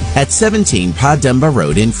Pharmacy at 17 Pademba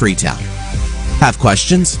Road in Freetown. Have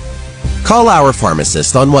questions? Call our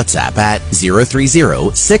pharmacist on WhatsApp at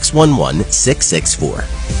 030-611-664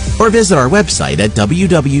 or visit our website at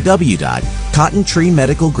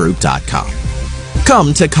www.cottontreemedicalgroup.com.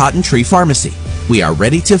 Come to Cotton Tree Pharmacy. We are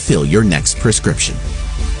ready to fill your next prescription.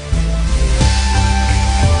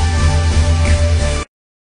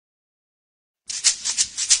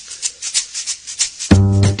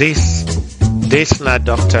 This na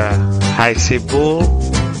Dr. Haisibul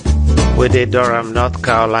with the Durham, North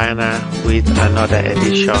Carolina, with another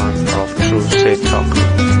edition of True Say Talk.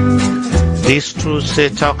 This True Say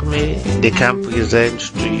Talk Me, they can present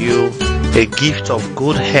to you a gift of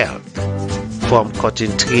good health from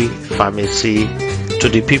Cotton Tree Pharmacy to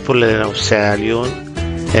the people of Sierra Leone,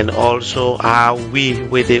 and also how we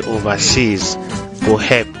with the overseas go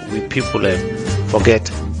help with people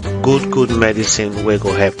forget good medicine we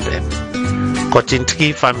go help them. Cotton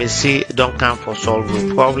Tree Pharmacy don't come for solve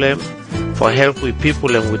the problem, for help with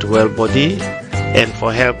people and with well body, and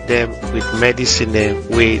for help them with medicine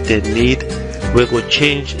way they need, we go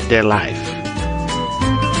change their life.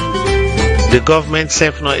 The government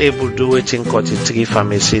self not able to do it in Cotton Tree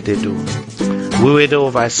Pharmacy they do. We were the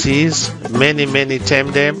overseas, many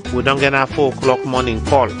time them, we don't get a 4 o'clock morning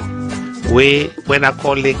call. When I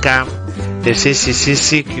call they come, they say Sisi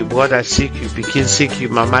sick, your brother sick, your pikin sick, your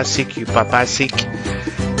mama sick, your papa sick.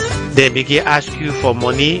 They begin ask you for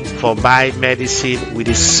money for buy medicine. We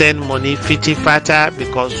send money fitty fatter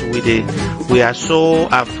because we are so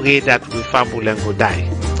afraid that we fumble and go die.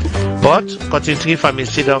 But Cotton Tree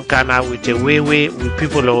Pharmacy don't come out with a way with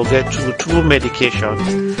people who will get through medication,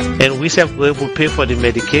 and we self will pay for the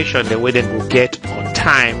medication the way they will get on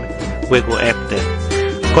time. We go help them.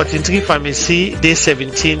 Cotton Tree Pharmacy, day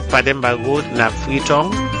 17 Pademba Road, na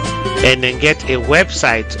Freetown, and then get a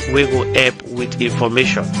website we go help with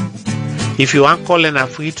information. If you want calling a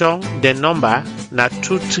Freetown, the number na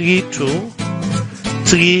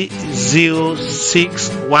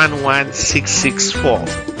 232-306-11664,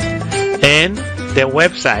 and the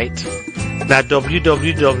website na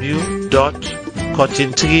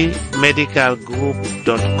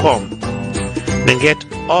www.cottontreemedicalgroup.com. Then get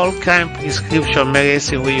all kind prescription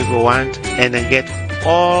medicine where you go want, and then get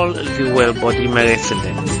all the well body medicine.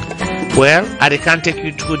 Well, I can't take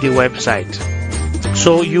you through the website.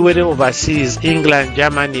 So you will overseas, England,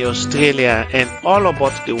 Germany, Australia, and all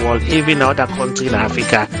about the world, even other countries in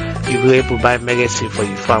Africa, you will be able to buy medicine for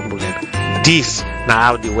your family. This now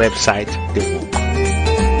how the website they work.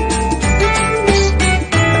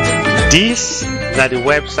 This now the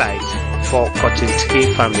website for Cotton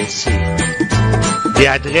Tree Pharmacy. The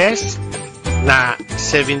address na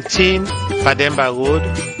 17 Pademba Road,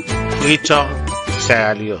 Freetown,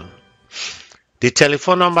 Sierra Leone. The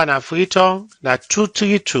telephone number na Freetown na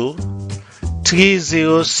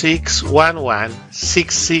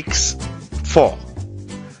 232-306-11664.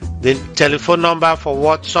 The telephone number for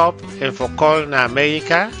WhatsApp and for call na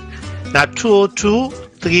America na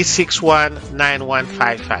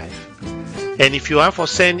 202-361-9155. And if you want for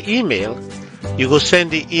send email, you go send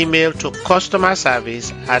the email to customer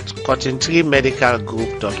service at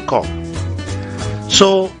cottontreemedicalgroup.com.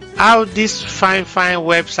 So how this fine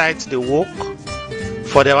websites they work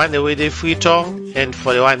for the one that way they Freetown and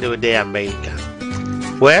for the one that way they America.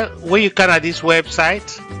 Well, when you come at this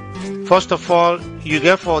website, first of all, you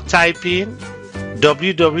get for type in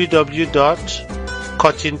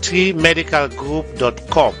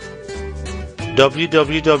www.cottontreemedicalgroup.com,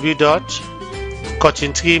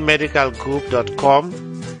 www.cottontreemedicalgroup.com,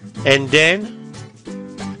 and then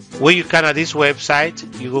when you come at this website,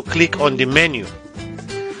 you go click on the menu.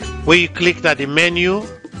 When you click at the menu,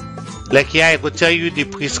 like here I go tell you the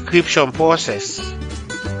prescription process.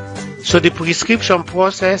 So the prescription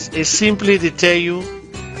process is simply to tell you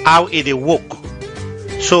how it work.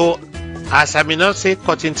 So as I may not say,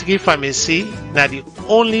 Cotton Tree Pharmacy now the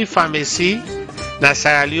only pharmacy na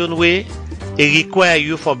Sierra Leone way it require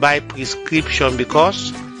you for buy prescription,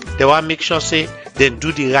 because they want to make sure say they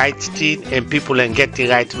do the right thing and people and get the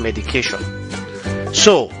right medication.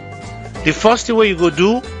 So the first thing you go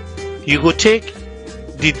do, you go take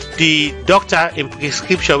the doctor in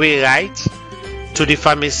prescription way right to the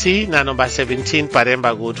pharmacy na number 17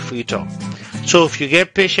 Pademba Road, Freetown. So if you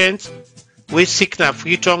get patients with sick na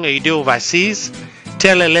Freetown and you do overseas,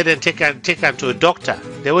 tell her let them take them to a doctor.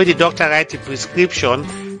 The way the doctor write the prescription,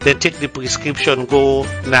 then take the prescription go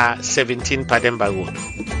na 17 Pademba Road.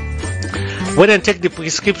 When they take the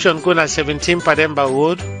prescription go na 17 Pademba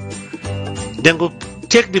Road, then go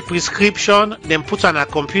take the prescription, then put on a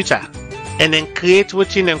computer, and then create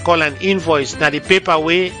what you call an invoice. Now the paper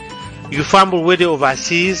way you fumble with the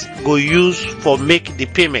overseas go use for make the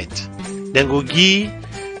payment. Then go give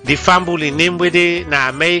the fumble in name with it na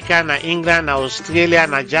America, na England, na Australia,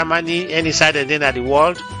 na Germany, any side and then at the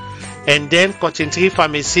world. And then Cotton Tree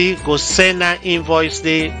Pharmacy go send an invoice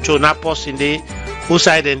there to na person there who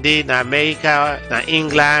side and there na America, na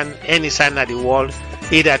England, any side of the world,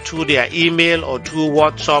 either through their email or through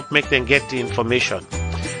WhatsApp, make them get the information.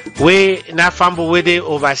 We na fumble with the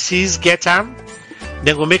overseas get them,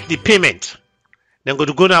 then go make the payment. Then go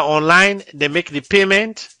to go now online, they make the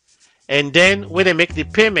payment, and then when they make the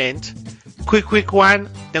payment, quick one,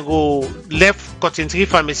 they go left Cotton Tree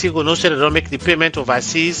Pharmacy, go no say they don't make the payment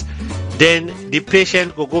overseas, then the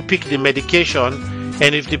patient go pick the medication,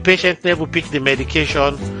 and if the patient never pick the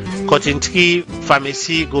medication, Cotton Tree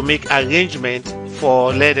Pharmacy go make arrangement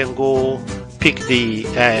for let them go pick the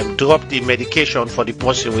drop the medication for the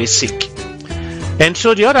person who is sick. And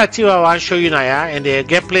so the other thing I want to show you now, and they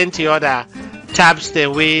get plenty other tabs the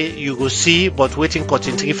way you go see, but waiting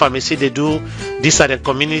Cotton Tree Pharmacy they do. These are the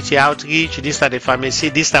community outreach, these are the pharmacy,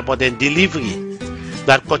 these are about the delivery.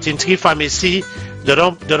 That Cotton Tree Pharmacy they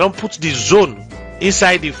don't put the zone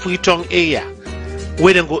inside the Freetown area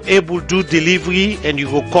where they go able to do delivery and you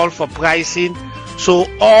go call for pricing. So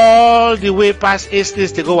all the way past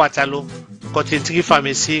Estes they go Waterloo, Cotton Tree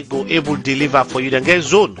Pharmacy go able to deliver for you. Then get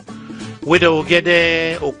zone where they will get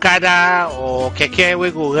the Okada or Keke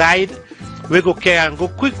we go ride. We go care and go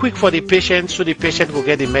quick for the patient so the patient will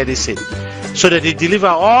get the medicine. So that they deliver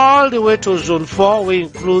all the way to zone 4, we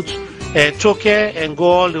include Toke and go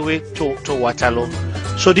all the way to Waterloo.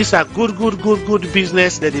 So these are good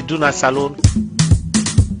business that they do in a salon.